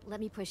 let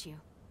me push you.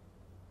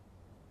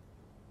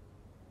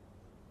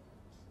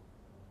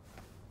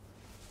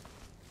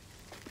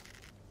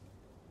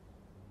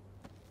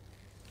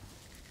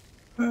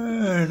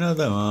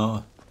 Nada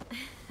mal.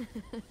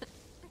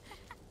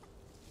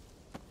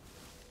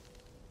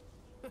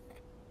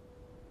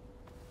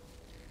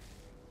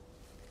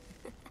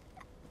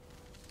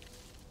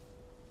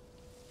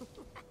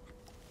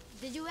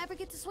 Did you ever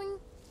get to swing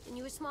when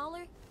you were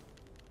smaller?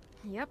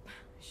 Yep,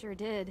 sure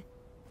did.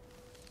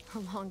 A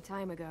long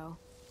time ago.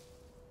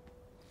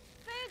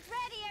 Food's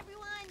ready,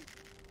 everyone.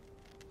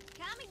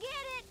 Come and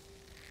get it.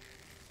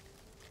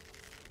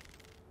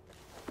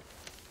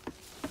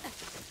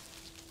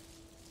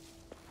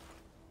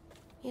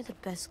 You're the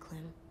best,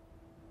 Clem.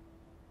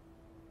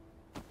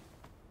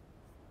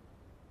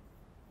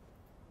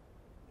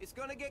 It's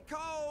gonna get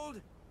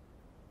cold!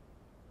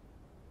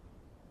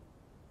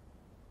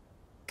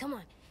 Come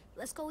on,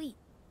 let's go eat.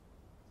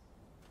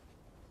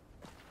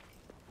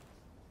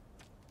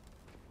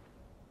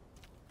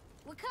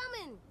 We're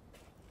coming!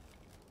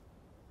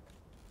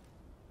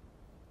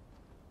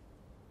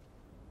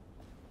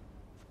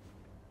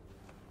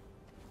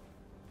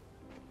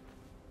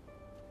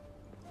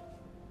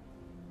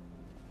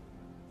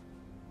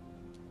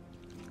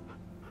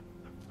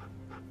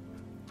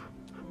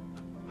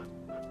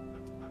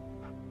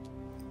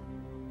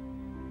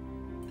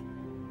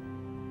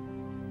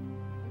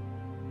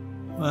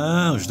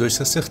 Ah, os dois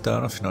se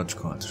acertaram, afinal de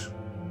contas.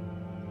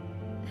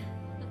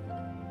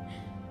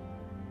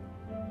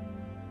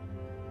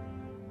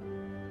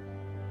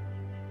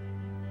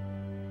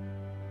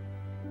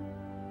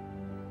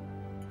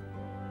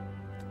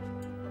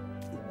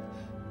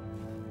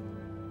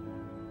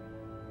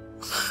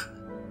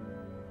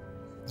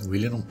 O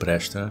William não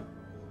presta.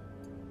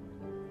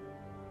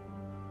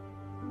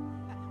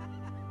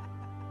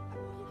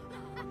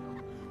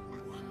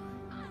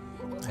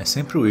 É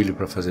sempre o William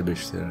pra fazer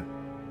besteira.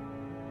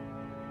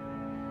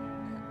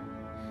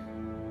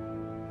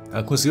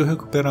 Ela conseguiu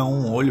recuperar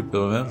um olho,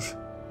 pelo menos.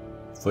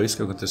 Foi isso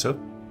que aconteceu?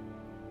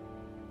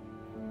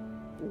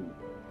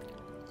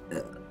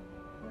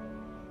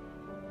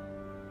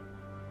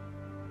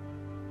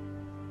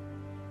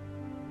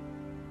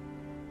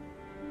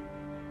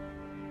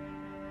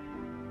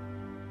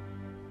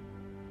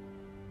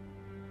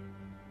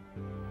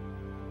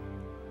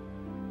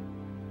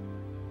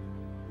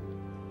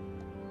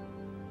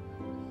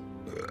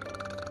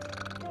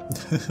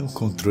 O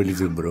controle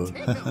vibrou.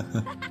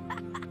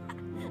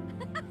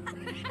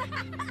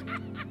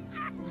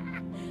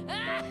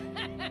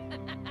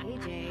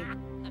 AJ.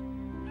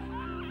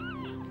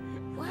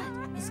 What?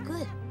 It's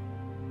good.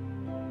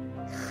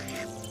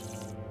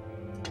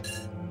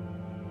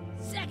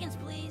 Seconds,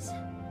 please.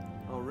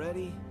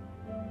 Already?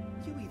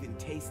 You even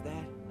taste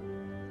that?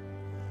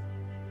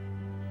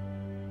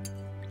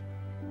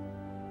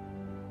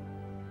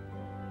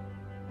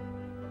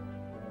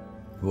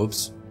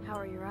 Whoops. How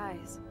are your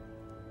eyes?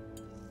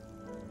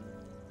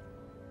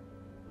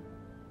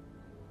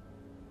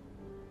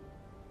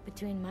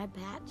 Between my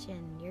patch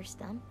and your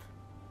stump,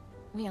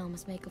 we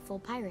almost make a full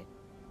pirate.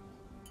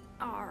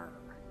 Arr.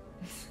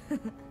 I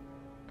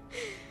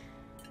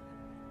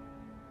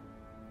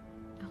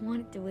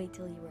wanted to wait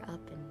till you were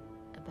up and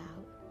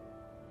about,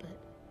 but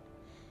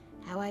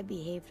how I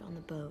behaved on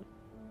the boat,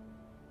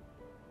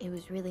 it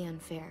was really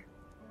unfair.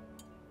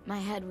 My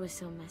head was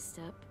so messed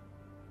up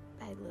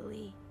by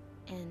Lily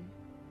and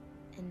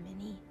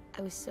Minnie.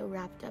 I was so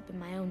wrapped up in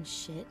my own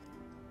shit.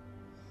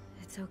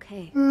 It's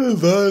okay.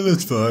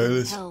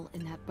 Violet. Hell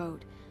in that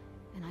boat,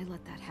 and I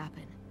let that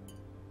happen.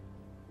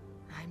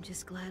 I'm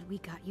just glad we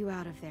got you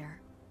out of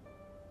there.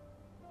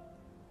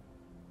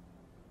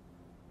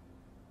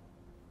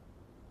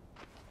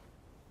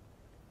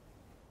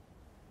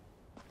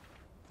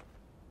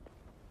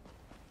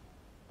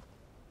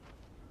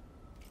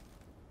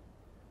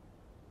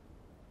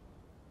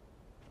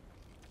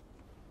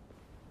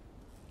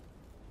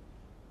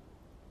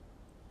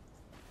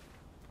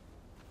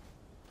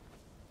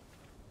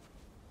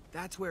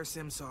 That's where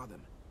Sim saw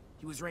them.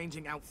 He was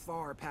ranging out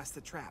far past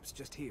the traps,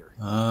 just here.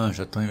 Ah,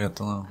 já tô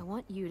inventando I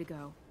want you to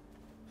go.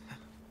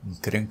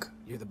 encrenca.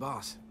 You're the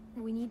boss.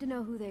 We need to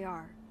know who they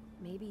are.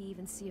 Maybe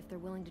even see if they're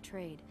willing to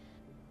trade.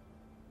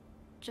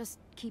 Just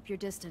keep your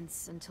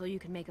distance until you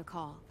can make a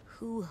call.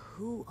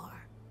 Who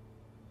are?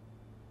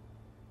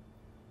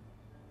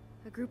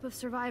 A group of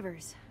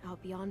survivors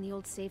out beyond the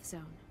old safe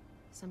zone.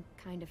 Some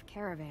kind of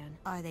caravan.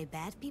 Are they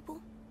bad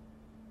people?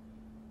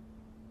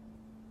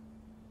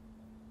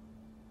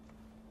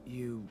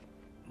 You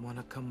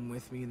wanna come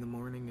with me in the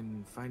morning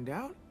and find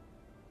out?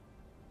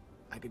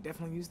 I could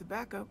definitely use the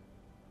backup.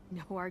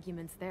 No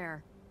arguments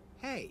there.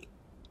 Hey,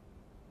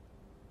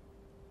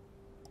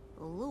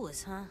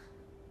 Lewis, huh?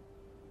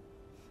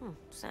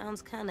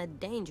 Sounds kinda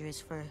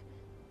dangerous for...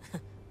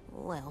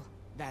 well...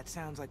 that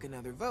sounds like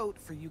another vote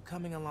for you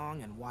coming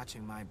along and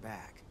watching my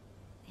back.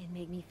 It'd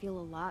make me feel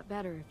a lot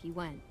better if you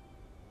went.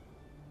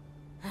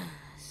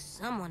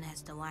 Someone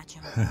has to watch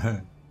him.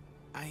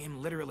 I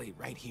am literally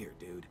right here,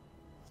 dude.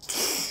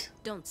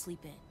 Don't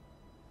sleep in.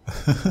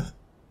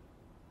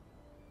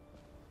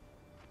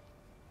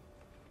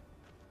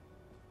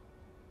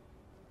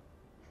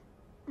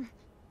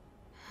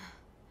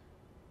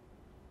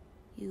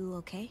 You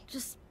okay?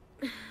 Just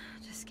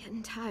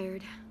getting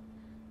tired.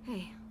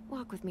 Hey,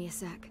 walk with me a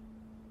sec.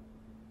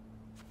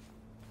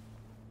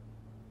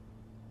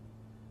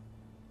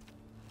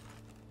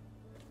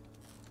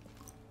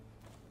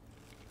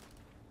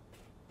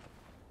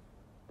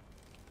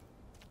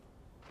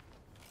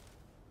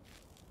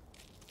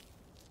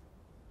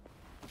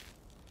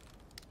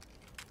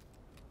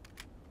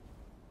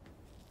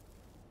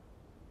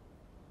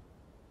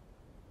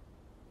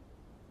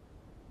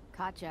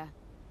 Gotcha.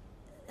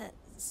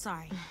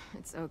 Sorry.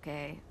 It's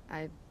okay.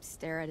 I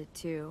stare at it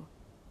too.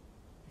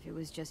 If it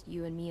was just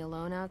you and me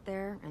alone out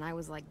there, and I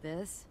was like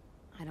this,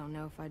 I don't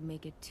know if I'd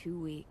make it 2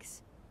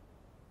 weeks.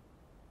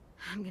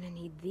 I'm gonna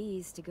need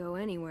these to go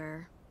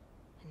anywhere.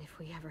 And if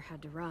we ever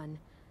had to run...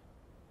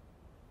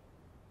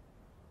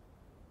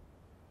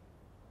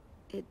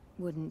 it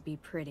wouldn't be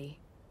pretty.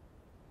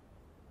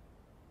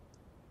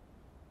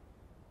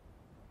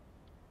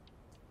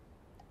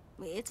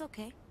 It's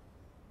okay.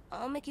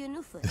 I'll make you a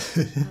new foot.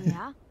 Oh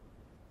yeah?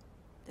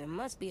 There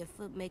must be a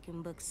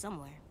foot-making book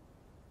somewhere.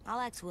 I'll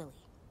ask Willie.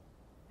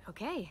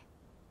 Okay.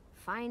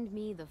 Find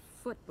me the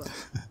foot book.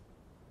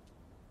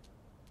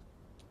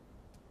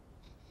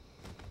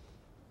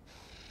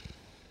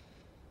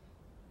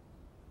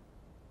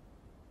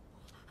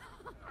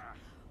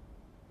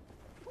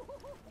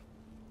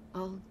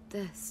 All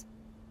this.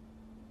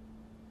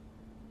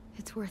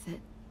 It's worth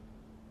it.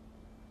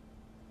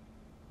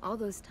 All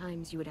those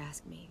times you would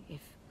ask me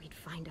if we'd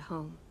find a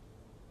home.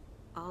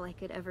 All I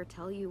could ever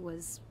tell you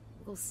was,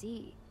 we'll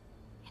see.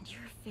 And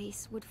your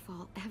face would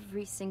fall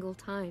every single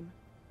time.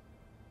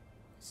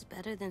 It's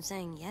better than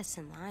saying yes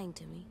and lying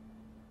to me.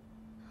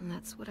 And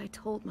that's what I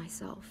told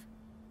myself.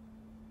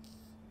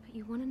 But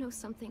you want to know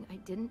something I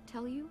didn't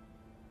tell you?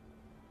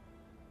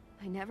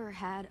 I never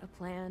had a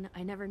plan.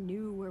 I never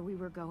knew where we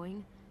were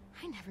going.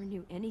 I never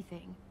knew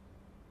anything.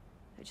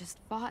 I just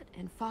fought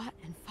and fought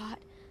and fought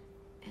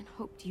and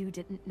hoped you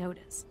didn't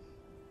notice.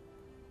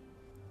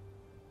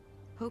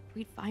 Hoped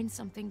we'd find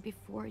something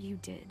before you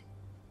did.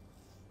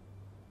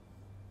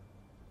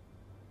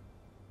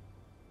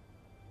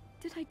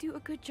 Did I do a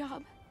good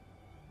job?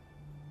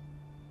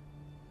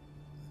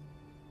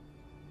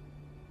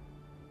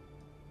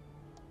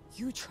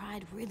 You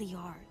tried really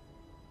hard.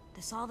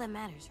 That's all that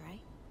matters,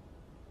 right?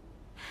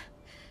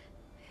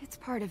 It's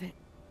part of it.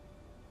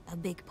 A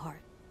big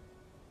part.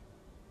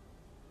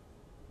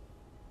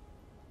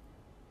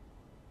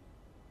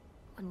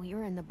 When we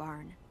were in the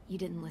barn, you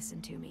didn't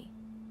listen to me.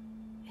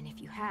 And if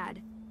you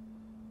had,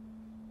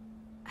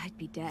 I'd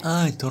be dead.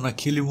 Ah, então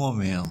naquele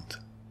momento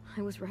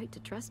I was right to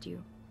trust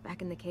you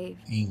back in the cave.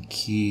 em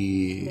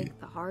que Make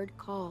the hard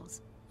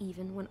calls,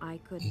 even when I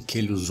couldn't.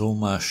 ele usou o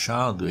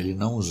machado, ele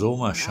não usou o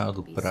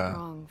machado Be para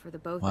strong for the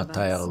both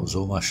matar of ela, us.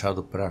 usou o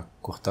machado para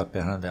cortar a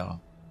perna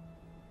dela.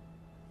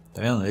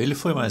 Tá vendo? Ele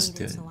foi mais You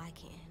need it inteligente. so I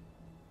can.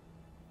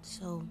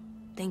 So,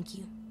 thank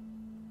you.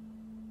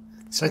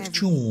 Será que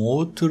tinha um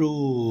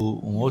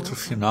outro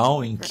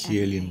final em que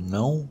ele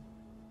não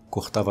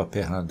cortava a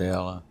perna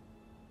dela?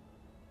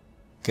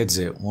 Quer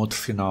dizer, um outro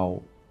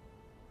final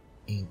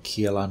em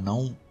que ela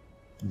não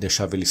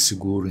deixava ele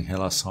seguro em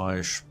relação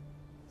às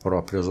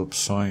próprias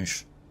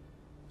opções,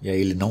 e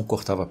aí ele não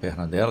cortava a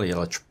perna dela e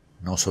ela tipo,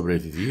 não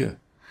sobrevivia?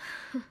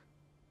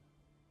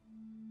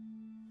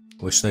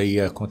 Ou isso daí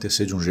ia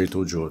acontecer de um jeito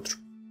ou de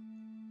outro?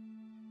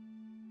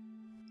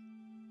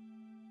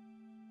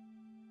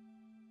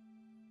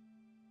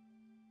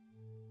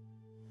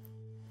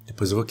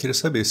 Depois eu vou querer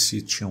saber se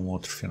tinha um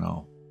outro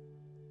final.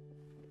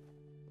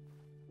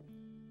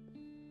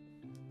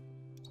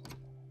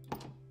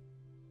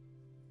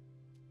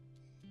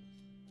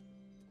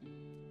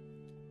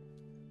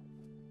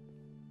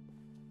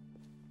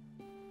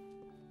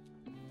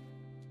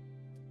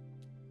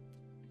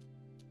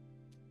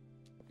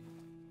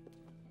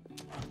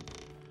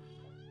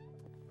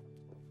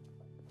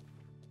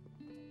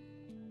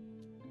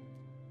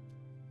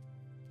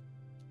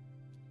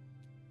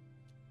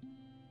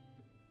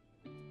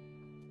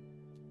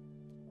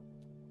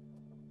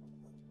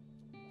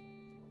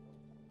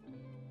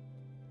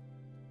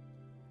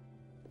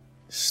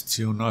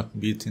 Still Not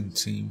Beaten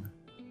Team.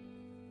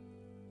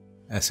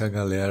 Essa é a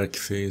galera que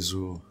fez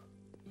o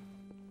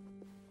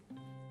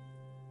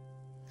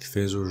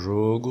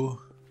jogo.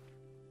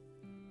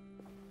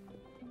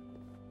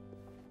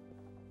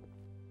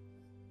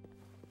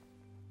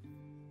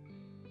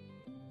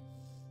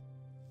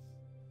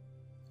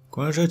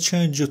 Como eu já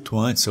tinha dito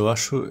antes, eu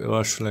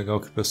acho legal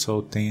que o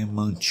pessoal tenha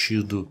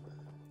mantido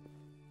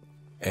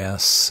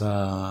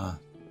essa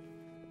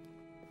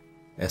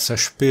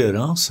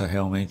esperança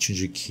realmente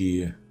de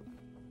que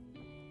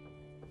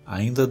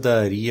ainda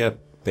daria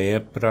pé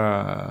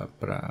para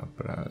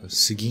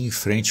seguir em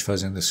frente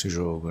fazendo esse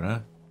jogo,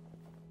 né?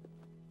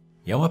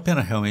 E é uma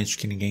pena realmente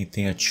que ninguém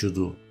tenha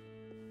tido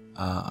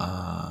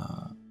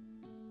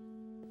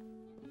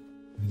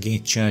ninguém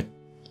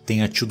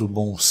tenha tido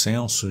bom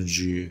senso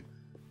de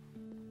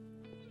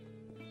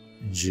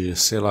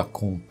sei lá,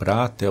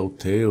 comprar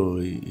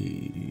Telltale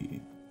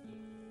e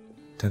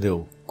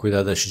entendeu?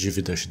 Cuidar das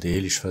dívidas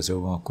deles, fazer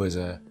alguma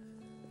coisa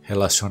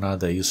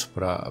relacionada a isso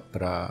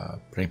para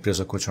a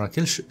empresa continuar.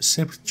 Que eles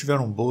sempre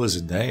tiveram boas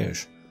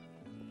ideias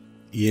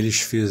e eles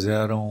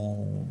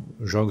fizeram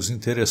jogos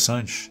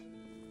interessantes,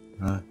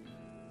 né?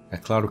 É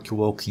claro que o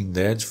Walking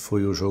Dead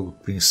foi o jogo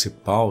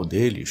principal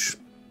deles,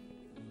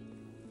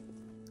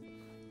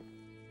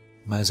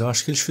 mas eu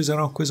acho que eles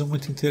fizeram uma coisa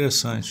muito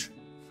interessante.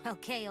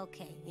 Okay.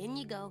 In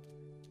you go.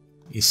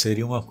 E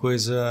seria uma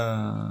coisa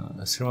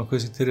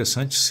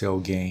interessante se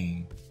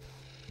alguém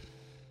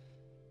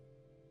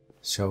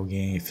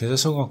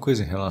fizesse alguma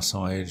coisa em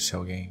relação a ele, se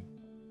alguém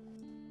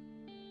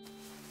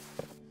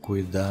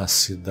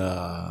cuidasse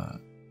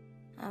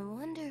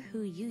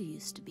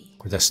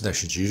cuidasse das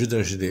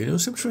dívidas dele, ou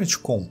simplesmente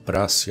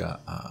comprasse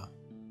a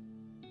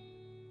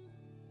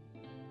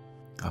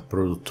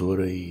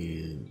produtora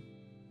e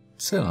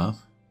sei lá.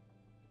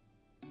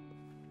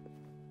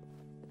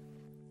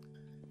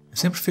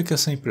 Sempre fica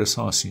essa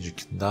impressão assim de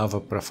que dava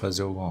pra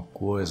fazer alguma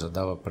coisa,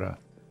 dava pra...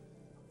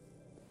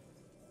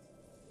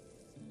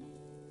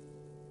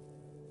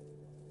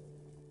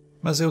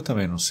 Mas eu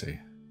também não sei.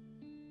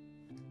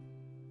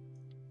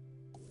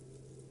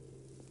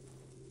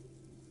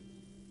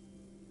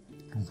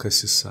 Nunca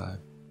se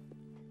sabe.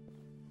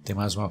 Tem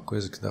mais uma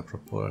coisa que dá pra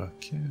pôr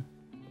aqui.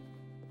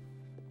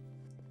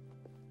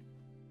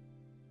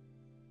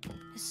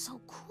 It's so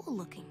cool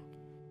looking.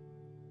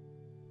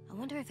 I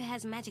wonder if it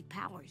has magic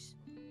powers.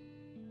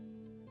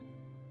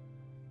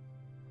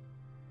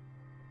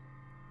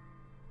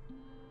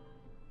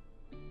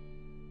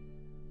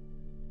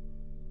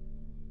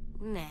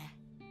 Nah.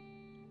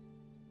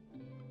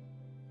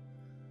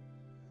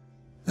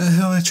 É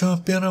realmente uma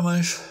pena,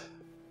 mas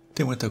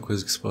tem muita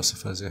coisa que se possa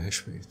fazer a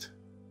respeito.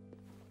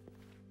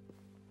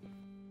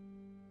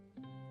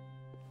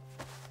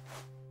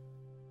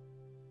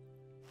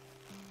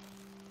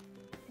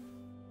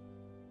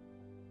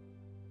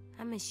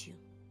 I miss you,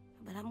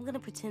 but I'm gonna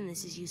pretend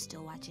this is you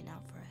still watching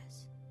out for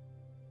us.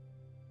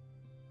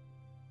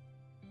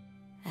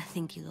 I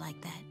think you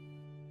like that.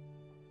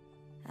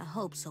 I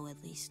hope so,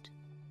 at least.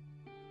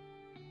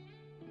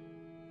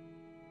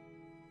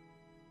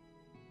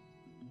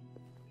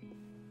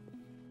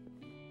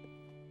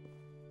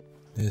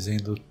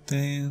 Desenho do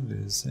tempo,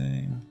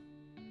 desenho.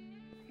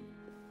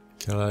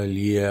 Aquela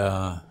ali é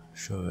a...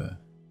 Deixa eu ver.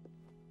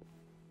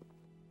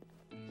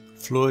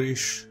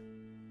 Flores.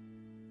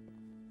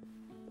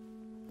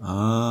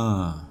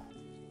 Ah,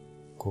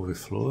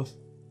 couve-flor.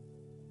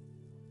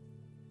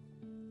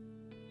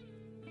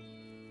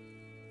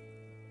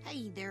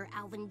 Hey there,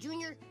 Alvin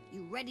Jr.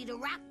 You ready to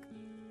rock?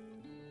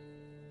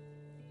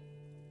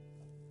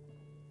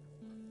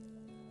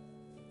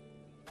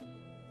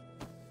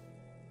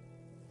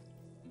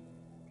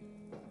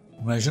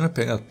 Imagina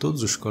pegar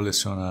todos os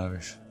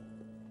colecionáveis.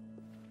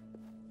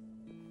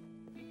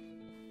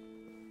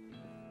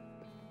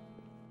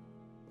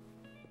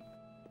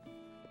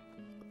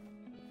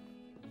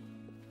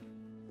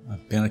 A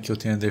pena que eu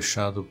tenha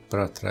deixado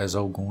para trás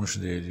alguns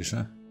deles,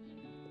 né?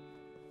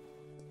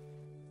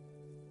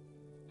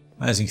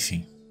 Mas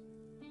enfim.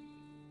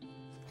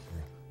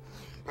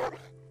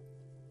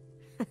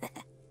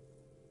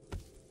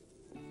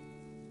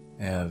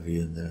 É a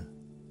vida.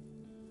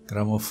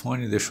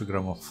 Gramofone, deixa o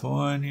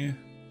gramofone.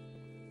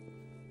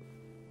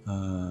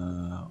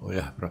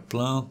 Olhar para a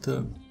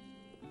planta.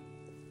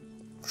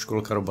 Vamos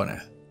colocar o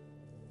boné.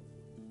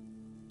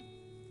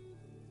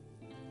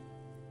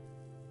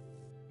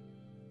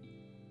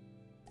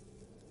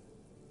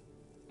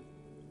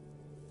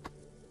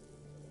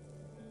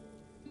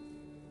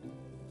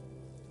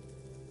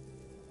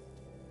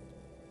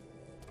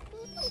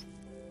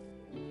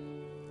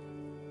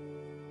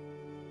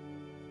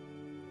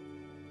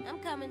 I'm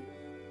coming.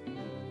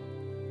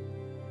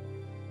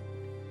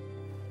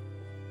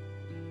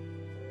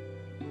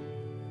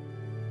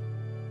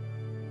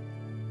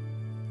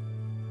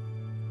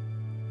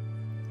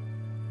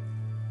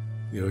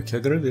 Eu que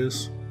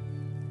agradeço.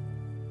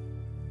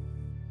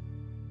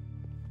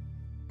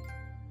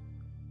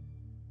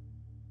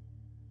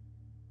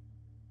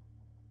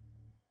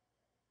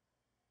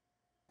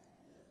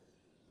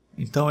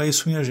 Então é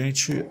isso, minha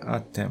gente.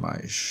 Até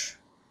mais.